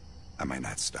 I might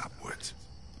not stop Woods.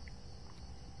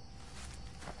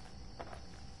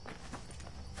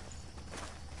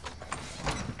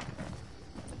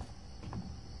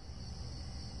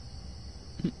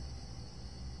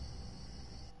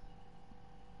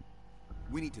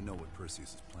 We need to know what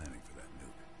Perseus is planning for that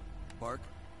nuke. Park,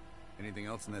 anything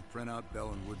else in that printout Bell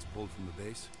and Woods pulled from the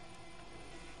base?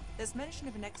 There's mention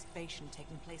of an excavation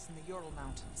taking place in the Ural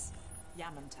Mountains,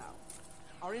 Yamantau.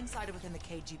 Our insider within the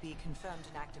KGB confirmed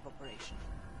an active operation.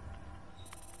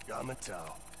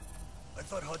 Yamantau. I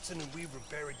thought Hudson and Weaver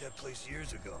buried that place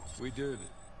years ago. We did.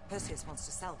 Perseus wants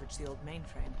to salvage the old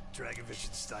mainframe. Dragovich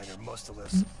and Steiner must have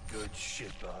left some good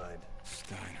shit behind.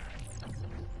 Steiner.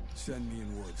 Send me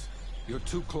in Woods. You're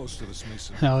too close to this,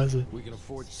 Mason. How is it? We can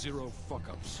afford 0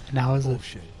 fuck-ups. And how is it?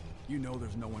 Bullshit. You know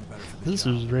there's no one better for the This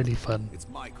job. was really fun. It's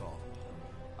my call.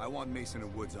 I want Mason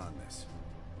and Woods on this.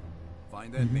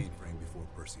 Find that mainframe before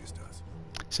Perseus does.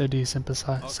 So do you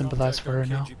sympathize for her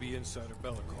now? KGB insider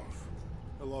Belikov.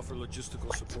 He'll offer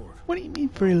logistical support. What do you mean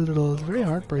very little? It's very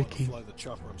heartbreaking. Fly the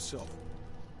chopper himself.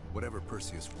 Whatever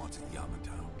Perseus wants at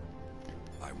Yamantau,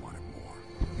 I want it more.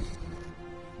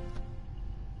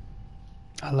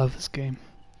 I love this game.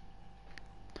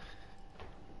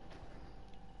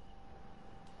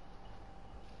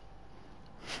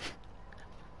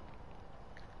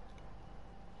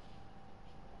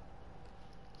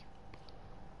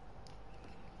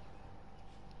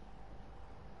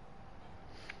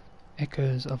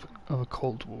 Echoes of a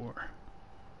Cold War.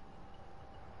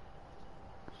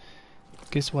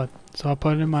 Guess what? So I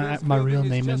put in my real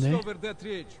name in there,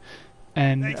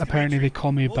 and apparently they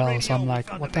call me Bell. So I'm like,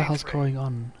 what the hell's going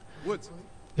on?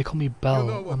 They call me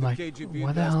Bell. I'm like,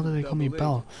 why the hell do they call me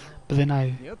Bell? But then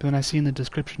I see in the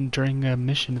description during a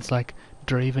mission, it's like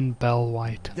Draven Bell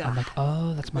White. I'm like,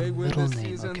 oh, that's my middle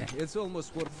name. Okay. It's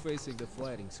almost worth facing the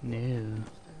fighting squad. No.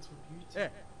 Hey,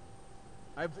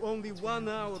 I've only 1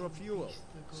 hour of fuel,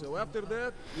 so after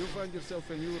that, you'll find yourself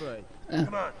a new ride.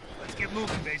 Come on, let's get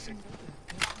moving, Mason.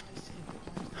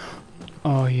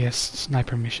 Oh yes,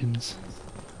 sniper missions.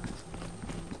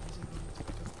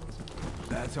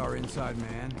 That's our inside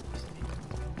man.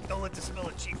 Don't let the smell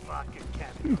of cheap vodka and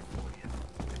caviar fool you.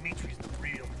 Dimitri's the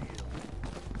real deal.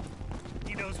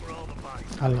 He knows where all the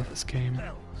bodies are. I love this game.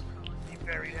 Hell, he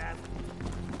buried half.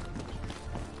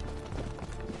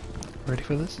 Ready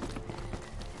for this?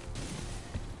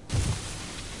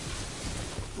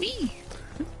 Wee!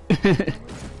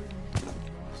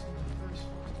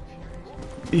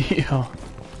 Yeah.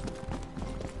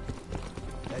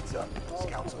 Heads up.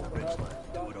 Scouts on the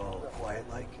ridgeline. Do it all quiet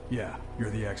like. Yeah, you're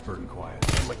the expert in quiet.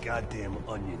 I'm a goddamn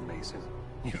onion, Mason.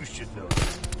 You should know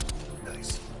this.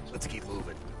 Nice. Let's keep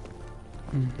moving.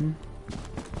 Mm-hmm.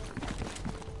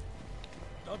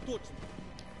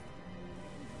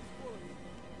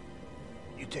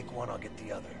 You take one, I'll get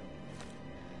the other.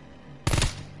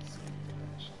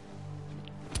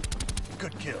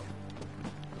 Good kill.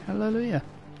 Hallelujah.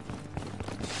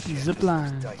 Zip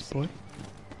line, boy.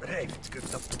 But hey, it's good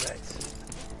stuff to Reds.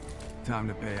 Time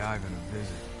to pay Ivan a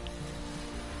visit.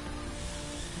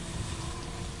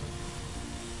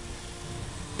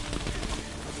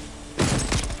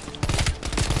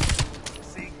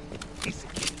 See? He's a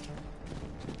kid.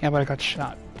 Yeah, but I got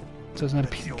shot. So it's not a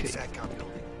That's the old PK. SATCOM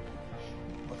building.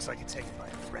 Looks like it's taken by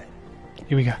a threat.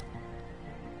 Here we go.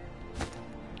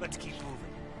 Let's keep moving.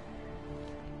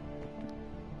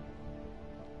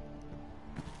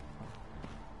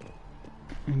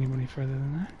 Anybody further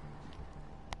than that?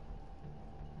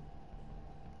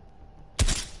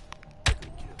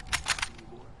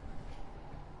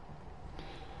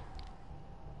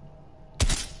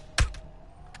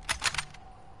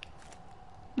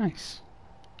 Nice.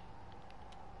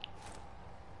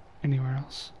 Anywhere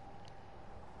else?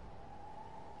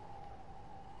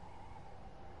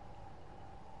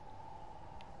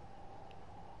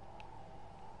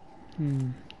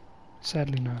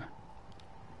 Sadly no.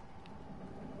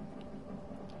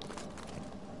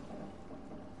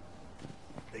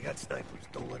 They got snipers.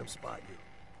 Don't let them spot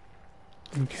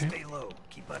you. Okay. Stay low.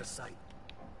 Keep out of sight.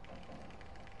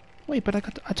 Wait, but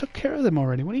I took care of them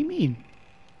already. What do you mean?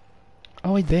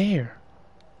 Oh, wait, there.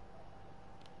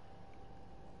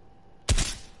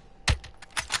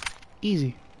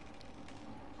 Easy.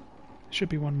 Should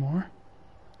be one more.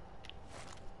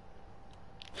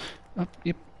 Oh,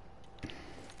 yep.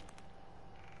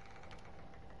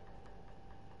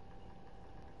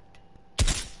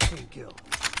 Clean kill.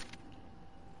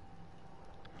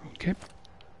 Okay.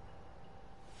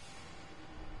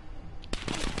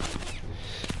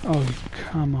 Oh,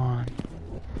 come on.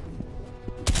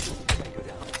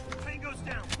 Tango's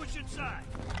down. Push inside.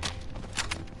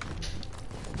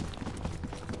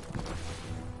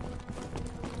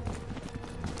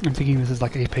 I'm thinking this is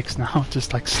like Apex now,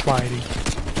 just like sliding.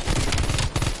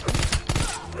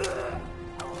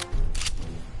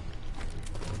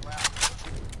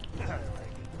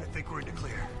 I think we're in the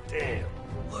clear. Damn.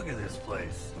 Look at this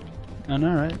place. I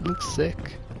know, right? Looks sick.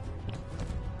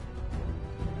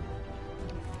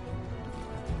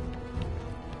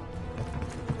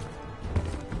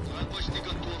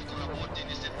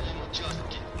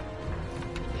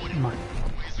 Come on.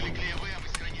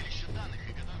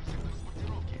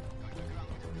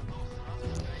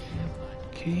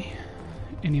 Okay.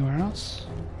 Anywhere else?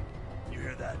 You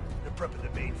hear that? They're prepping the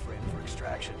mainframe for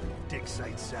extraction. Dig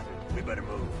Site 7. We better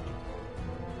move.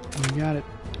 We got it.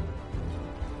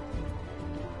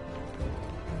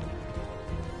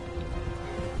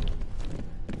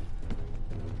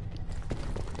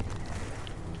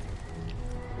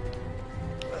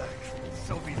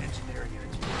 Soviet engineering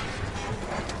energy.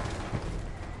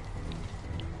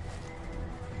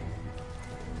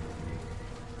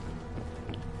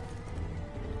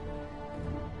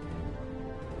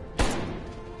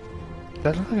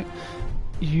 That looks like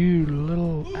you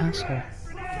little asshole.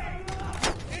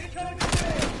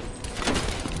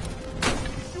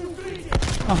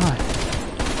 Oh, hi.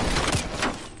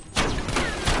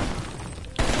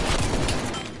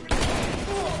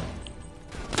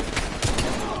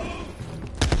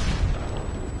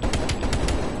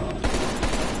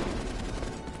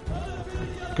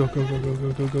 Go, go, go, go,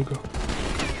 go, go, go, go.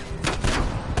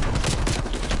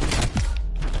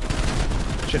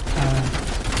 Shit, Ow.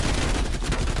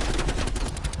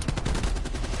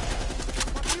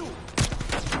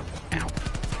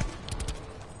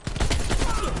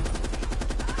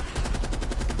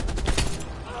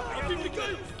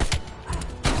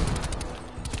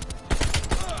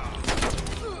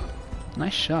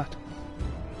 Nice shot.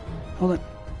 Hold on.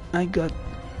 I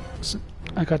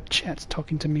got chats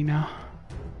talking to me now.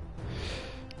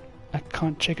 I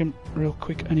can't check them real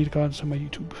quick. I need to go onto my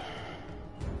YouTube.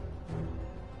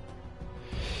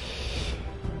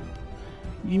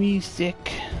 Give me a sec.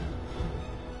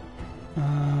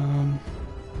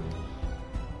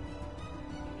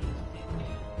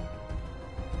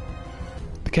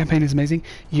 The campaign is amazing.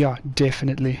 Yeah,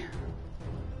 definitely.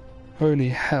 Holy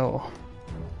hell.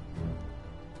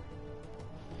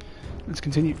 Let's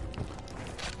continue.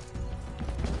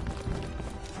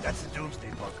 That's the Doomsday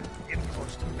bunker. Getting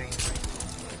close to the main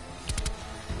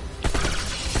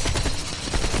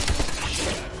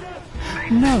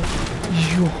No!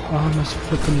 You almost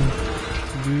flipping.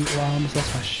 You almost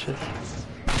lost my shit.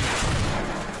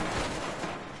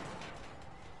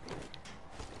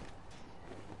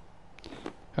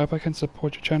 I hope I can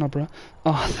support your channel, bro.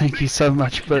 Oh, thank you so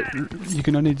much, but you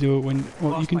can only do it when...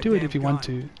 Well, you can do it if you want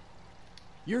to.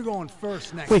 You're going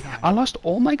first next Wait, time. I lost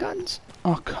all my guns?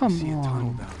 Oh, come See a tunnel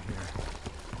on. down here.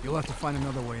 You'll have to find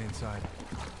another way inside.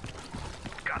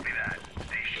 Copy that.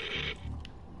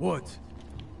 Woods.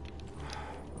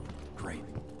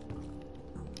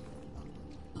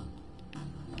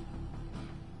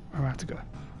 to go.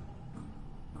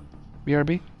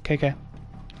 BRB? KK.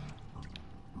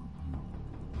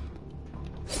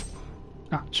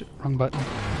 Ah, shit, wrong button.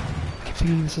 I keep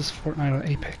thinking this is Fortnite or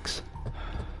Apex.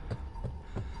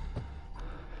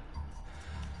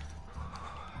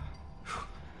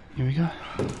 Here we go.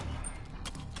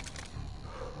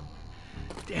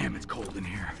 Damn, it's cold in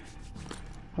here.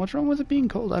 What's wrong with it being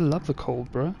cold? I love the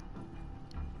cold, bro.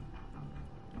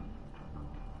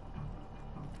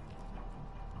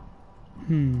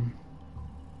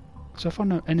 So far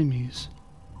no enemies.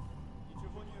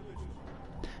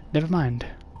 Never mind.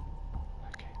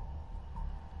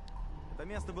 Это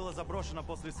место было заброшено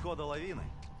после схода лавины.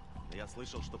 Я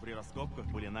слышал, что при раскопках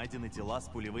были найдены тела с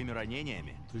пулевыми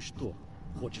ранениями. Ты что,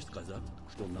 хочешь сказать,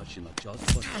 что наше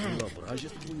начальство было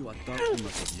вражескую атаку на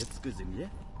советской земле?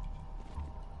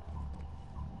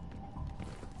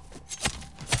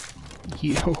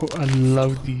 Yo, I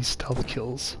love these stealth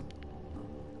kills.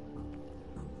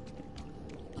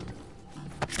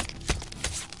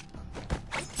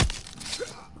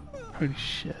 Holy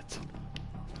shit.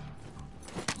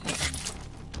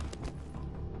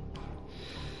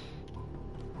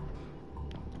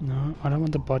 No, I don't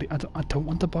want the body. I don't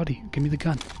want the body. Give me the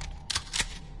gun.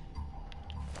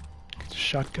 It's a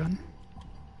shotgun.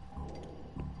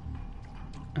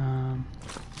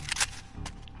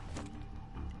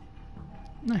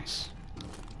 Nice.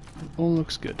 It all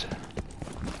looks good.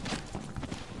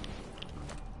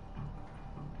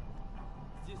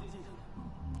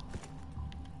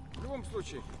 В любом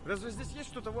случае, разве здесь есть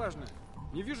что-то важное?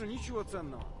 Не вижу ничего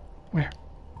ценного. Where?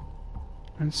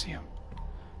 I don't see him.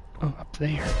 Oh, up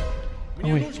there.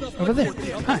 Oh wait, over there.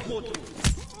 Hi.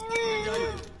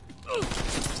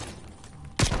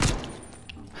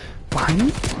 Behind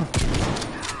me? Oh.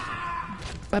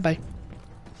 Bye bye.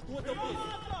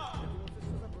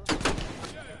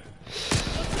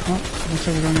 Oh, looks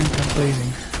like we're going into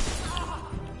blazing.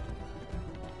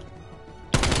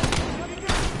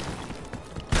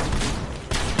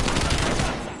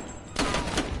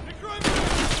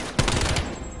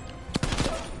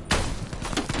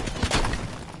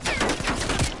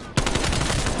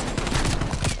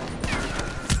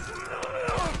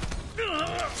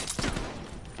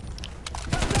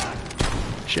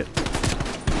 Shit.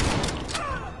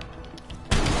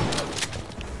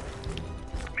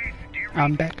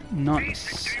 I'm back.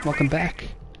 Nice. Welcome back.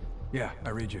 Yeah, I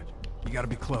read you. You gotta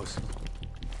be close.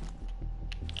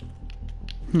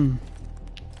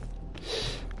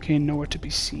 Okay, nowhere to be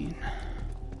seen.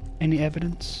 Any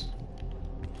evidence?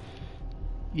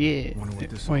 Yeah.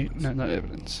 Wait, no, not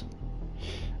evidence.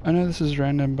 I know this is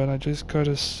random, but I just got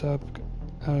a sub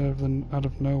out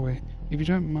of nowhere. If you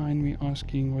don't mind me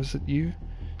asking, was it you?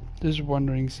 Just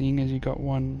wondering, seeing as you got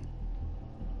one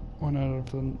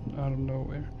out of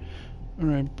nowhere.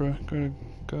 Alright, bro, gotta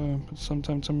go. But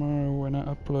sometime tomorrow when I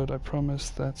upload, I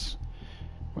promise that's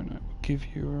when I will give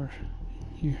your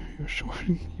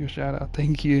shout out.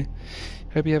 Thank you.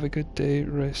 Hope you have a good day.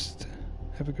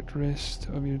 Have a good rest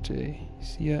of your day.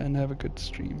 See ya and have a good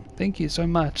stream. Thank you so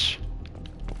much.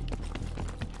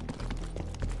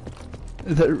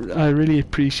 I really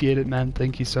appreciate it, man.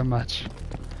 Thank you so much.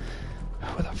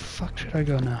 Where the fuck should I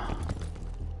go now?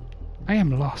 I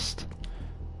am lost.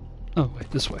 Oh, wait,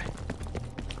 this way.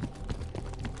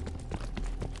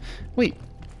 Wait,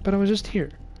 but I was just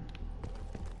here.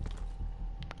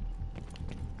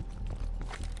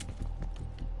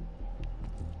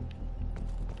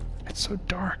 It's so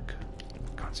dark.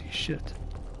 Can't see shit.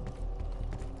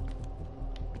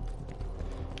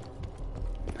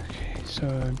 Okay, so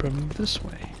probably this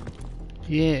way.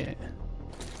 Yeah.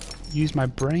 Use my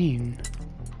brain.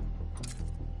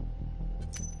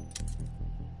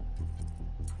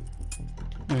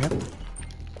 There we go.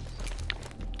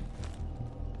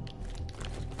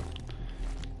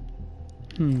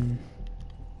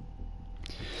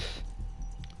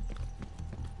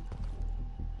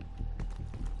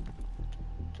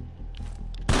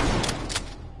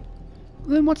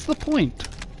 Then what's the point?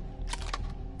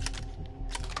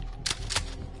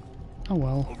 Oh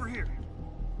well. Over here.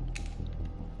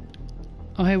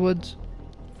 Oh hey, Woods.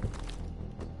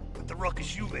 With the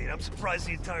ruckus you made, I'm surprised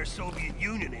the entire Soviet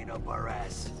Union ain't up our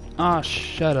ass. Ah,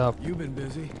 shut up. You've been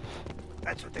busy.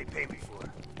 That's what they pay me for.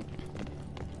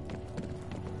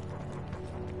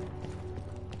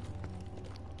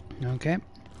 Okay,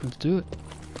 let's do it.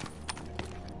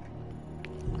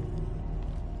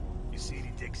 You see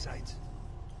any dig sites?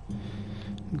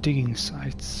 Digging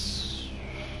sites.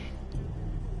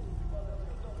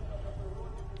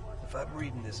 If I'm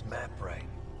reading this map right,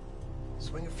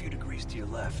 swing a few degrees to your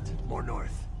left, more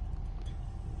north.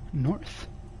 North?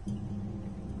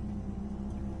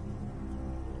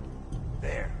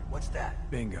 What's that?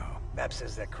 Bingo. Map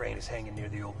says that crane is hanging near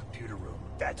the old computer room.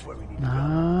 That's where we need to go.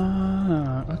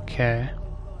 Ah, okay.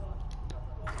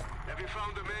 Have you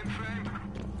found the mainframe?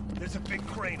 There's a big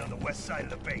crane on the west side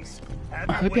of the base.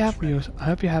 I hope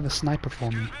you have a sniper for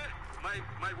me.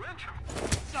 My winch?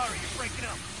 Sorry, you're breaking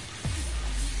up.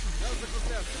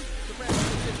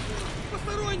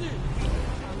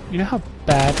 You know how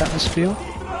bad that must feel?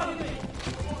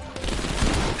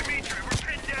 Dimitri, we're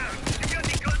pinned down. You got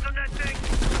any guns on that thing?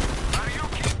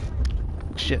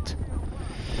 Shit.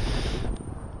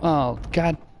 Oh,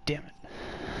 god damn it.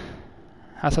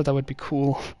 I thought that would be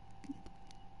cool.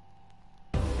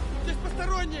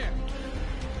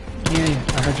 Yeah,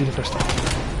 I heard you the first time.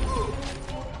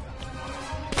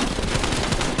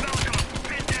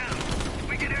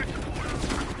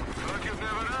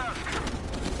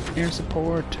 Air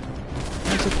support.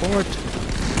 Air support.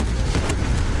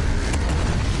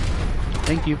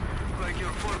 Thank you. Like your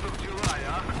 4th of July,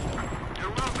 huh?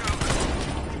 You're welcome.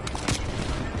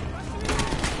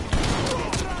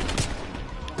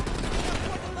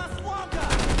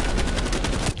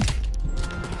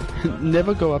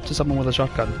 Never go up to someone with a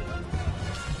shotgun.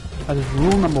 That is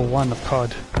rule number 1 of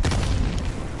COD.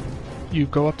 You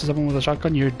go up to someone with a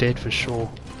shotgun, you're dead for sure.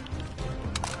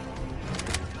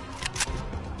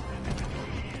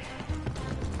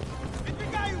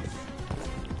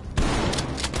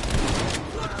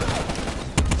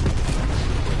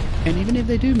 And even if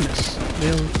they do miss,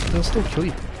 they'll still kill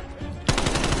you.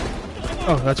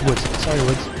 Oh, that's Woods. Sorry,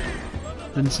 Woods.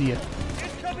 Didn't see it.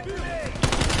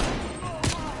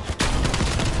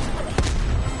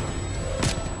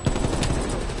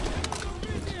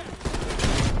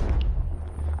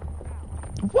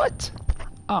 What?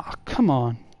 Ah, oh, come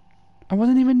on. I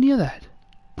wasn't even near that.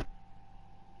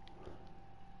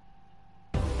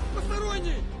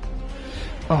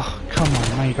 Oh, come on.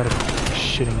 Now you gotta be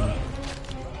shitting me.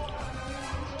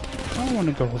 I don't want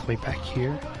to go all the way back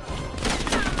here.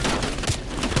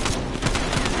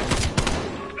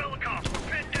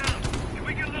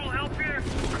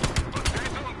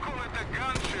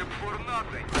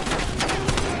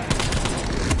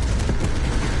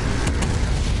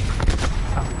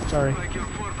 Oh, sorry. Like your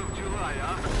 4th of July,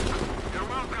 huh? You're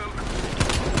welcome.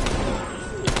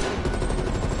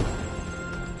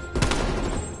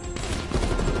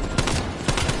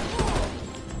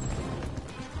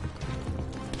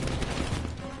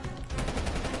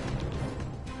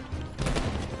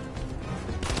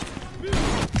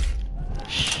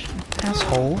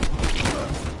 Asshole.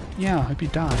 Yeah, I hope you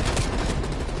die.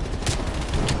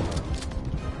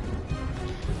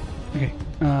 Okay,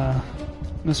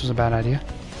 this was a bad idea.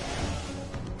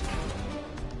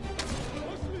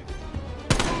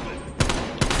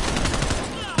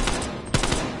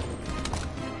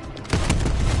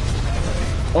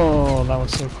 Oh, that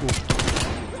was so cool.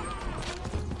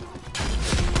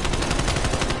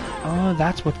 Oh,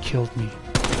 that's what killed me.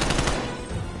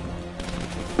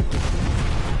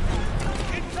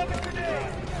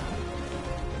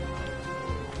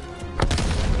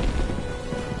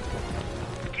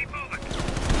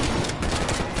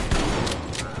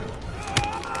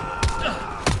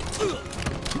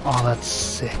 Oh, that's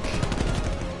sick.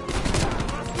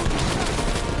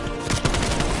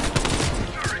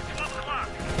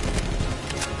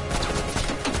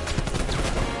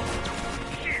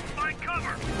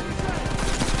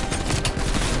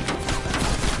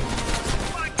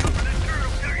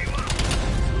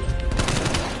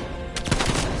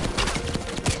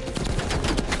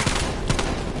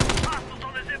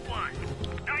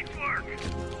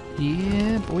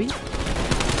 Yeah, boy.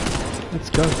 Let's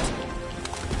go.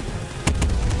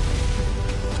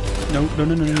 No, no,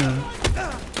 no, no, no, no.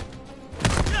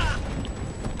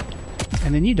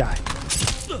 And then you die.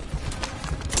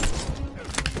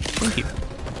 Thank you.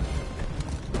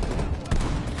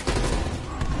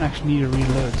 I actually need to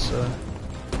reload, so...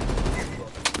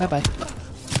 Bye-bye.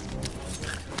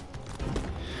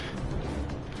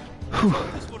 Whew.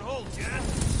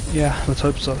 Yeah, let's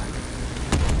hope so.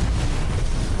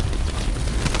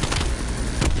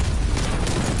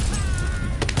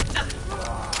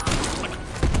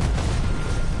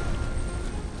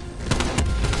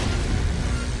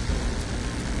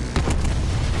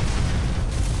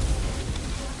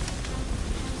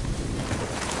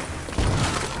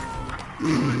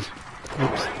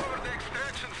 Oops.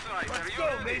 Let's go,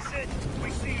 Mason. We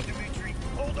see you, Dimitri.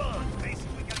 Hold on, Mason.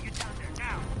 We gotta get down there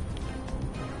now.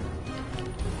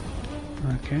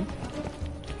 Okay.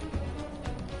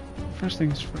 First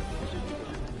things first.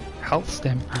 Health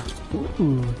stem.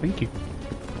 Ooh, thank you.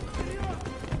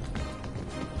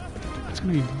 It's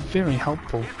gonna be very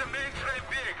helpful. Is the mainframe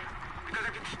big? Because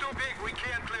if it's too big, we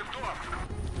can't lift off.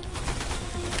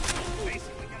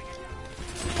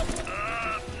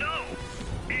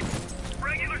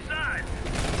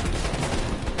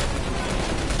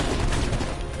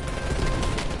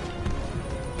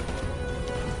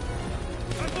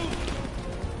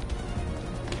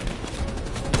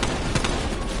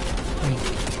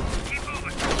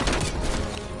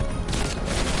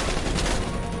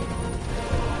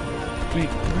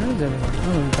 is everyone?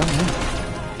 Oh, down here.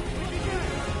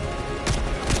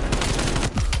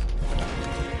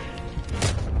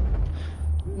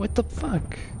 What the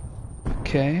fuck?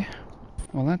 Okay.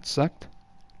 Well, that sucked.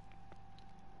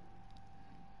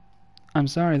 I'm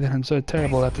sorry that I'm so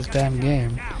terrible at this damn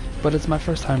game, but it's my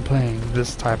first time playing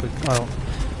this type of... Well,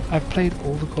 I've played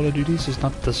all the Call of Duties, just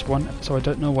not this one, so I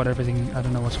don't know what everything... I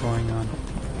don't know what's going on.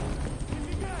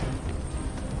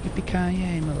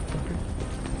 Yippee-ki-yay, motherfucker.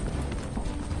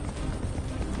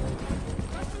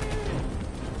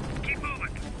 Keep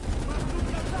moving.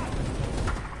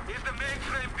 Is the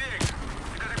mainframe big?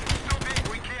 Because if it's too big,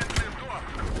 we can't lift off.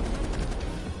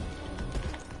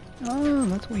 Oh,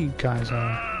 that's where you guys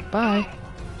are. Bye.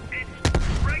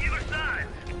 It's regular size.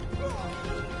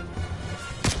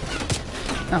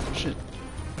 Oh, shit.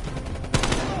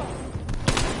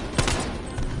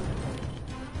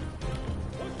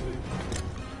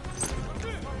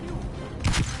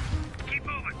 Keep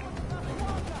moving.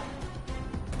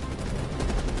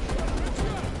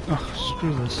 Oh,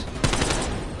 screw this.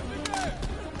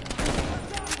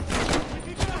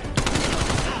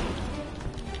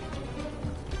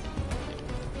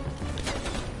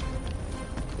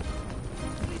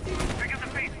 Pick up the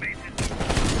base bases.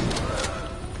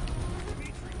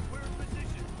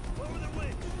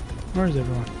 Where is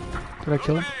everyone? Did I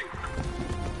kill him?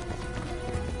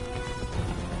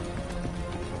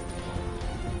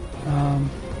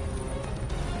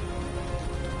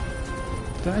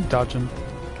 Did I dodge him?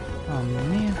 Oh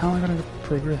man, how am I gonna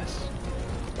progress?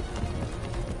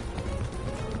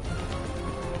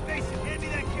 Mason, hand me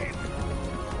that cable.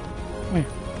 Where?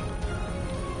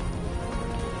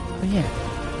 Oh yeah.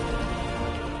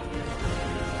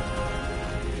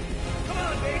 Come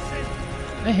on, Mason.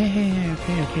 Hey,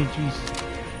 okay, jeez.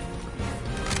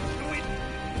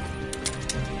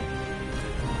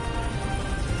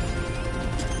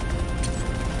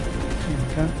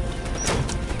 Okay.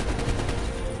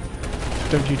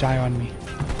 Don't you die on me.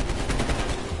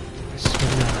 I swear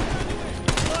to God.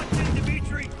 Locked in,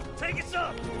 Dimitri. Take us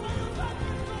up.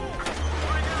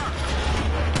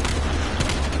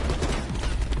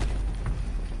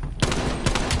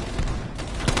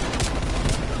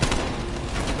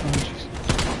 Oh, jeez.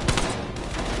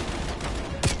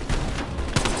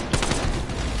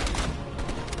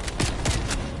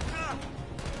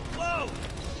 Whoa!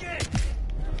 Shit!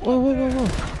 Whoa.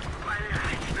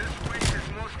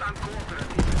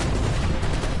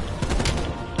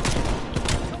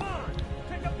 Come on!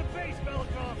 Pick up the base,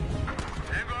 Belikov!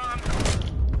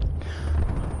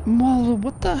 Well,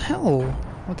 what the hell?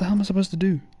 What the hell am I supposed to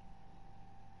do?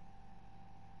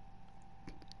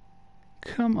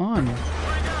 Come on.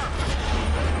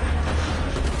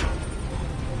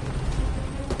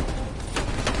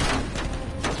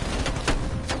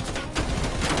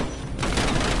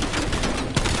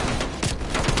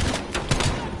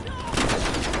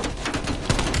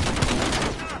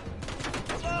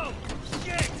 Whoa!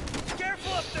 Shit!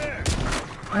 Careful up there!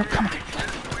 Oh, come on.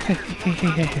 Hey.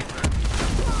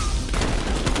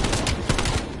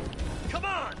 Come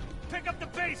on! Pick up the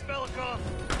base, Belikov!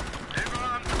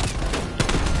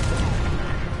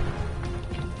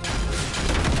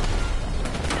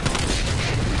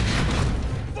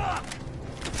 Fuck!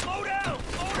 Slow down!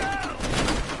 Slow down!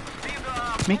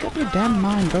 Make up your damn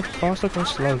mind. Go fast or go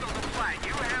slow.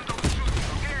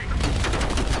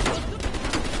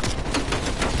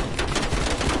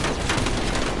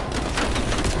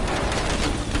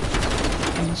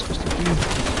 What am I supposed to do?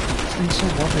 This thing's so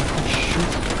wobbly. I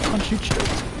can't shoot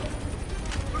straight.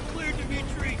 We're clear,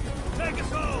 Dimitri! Take us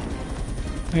home!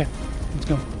 Okay, let's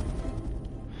go.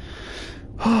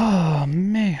 Oh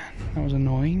man, that was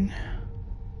annoying.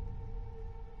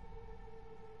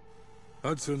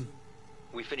 Hudson.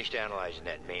 We finished analyzing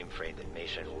that mainframe that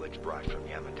Mason Woods brought from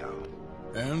Yamato.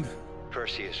 And?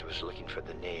 Perseus was looking for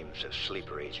the names of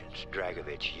sleeper agents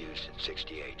Dragovich used in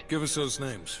 '68. Give us those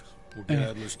names. We'll get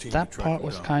Adler's team That to track part them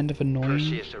was down. kind of annoying.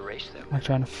 Perseus erased them. Like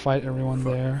trying to fight everyone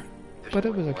there. But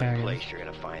it was okay, I Place guess. you're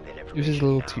gonna find that It was just a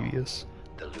little information now. tedious.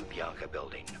 The Lubyanka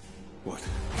building. What?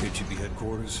 KGB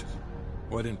headquarters?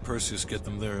 Why didn't Perseus get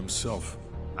them there himself?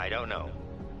 I don't know.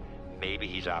 Maybe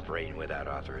he's operating without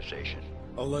authorization.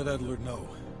 I'll let Adler know.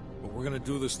 But we're gonna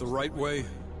do this the right way.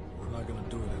 We're not gonna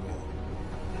do it at all.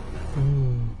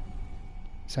 Ooh.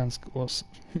 Sounds awesome.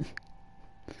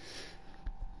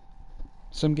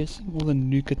 So I'm guessing all the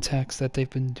nuke attacks that they've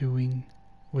been doing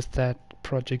with that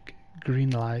Project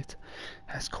Greenlight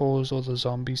has caused all the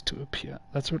zombies to appear.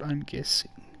 That's what I'm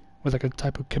guessing. With like a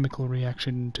type of chemical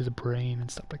reaction to the brain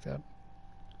and stuff like that.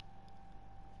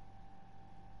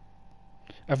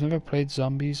 I've never played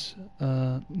zombies,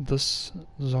 this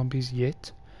zombies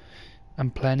yet, I'm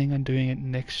planning on doing it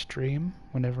next stream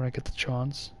whenever I get the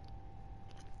chance.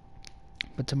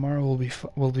 But tomorrow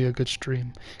will be a good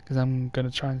stream because I'm gonna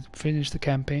try and finish the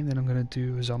campaign. Then I'm gonna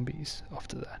do zombies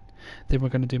after that. Then we're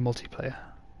gonna do multiplayer.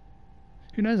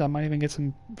 Who knows? I might even get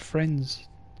some friends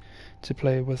to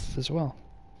play with as well.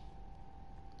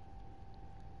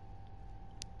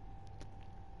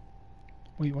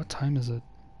 Wait, what time is it?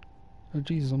 Oh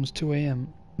geez, it's almost 2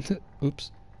 a.m.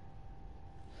 Oops.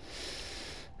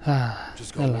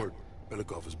 Just got word.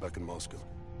 Belikov is back in Moscow.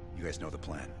 You guys know the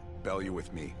plan. Bell, you're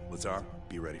with me. Lazar,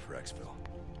 be ready for exfil.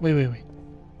 Wait.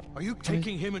 Are you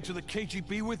taking him into the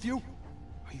KGB with you?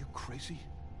 Are you crazy?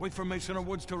 Wait for Mason or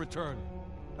Woods to return.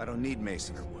 I don't need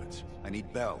Mason or Woods. I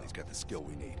need Bell. He's got the skill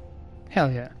we need.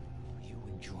 Hell yeah. Are you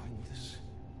enjoying this?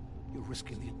 You're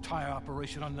risking the entire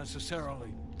operation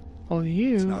unnecessarily. Well,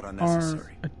 you It's not are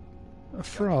unnecessary. a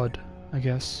fraud, I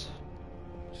guess.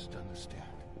 Just understand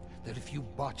that if you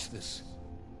botch this,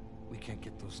 we can't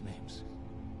get those names.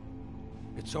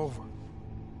 It's over.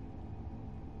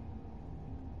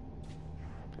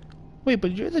 Wait,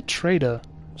 but you're the traitor,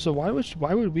 so why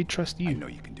would we trust you? I know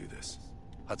you can do this.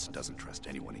 Hudson doesn't trust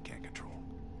anyone he can't control.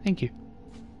 Thank you.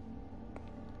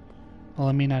 Well,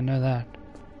 I mean, I know that.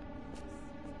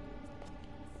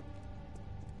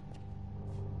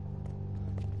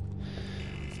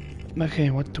 Okay,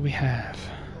 what do we have?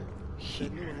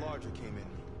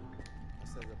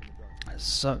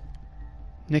 So,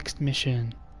 next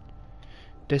mission.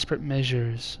 Desperate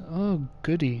measures. Oh,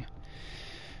 goody.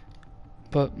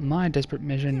 But my desperate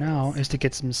measure now is to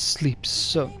get some sleep,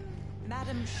 so...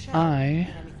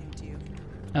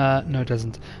 no it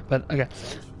doesn't. But, okay.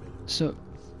 So,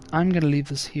 I'm gonna leave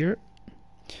this here.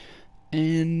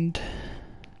 And...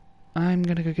 I'm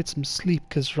gonna go get some sleep,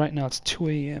 because right now it's 2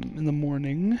 a.m. in the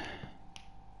morning.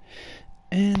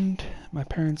 And my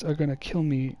parents are gonna kill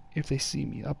me if they see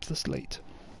me up this late.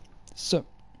 So,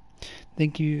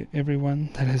 thank you everyone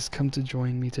that has come to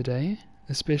join me today,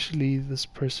 especially this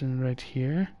person right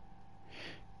here.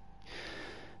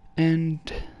 And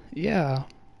yeah,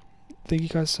 thank you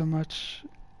guys so much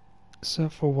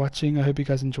for watching. I hope you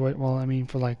guys enjoyed. Well, I mean,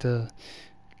 for like the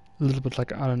little bit,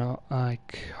 like, I don't know,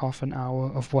 like half an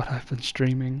hour of what I've been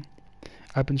streaming.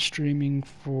 I've been streaming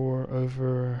for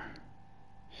over,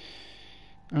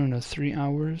 I don't know, 3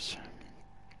 hours.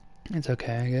 It's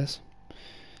okay, I guess.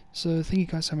 So thank you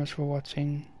guys so much for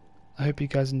watching. I hope you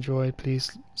guys enjoyed.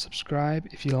 Please subscribe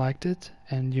if you liked it,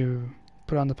 and you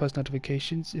put on the post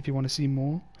notifications if you want to see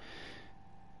more.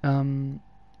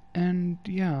 And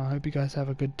yeah, I hope you guys have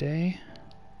a good day,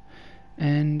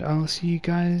 and I'll see you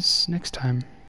guys next time.